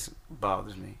just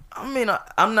bothers me. I mean,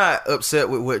 I'm not upset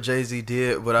with what Jay-Z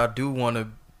did, but I do want to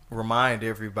remind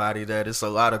everybody that it's a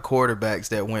lot of quarterbacks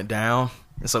that went down.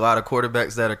 It's a lot of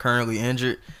quarterbacks that are currently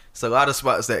injured. It's a lot of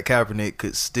spots that Kaepernick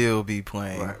could still be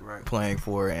playing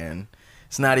for, and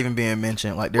it's not even being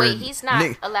mentioned. Like, wait, he's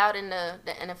not allowed in the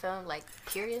NFL, like,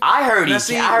 period? I heard what's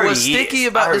sticky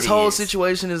about this whole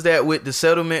situation is that with the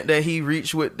settlement that he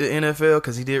reached with the NFL,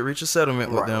 because he did reach a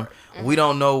settlement with them, we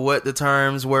don't know what the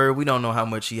terms were. We don't know how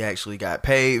much he actually got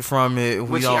paid from it.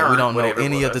 We don't know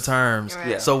any of the terms.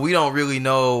 Right. So we don't really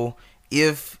know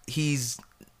if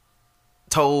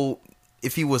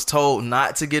if he was told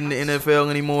not to get in the NFL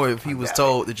anymore, if he was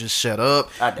told to just shut up.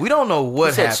 We don't know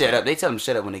what happened. Shut up. They tell him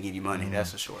shut up when they give you money.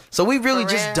 That's for sure. So we really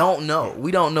just don't know.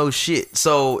 We don't know shit.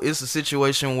 So it's a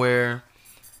situation where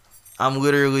I'm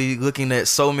literally looking at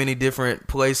so many different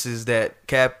places that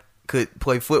Cap could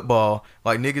play football.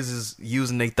 Like, niggas is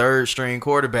using their third string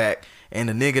quarterback, and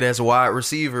the nigga that's a wide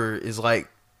receiver is like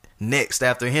next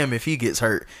after him if he gets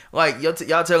hurt. Like,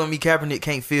 y'all telling me Kaepernick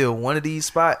can't fill one of these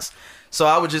spots? So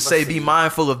I would just say be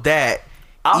mindful of that,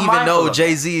 even though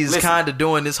Jay-Z is kind of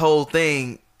doing this whole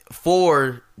thing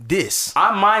for this.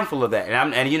 I'm mindful of that,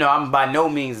 and I'm by no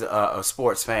means a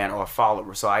sports fan or a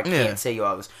follower, so I can't tell you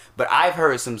all this. But I've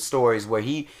heard some stories where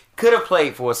he could have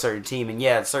played for a certain team,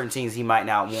 and certain teams he might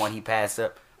not want, he passed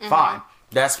up. Mm-hmm. Fine,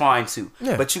 that's fine too.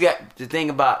 Yeah. But you got the thing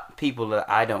about people that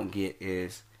I don't get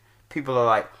is people are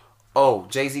like, "Oh,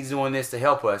 Jay-Z's doing this to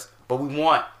help us, but we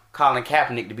want Colin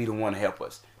Kaepernick to be the one to help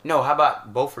us." No, how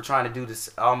about both are trying to do this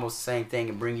almost the same thing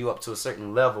and bring you up to a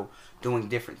certain level doing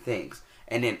different things.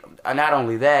 And then not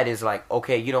only that is like,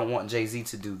 okay, you don't want Jay-Z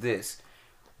to do this,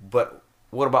 but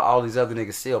what about all these other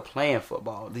niggas still playing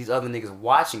football? These other niggas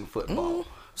watching football.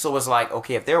 So it's like,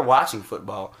 okay, if they're watching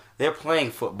football, they're playing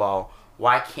football,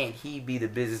 why can't he be the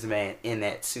businessman in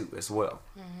that too as well?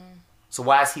 So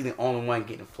why is he the only one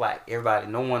getting flack? Everybody,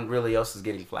 no one really else is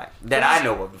getting flack that I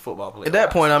know of, the football player. At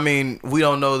that point, I mean, we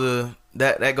don't know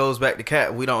that goes back to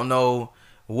Cap. We don't know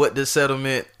what the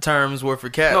settlement terms were for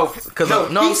Cap. No,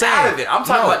 I'm saying, out of it. I'm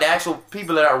talking about the actual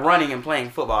people that are running and playing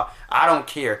football. I don't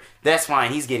care. That's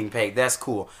fine. He's getting paid. That's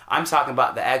cool. I'm talking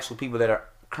about the actual people that are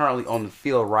currently on the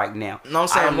field right now. No, I'm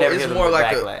saying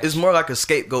it's more like a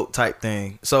scapegoat type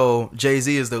thing. So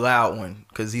Jay-Z is the loud one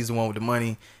because he's the one with the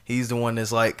money. He's the one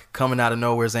that's like coming out of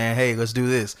nowhere saying, "Hey, let's do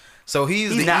this." So he's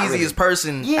the easiest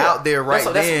person out there right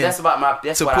then. That's about my.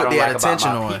 That's what I don't like about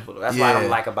my people. That's what I don't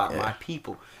like about my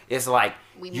people. It's like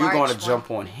you're going to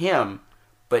jump on him,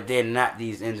 but they're not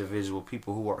these individual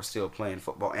people who are still playing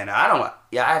football. And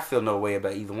I feel no way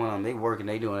about either one of them. They working,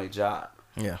 they doing their job.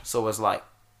 Yeah. So it's like,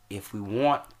 if we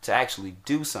want to actually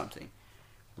do something,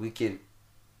 we can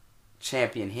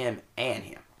champion him and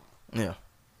him. Yeah.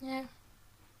 Yeah.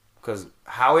 Because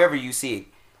however you see it,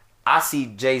 I see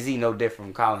Jay-Z no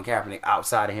different from Colin Kaepernick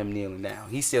outside of him kneeling down.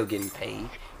 He's still getting paid.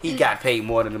 He got paid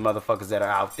more than the motherfuckers that are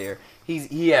out there.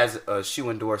 He has shoe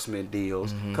endorsement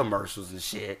deals, commercials and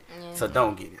shit. Yeah. So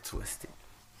don't get it twisted.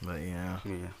 But yeah.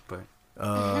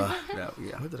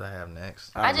 What did I have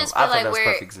next? I just feel like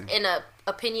we're in a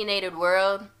opinionated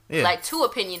world. Yeah. Like too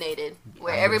opinionated,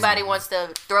 where everybody wants to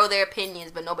throw their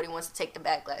opinions, but nobody wants to take the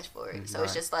backlash for it. So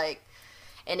it's just like,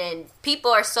 and then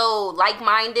people are so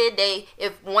like-minded.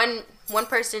 If one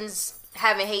person's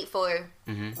having hate for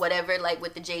whatever, like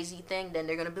with the Jay-Z thing, then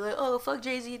they're gonna be like, "Oh, fuck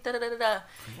Jay-Z," da da da da.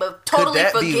 But totally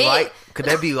forget. Could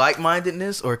that be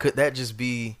like-mindedness, or could that just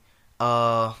be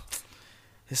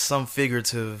it's some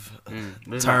figurative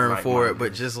term for it,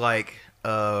 but just like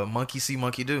monkey see,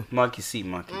 monkey do. Monkey see,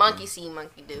 monkey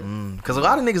do. Because a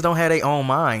lot of niggas don't have their own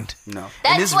mind. No.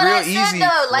 That's what I said,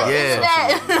 though. Like,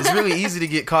 it's really easy to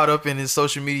get caught up in his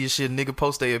social media shit. Nigga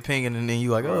post their opinion, and then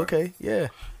you like, oh, okay, yeah.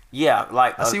 Yeah,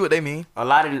 like I see what they mean.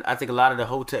 I think a lot of the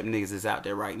Hotep niggas is out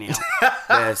there right now.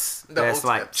 that's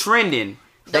like trending.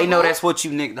 They know that's what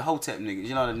you niggas, the Hotep niggas.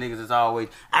 You know, the niggas is always,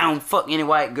 I don't fuck any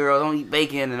white girl, don't eat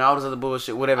bacon and all this other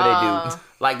bullshit, whatever they do.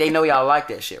 Like, they know y'all like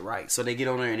that shit, right? So they get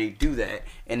on there and they do that.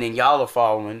 And then y'all are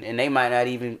following, and they might not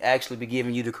even actually be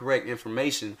giving you the correct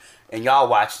information. And y'all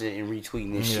watching it and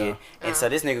retweeting this shit. And so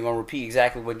this nigga gonna repeat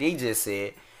exactly what they just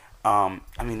said. I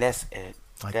mean, that's it.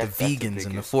 Like the vegans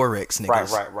and the Forex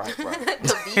niggas. Right.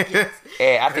 The vegans.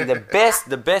 And I think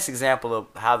the best example of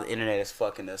how the internet is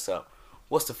fucking us up.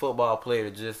 What's the football player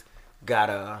that just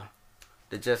got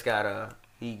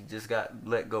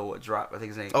let go or dropped? I think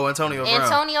his name. Oh, Antonio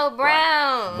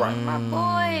Brown. Right. My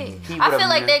boy. I feel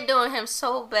like they're doing him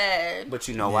so bad. But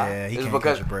you know why? Yeah, he can't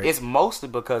catch a break. It's mostly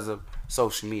because of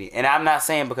social media. And I'm not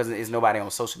saying because there's nobody on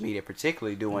social media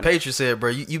particularly doing it. Patriot said, bro,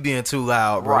 you being too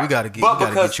loud, bro. Right. We gotta get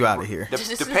you out of here.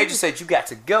 The Patriot said you got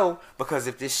to go because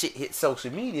if this shit hits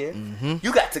social media,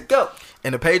 you got to go.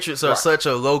 And the Patriots are such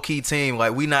a low-key team.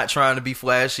 Like, we not trying to be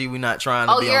flashy. We not trying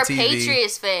to be on TV. Oh, you're a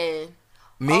Patriots fan.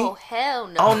 Me? Oh, hell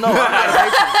no. Oh, no. I'm not a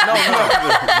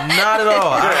Patriot. No. Not at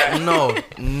all. No.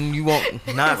 You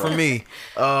won't. Not for me.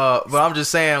 But I'm just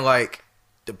saying, like,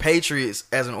 the Patriots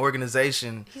as an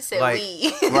organization. He said like,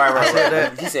 we.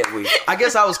 Right. He said we. I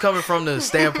guess I was coming from the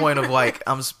standpoint of, like,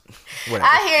 whatever.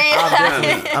 I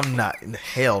hear you. I'm not.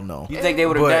 Hell no. You think they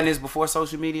would have done this before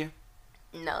social media?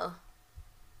 No.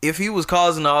 If he was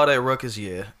causing all that ruckus,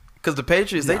 yeah. Because the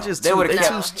Patriots, they would have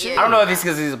I don't know if it's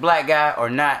because he's a black guy or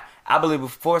not. I believe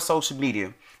before social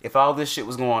media, if all this shit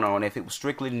was going on, if it was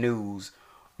strictly news,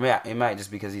 it might just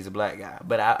because he's a black guy.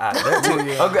 But I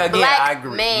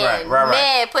agree. Man, right.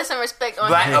 Man, put some respect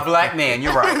on him. A black man,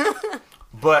 you're right.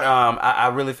 But I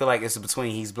really feel like it's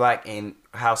between he's black and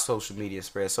how social media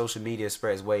spreads. Social media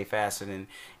spreads way faster than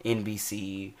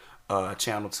NBC,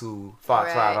 Channel 2,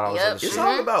 Fox 5, all those other shit. It's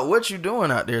all about what you doing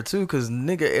out there too, cause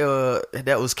nigga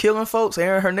that was killing folks,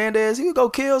 Aaron Hernandez, he would go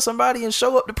kill somebody and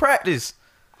show up to practice.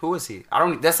 Who is he? I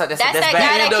don't. That's that guy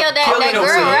that killed that girl,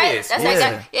 right? That's that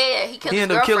guy. Yeah, he killed his girlfriend. He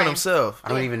ended up killing himself. I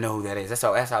don't even know who that is.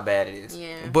 That's how bad it is.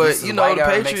 Yeah. But you know the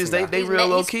Patriots, they real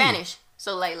low key. He's Spanish,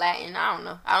 so like Latin.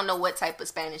 I don't know what type of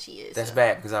Spanish he is. That's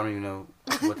bad because I don't even know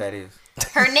what that is.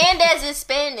 Hernandez is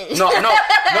Spanish. No.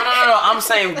 I'm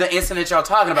saying the incident y'all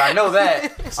talking about. I know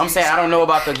that. I'm saying I don't know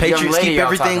about the Patriots young lady keep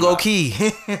everything low key.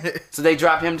 So they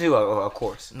dropped him too, of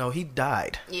course. No, he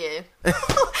died. Yeah.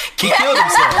 He killed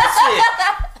himself.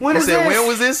 When was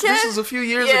this? This was a few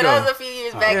years ago. Yeah, that was a few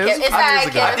years back. It's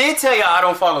alright, I did tell y'all I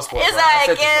don't follow sports.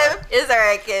 It's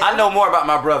alright, Kim. I know more about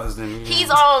my brothers than he's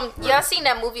y'all seen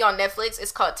that movie on Netflix?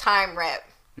 It's called Time Rap.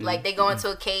 Like they go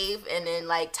into a cave and then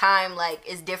like time like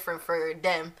is different for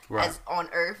them as on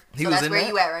Earth. So that's where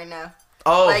you at right now.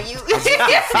 Oh, Like you,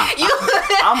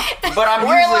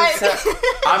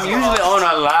 I'm usually on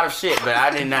a lot of shit, but I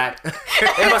did not.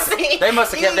 They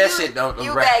must have kept that shit on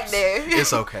You wraps. back there.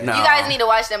 it's okay. No. You guys need to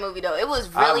watch that movie though. It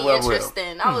was really will.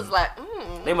 interesting. I was like,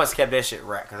 They must have kept that shit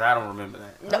wrapped because I don't remember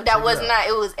that. no, that was not.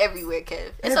 It was everywhere,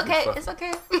 Kev. It's okay. It's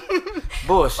okay.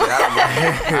 Bullshit.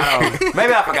 I don't.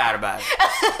 Maybe I forgot about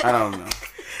it. I don't know.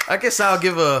 I guess I'll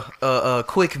give a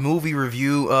quick movie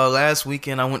review. Last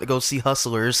weekend I went to go see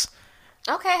Hustlers.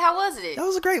 Okay, how was it? That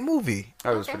was a great movie.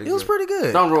 That was pretty It was good. pretty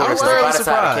good. Don't ruin I it. was If I very decide to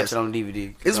catch surprised. it on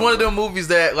DVD. It's one of them movies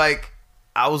that like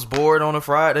I was bored on a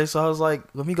Friday, so I was like,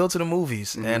 let me go to the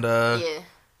movies. And Yeah.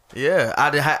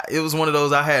 it was one of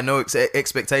those I had no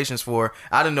expectations for.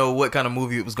 I didn't know what kind of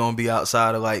movie it was going to be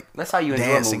outside of like That's how you enjoy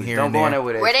dancing movies. here Don't and go in there. there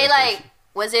with Were they expectations. like?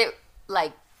 Was it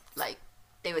like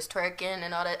they was twerking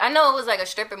and all that? I know it was like a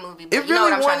stripper movie, but It you know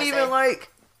really what I'm trying wasn't to even say.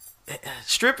 like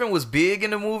stripping was big in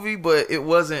the movie, but it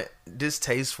wasn't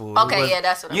distasteful. It Okay, wasn't- yeah,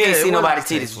 that's what I'm You ain't Yeah, see it wasn't nobody's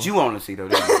titties tasteful. that you want to see though.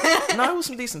 Did you? No, it was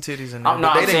some decent titties in there. I'm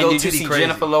not but I'm they saying, didn't go did you titty see crazy.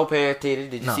 Jennifer Lopez titties?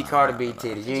 Did you No, see no, Cardi no, B no.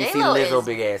 titties? You ain't see J-Lo Lizzo is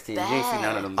big ass titties. You ain't see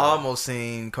none of them. though. Almost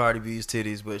seen Cardi B's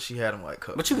titties, but she had them like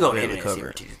covered. But you can go on the barely internet and see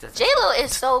her covered. titties. That's- J Lo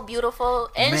is so beautiful,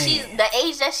 and Man. she's the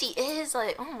age that she is.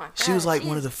 Like, oh my god, She was like she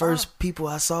one is of the first people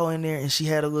I saw in there, and she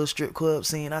had a little strip club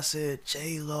scene. I said,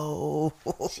 J-Lo.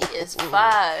 She is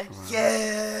fine.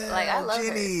 Yeah. Like, I love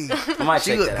Jenny. I might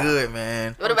She check looked that out. good,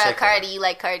 man. What about Cardi? You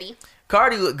like Cardi?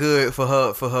 Cardi looked good for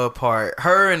her part.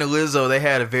 Her and Lizzo, they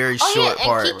had a very Oh short yeah,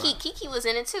 part. and Kiki was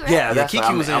in it too, right? Yeah, Yeah, that's what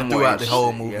Kiki was in I'm more throughout the whole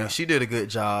interested, movie. yeah. She did a good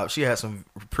job. She had some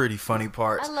pretty funny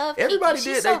parts. I love Everybody Kiki.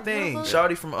 did She's their so thing. beautiful.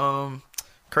 Shawty from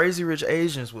Crazy Rich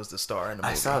Asians was the star in the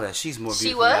movie. I saw that. She's more She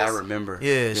beautiful than I was? remember.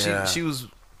 Yeah, she was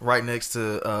right next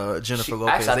to Jennifer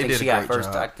Lopez. Actually, I They think did she a got great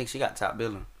first. job. I think she got top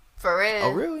billing. For real.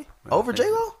 Oh really? Over think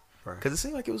J-Lo? Right. Because it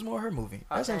seemed like it was more her movie.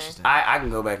 That's Okay. interesting. I can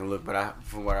go back and look, but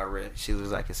from what I read, she looks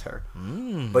like it's her.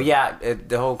 Mm. But yeah,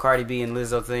 the whole Cardi B and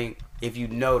Lizzo thing. If you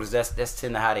notice, that's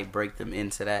tend to how they break them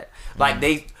into that. Like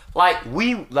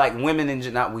women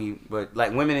in not we, but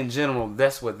like women in general.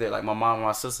 That's what they're like. My mom and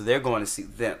my sister, they're going to see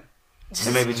them,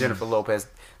 and maybe Jennifer Lopez.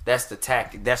 That's the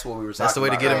tactic. That's what we were talking That's the way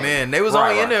to about get them earlier. in. They was Right,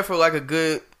 only in right. there for like a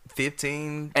good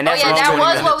 15. And Oh that's yeah, longer that than was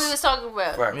minutes. what we was talking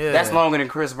about. Right. Yeah. That's longer than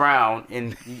Chris Brown.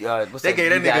 And what's They that? gave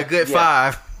that You nigga a got- good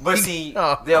yeah. 5. But see,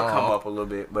 Oh. they'll come up a little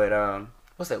bit. But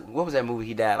what's that? What was that movie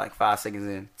he died like 5 seconds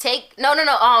in?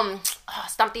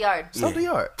 Stomp the Yard. Stomp the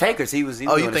Yard. Takers. He was. Oh,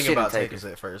 doing you the think shit in about Takers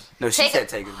at first? No, she Take- said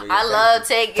Takers. But yeah, I love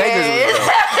Takers. Takers was dope.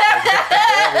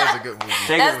 That was a good movie.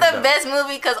 Takers That's was the dope. best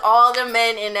movie because all the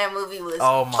men in that movie was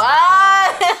Oh my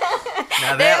fine.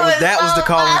 Now They that was the so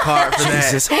calling fine. card for that.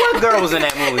 Jesus, what girl was in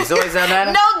that movie? Zoe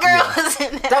Saldana. No girl was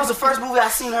in that. That was the first movie I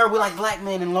seen her with like black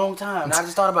men in a long time. And I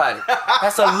just thought about it.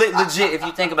 That's a legit. If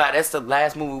you think about it, that's the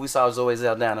last movie we saw Zoe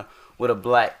Saldana with a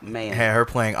black man. Had her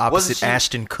playing opposite she-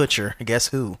 Ashton Kutcher. Guess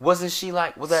who? Wasn't she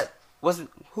like?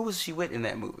 Who was she with in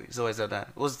that movie? Zoe Saldana.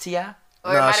 Was it T.I.?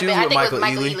 Or it might have she been- was I with think it was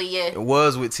Michael Michael Ealy. Ealy, yeah. It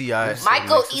was with T.I.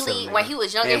 Michael Makes sense, Ealy, nigga. when he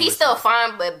was younger, And he's with still him.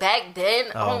 fine, but back then,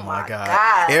 Oh my god.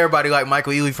 God. Everybody liked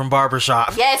Michael Ealy from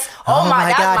Barbershop. Yes. Oh Oh, my my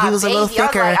God, God, he my was a baby. little I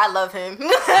was thicker. like, I love him. They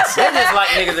just like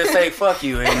niggas that say fuck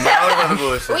you and all the other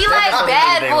bullshit. We That's like the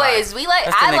bad niggas they like. boys. We like.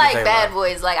 That's the I niggas like they bad like.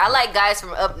 boys. Like I like guys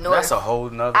from up north. That's a whole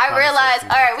nother. I realized.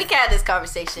 conversation. All right, we can have this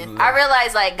conversation. I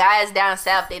realized like guys down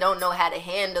south, they don't know how to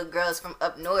handle girls from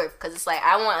up north because it's like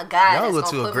I want a guy Y'all that's look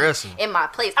gonna too put aggressive. me in my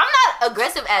place. I'm not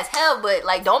aggressive as hell, but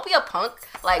like don't be a punk.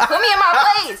 Like put me in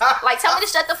my place. Like tell me to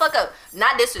shut the fuck up.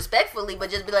 Not disrespectfully, but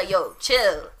just be like, yo,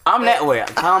 chill. I'm that way.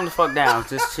 Calm the fuck down.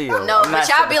 Just chill. No, I'm but not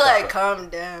y'all shut be the fuck like, up. calm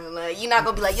down. Like you're not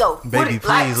gonna be like, yo, Baby, what, like,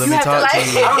 please, let you me have talk to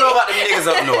like- you. I don't know about them niggas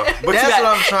up north, but That's you got,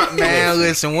 what I'm trying. Man,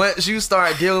 listen. Once you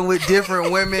start dealing with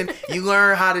different women, you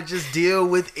learn how to just deal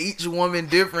with each woman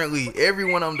differently.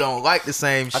 Every one of them don't like the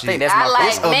same shit. I think that's I my like,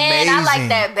 It's man, I like amazing.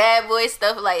 that bad boy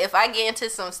stuff. Like, if I get into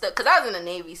some stuff, because I was in the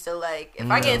Navy, so, like,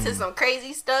 if I get into some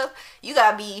crazy stuff, you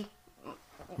gotta be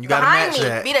you gotta behind match me.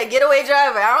 that. Be the getaway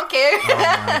driver. I don't care. Oh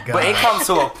my god. But it comes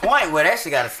to a point where that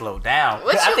shit gotta slow down.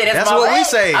 What I you- think That's my what we point.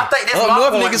 say. I think that's Up my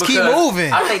north point niggas keep because-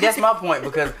 moving. I think that's my point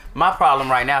because my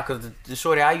problem right now, because the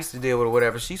shorty I used to deal with or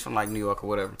whatever, she's from like New York or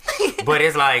whatever. But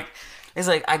it's like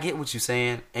I get what you're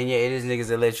saying, and yeah, it is niggas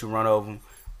that let you run over them.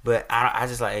 But I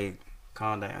just like, hey,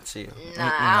 calm down, chill. Nah,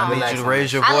 I I need don't you to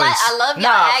raise your voice. I love your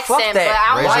Nah, accent, fuck but that.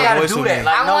 I Raise Why your you gotta voice do with that? me.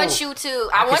 Like, I no, want you to.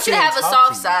 I can want you sit to here have a and talk soft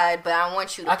to you. side, but I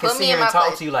want you to I can put sit me here in my and talk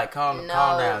place. to you like calm No,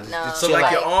 down. no. Just So chill like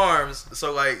out. your arms.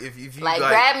 So like if you Like,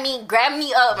 like grab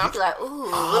me up, and I'm like, ooh,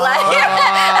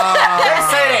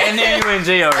 Say that and then you in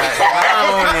jail right now. I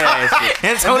don't want to hear that shit.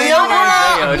 Antonio And then you in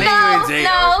Brown. jail. jail. Then you in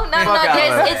jail.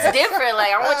 No. It's different.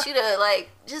 Like, I want you to, like,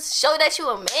 just show that you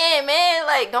a man.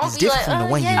 Like, don't It's be different like, from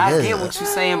the one you yeah. I get what you're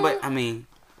saying, but I mean,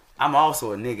 I'm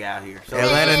also a nigga out here. So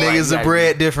Atlanta Yeah. niggas are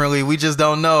bred differently. We just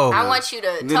don't know. I want you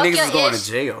to the talk niggas your is going ish.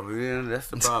 to jail. Man. That's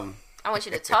the problem. I want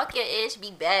you to talk your ish, be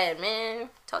bad, man.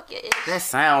 Talk your ish. That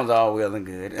sounds all well and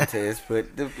good, but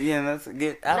let's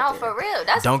get out No, there. for real.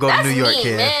 That's Don't go to that's New York, me,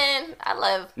 kid. man. I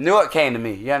love New York came to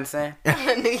me. You understand? New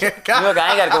York. New York, I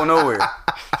ain't got to go nowhere.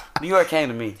 New York came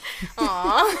to me.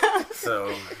 Aw.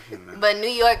 So, But New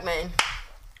York, man,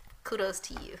 kudos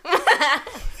to you.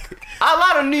 a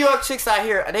lot of New York chicks out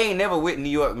here, they ain't never with New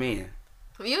York men.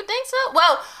 You think so?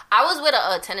 Well, I was with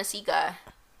a Tennessee guy.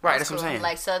 Right, that's what I'm saying.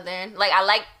 Like Southern. Like, I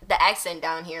like the accent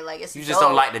down here. Like, it's You just dope.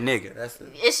 don't like the nigga. That's it.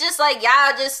 It's just like,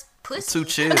 y'all just pussy. Too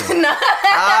chill. No.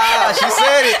 Ah, she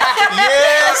said it.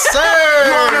 Yes, sir.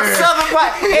 You on the Southern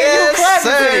part, and Yes, you clapping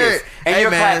sir. to this. And Hey,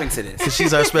 you're man. clapping to this. Cause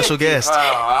she's our special guest.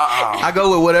 I I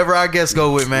go with whatever our guests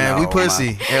go with, man. No, we pussy.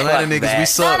 man. Atlanta Fuck niggas, that. we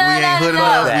suck. We ain't hood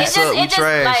enough. We It suck. We just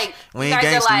trash. like, We you ain't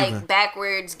guys are gangsta like even.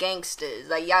 backwards gangsters.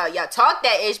 Like, y'all talk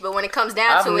that ish, but when it comes down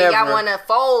I've to it, y'all never- want to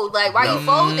fold. Like, why you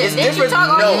fold this? It's Didn't you different.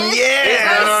 talk No. on this?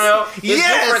 Yeah. No. It's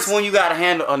Yes. different when you gotta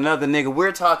handle another nigga.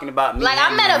 We're talking about me. Like, I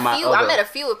met handling my a other-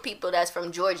 few of people that's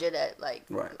from Georgia that like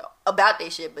Right. about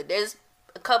this shit, but there's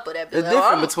a couple that be The like,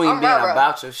 difference between being rah-rah.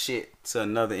 about your shit to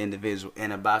another individual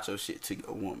and about your shit to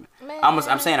your woman. Man.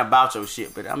 I'm saying about your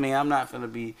shit, but I mean, I'm not gonna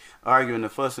be arguing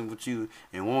and fussing with you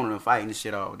and wanting to fight and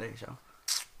shit all day, y'all.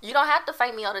 You don't have to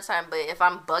fight me all the time, but if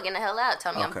I'm bugging the hell out,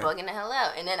 tell me Okay. I'm bugging the hell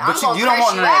out, and then But I'm gonna you don't curse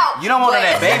want you none of that. out. You don't want none of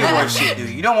that but- baby boy shit, do you?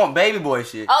 You don't want baby boy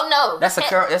shit. Oh no, That's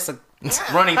a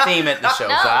running theme at the show.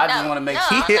 No, so I no, just want to make no,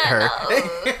 sure He hit her.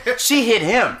 No. she hit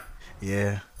him.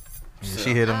 Yeah. She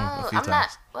hit him a No, few I'm times.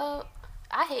 not. Well,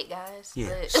 I hate guys. Yeah.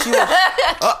 But She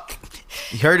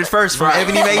was, You heard it first from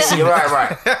Ebony Mason. You're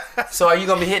right. So are you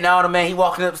gonna be hitting all the man? He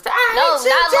walking up the stairs. no,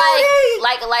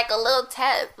 not like a little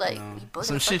tap. Like you bugging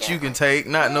Some the fuck shit you out. can take,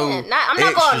 not no. I'm not gonna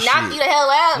extra knock shit. you the hell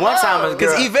out. One no. time a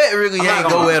girl- Cause Yvette really I'm not ain't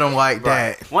gonna go lie. at him like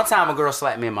that. One time a girl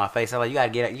slapped me in my face. I'm like, you gotta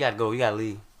get out. You gotta go. You gotta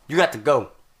leave. You got to go.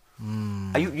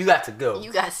 You got to go.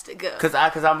 You got to go. Cause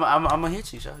I'm gonna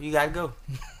hit you, so you gotta go.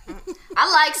 I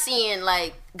like seeing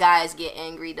like guys get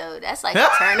angry though. That's like a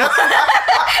turn on.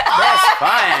 That's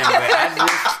fine, man.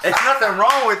 There's nothing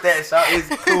wrong with that, so it's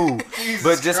cool.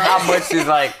 But just how much is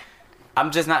like,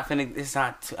 I'm just not finna. It's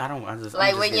not. I just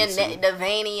Like I'm when just your getting neck, the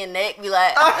vein in your neck be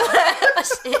like,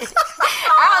 shit.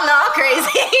 I don't know, I'm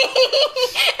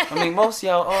crazy. I mean, most of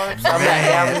y'all are. So I'm not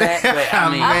having that, but I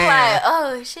mean, I'm like,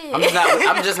 oh shit.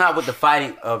 I'm just not with the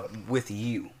fighting with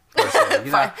you. per se.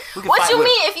 You know, we can What fight you with-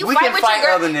 mean? If you we fight can with fight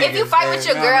your other girl, if you niggas, fight with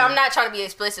your you know girl, what I I'm mean? not trying to be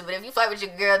explicit, but if you fight with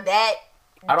your girl, that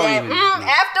I don't even.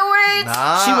 afterwards,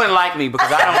 Nah. She wouldn't like me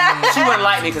because I don't. She wouldn't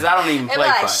like me because I don't even They be play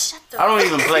like, fight. "Shut the I don't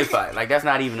even play fight. Like that's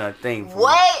not even a thing. For me.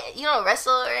 what? You don't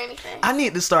wrestle or anything? I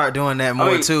need to start doing that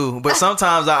more mean- too. But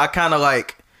sometimes I kind of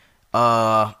like,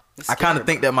 I kind scary, of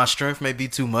think that my strength may be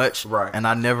too much, Right. And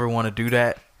I never want to do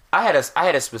that. I had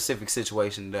a specific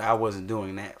situation that I wasn't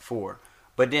doing that for.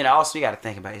 But then also you got to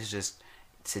think about it. It's just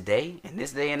today in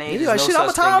this day and age. You like, there's shit, no I'm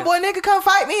a such thing tomboy, nigga. Come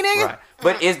fight me, nigga. Right.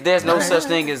 But there's no such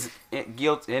thing as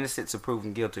innocent to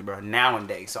proven guilty, bro.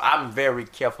 Nowadays, so I'm very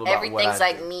careful about what Everything's I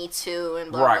like do. Me Too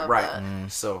and blah, Right, blah, right. blah.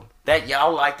 So that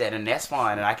y'all like that, and that's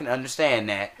fine, and I can understand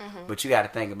that. But you got to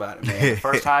think about it, man. The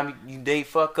first time you date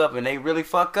fuck up, and they really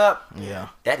fuck up, Yeah.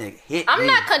 that nigga hit I'm me.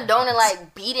 not condoning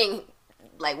like beating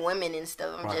like women and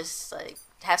stuff. I'm Right. just like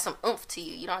have some oomph to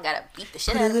you. You don't gotta beat the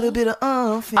shit Put a out of little me. bit of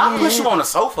I'll push you on the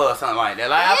sofa or something like that.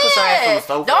 Like I'll push your ass on the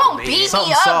sofa. Don't or the beat me bed.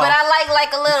 Something up, soft. but I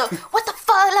like a little. What the fuck?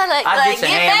 Like I like get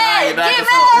your get hand behind mad, your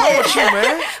back get or something. mad.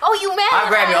 What you, man? Oh, you mad? I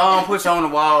grab your arm, put you on the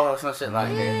wall or some shit like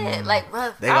that. Yeah, like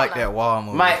rough. They I like don't know. that wall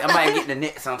move. I might get the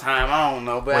neck sometime. I don't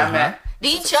know, but Wait, I'm at. Do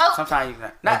you choke? Sometimes you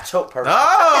not choke perfect.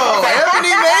 Oh,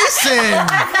 Ebony Mason.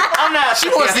 I'm not. She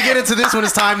wants to get into this when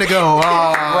it's time to go.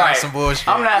 Oh, right. some bullshit.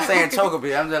 I'm not saying choke a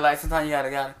bit. I'm just like sometimes you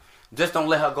gotta. Just don't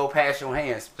let her go past your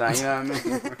hands. Sometimes, you know what I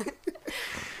mean?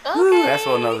 Okay. That's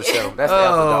for another show. That's the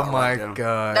after Oh dark my right there.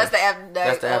 god. That's the after dark.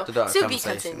 That's the after dark To be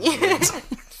conversation. continued.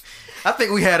 I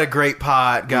think we had a great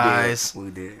pod, guys.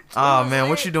 We did. Oh man,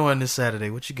 what you doing this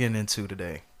Saturday? What you getting into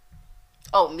today?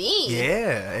 Oh, me?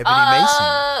 Yeah, Ebony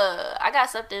Mason. I got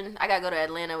something. I gotta go to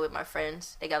Atlanta with my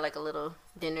friends. They got like a little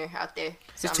dinner out there.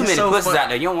 So There's I'm too many so pussies fun. out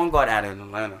there. You don't want to go out in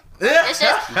Atlanta. It's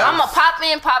just I'm gonna pop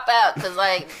in, pop out, cause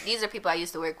like these are people I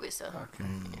used to work with. So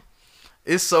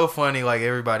It's so funny. Like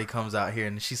everybody comes out here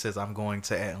and she says, "I'm going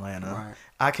to Atlanta." Right.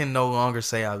 I can no longer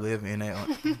say I live in that.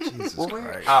 Jesus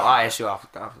Christ. I'll ask you off.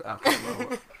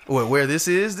 What, where this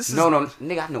is? This is No,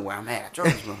 nigga, I know where I'm at. No,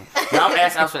 I'm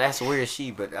asking where is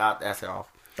she, but I'll ask her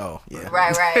off. Oh, yeah.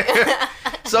 Right.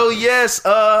 So, yes,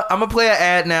 I'm going to play an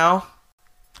ad now.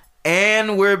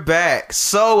 And we're back.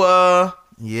 So,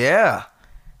 yeah.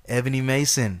 Ebony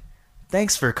Mason,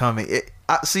 thanks for coming.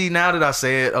 See, now that I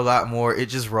say it a lot more, it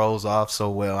just rolls off so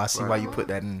well. I see why you put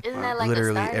that in. Isn't that like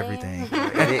literally the starting? everything.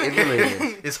 It really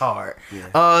is. It's hard.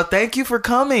 Yeah. Thank you for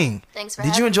coming. Thanks for Did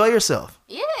you having enjoy yourself?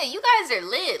 Yeah, you guys are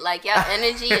lit. Like, y'all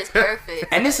energy is perfect.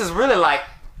 And this is really like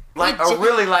a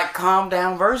really like calm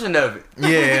down version of it.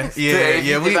 Yeah.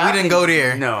 We didn't go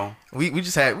there. No. We was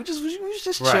just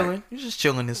Right. chilling. We was just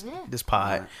chilling this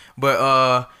pod.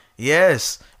 But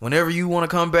yes, whenever you want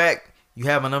to come back, you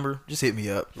have my number. Just hit me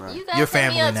up. Right. You guys Your hit me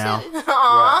family up now. too.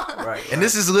 Aww. Right. And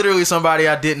this is literally somebody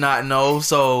I did not know.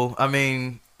 So I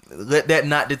mean, let that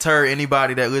not deter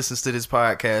anybody that listens to this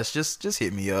podcast. Just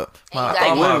hit me up. And My, you all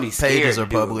gotta my women be scared. pages are to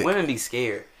do it. public. Women be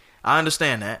scared. I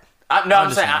understand that.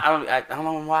 I'm saying I don't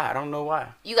know why. I don't know why.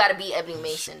 You gotta be Ebony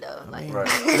Mason though. Like, Right.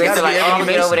 Gotta They feel like, be oh, I'm gonna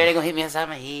Ebony get over Mason. there. They gonna hit me inside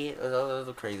my head.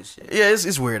 All crazy shit. Yeah,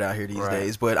 it's weird out here these Right.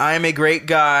 days. But I am a great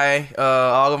guy.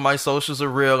 All of my socials are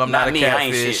real. I'm not a me. I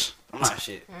ain't catfish. shit. I'm not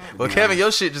shit. Well, Kevin,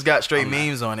 your shit just got straight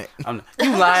memes on it. You lying?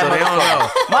 So they don't know.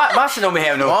 My shit don't be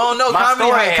having no. I don't know. my Comedy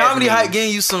story hype, has comedy memes. hype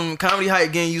getting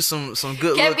you some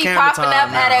good can't little be camera popping time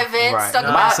up now. at events. Right. Talking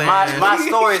Know what about I'm saying? My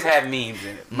stories have memes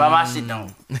in it, but my shit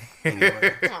don't.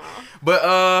 Anyway.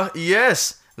 But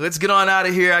yes, let's get on out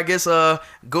of here. I guess go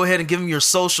ahead and give them your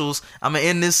socials. I'm gonna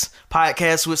end this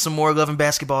podcast with some more Love and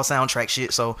Basketball soundtrack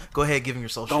shit. So go ahead, give them your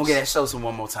socials. Don't get that show some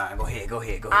one more time. Go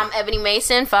ahead. I'm Ebony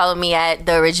Mason. Follow me at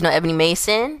the original Ebony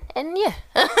Mason. And yeah.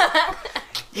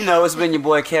 You know, it's been your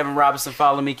boy Kevin Robinson.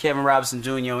 Follow me, Kevin Robinson Jr.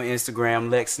 on Instagram,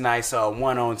 Lex Nice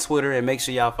 1 on Twitter, and make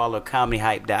sure y'all follow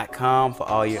comedyhype.com for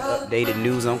all your updated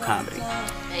news on comedy.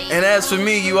 And as for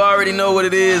me, you already know what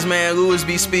it is, man. Louis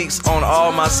B Speaks on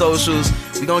all my socials.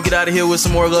 We're gonna get out of here with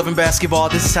some more Love and Basketball.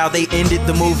 This is how they ended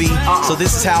the movie. So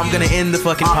this is how I'm gonna end the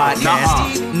fucking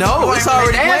podcast. No, it's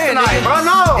already playing, tonight, nigga. bro.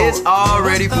 No. It's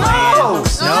already playing. No.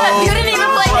 You didn't even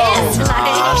play dance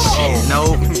tonight. Shit,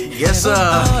 no. Yes, sir.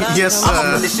 Yes, I'm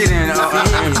gonna put sir. this shit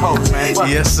in Coke, man. Fuck.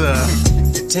 Yes, sir.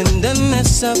 The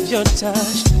tenderness of your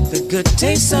touch, the good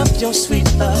taste of your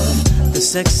sweet love, the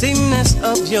sexiness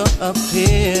of your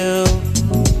appeal.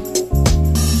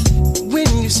 When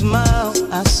you smile,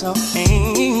 I saw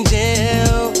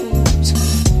angels.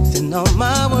 Then all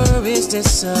my worries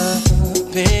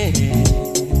disappeared.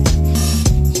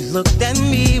 You looked at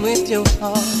me with your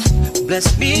heart,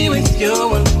 blessed me with your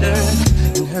wonder,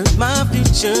 and heard my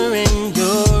future in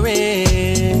your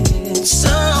end. So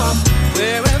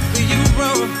wherever you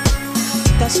roam,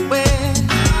 that's where.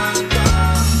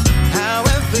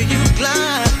 However you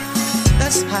glide,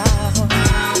 that's how.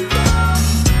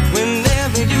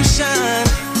 Whenever you shine,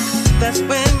 that's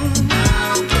when.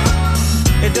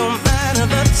 It don't matter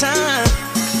the time,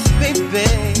 baby.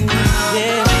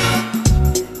 Yeah.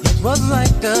 It was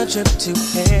like a trip to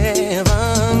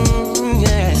heaven.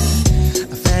 Yeah.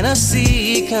 A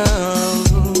fantasy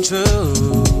come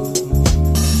true.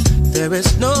 There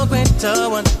is no greater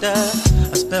wonder.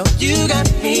 A spell you got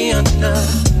me under.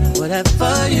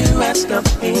 Whatever you ask of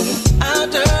me, I'll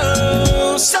do.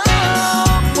 So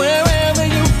wherever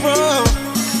you're from,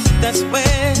 that's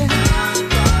where.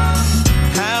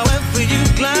 However you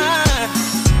glide,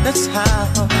 that's how.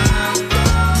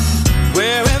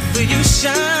 Wherever you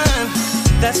shine,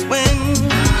 that's when.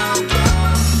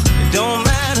 It don't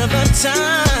matter the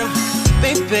time,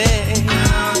 baby.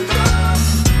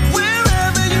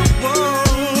 Wherever you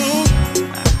want,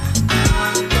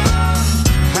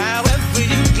 however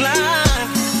you glide,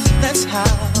 that's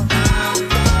how.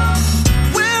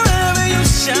 Wherever you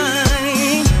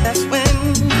shine, that's when.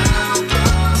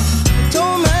 It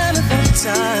don't matter the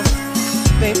time,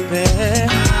 baby.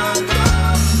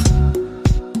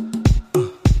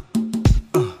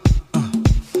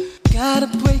 Gotta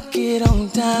break it on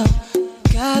down.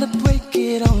 Gotta break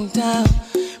it on down.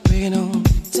 Break it on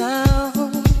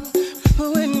down.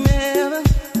 Whenever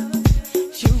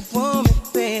you want me,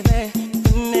 baby.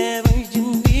 Whenever you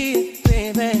need it,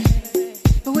 baby.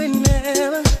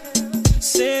 Whenever,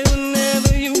 say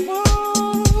whenever you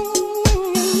want, you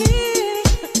need it.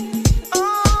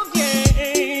 Oh yeah,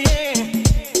 yeah.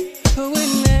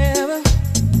 Whenever,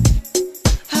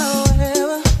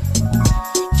 however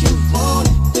you want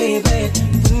it, baby.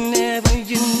 Whenever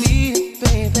you need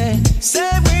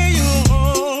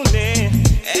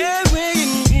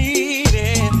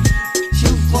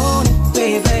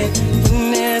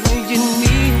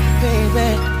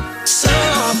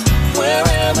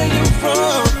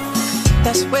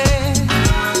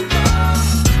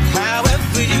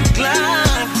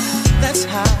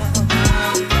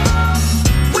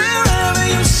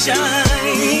shine.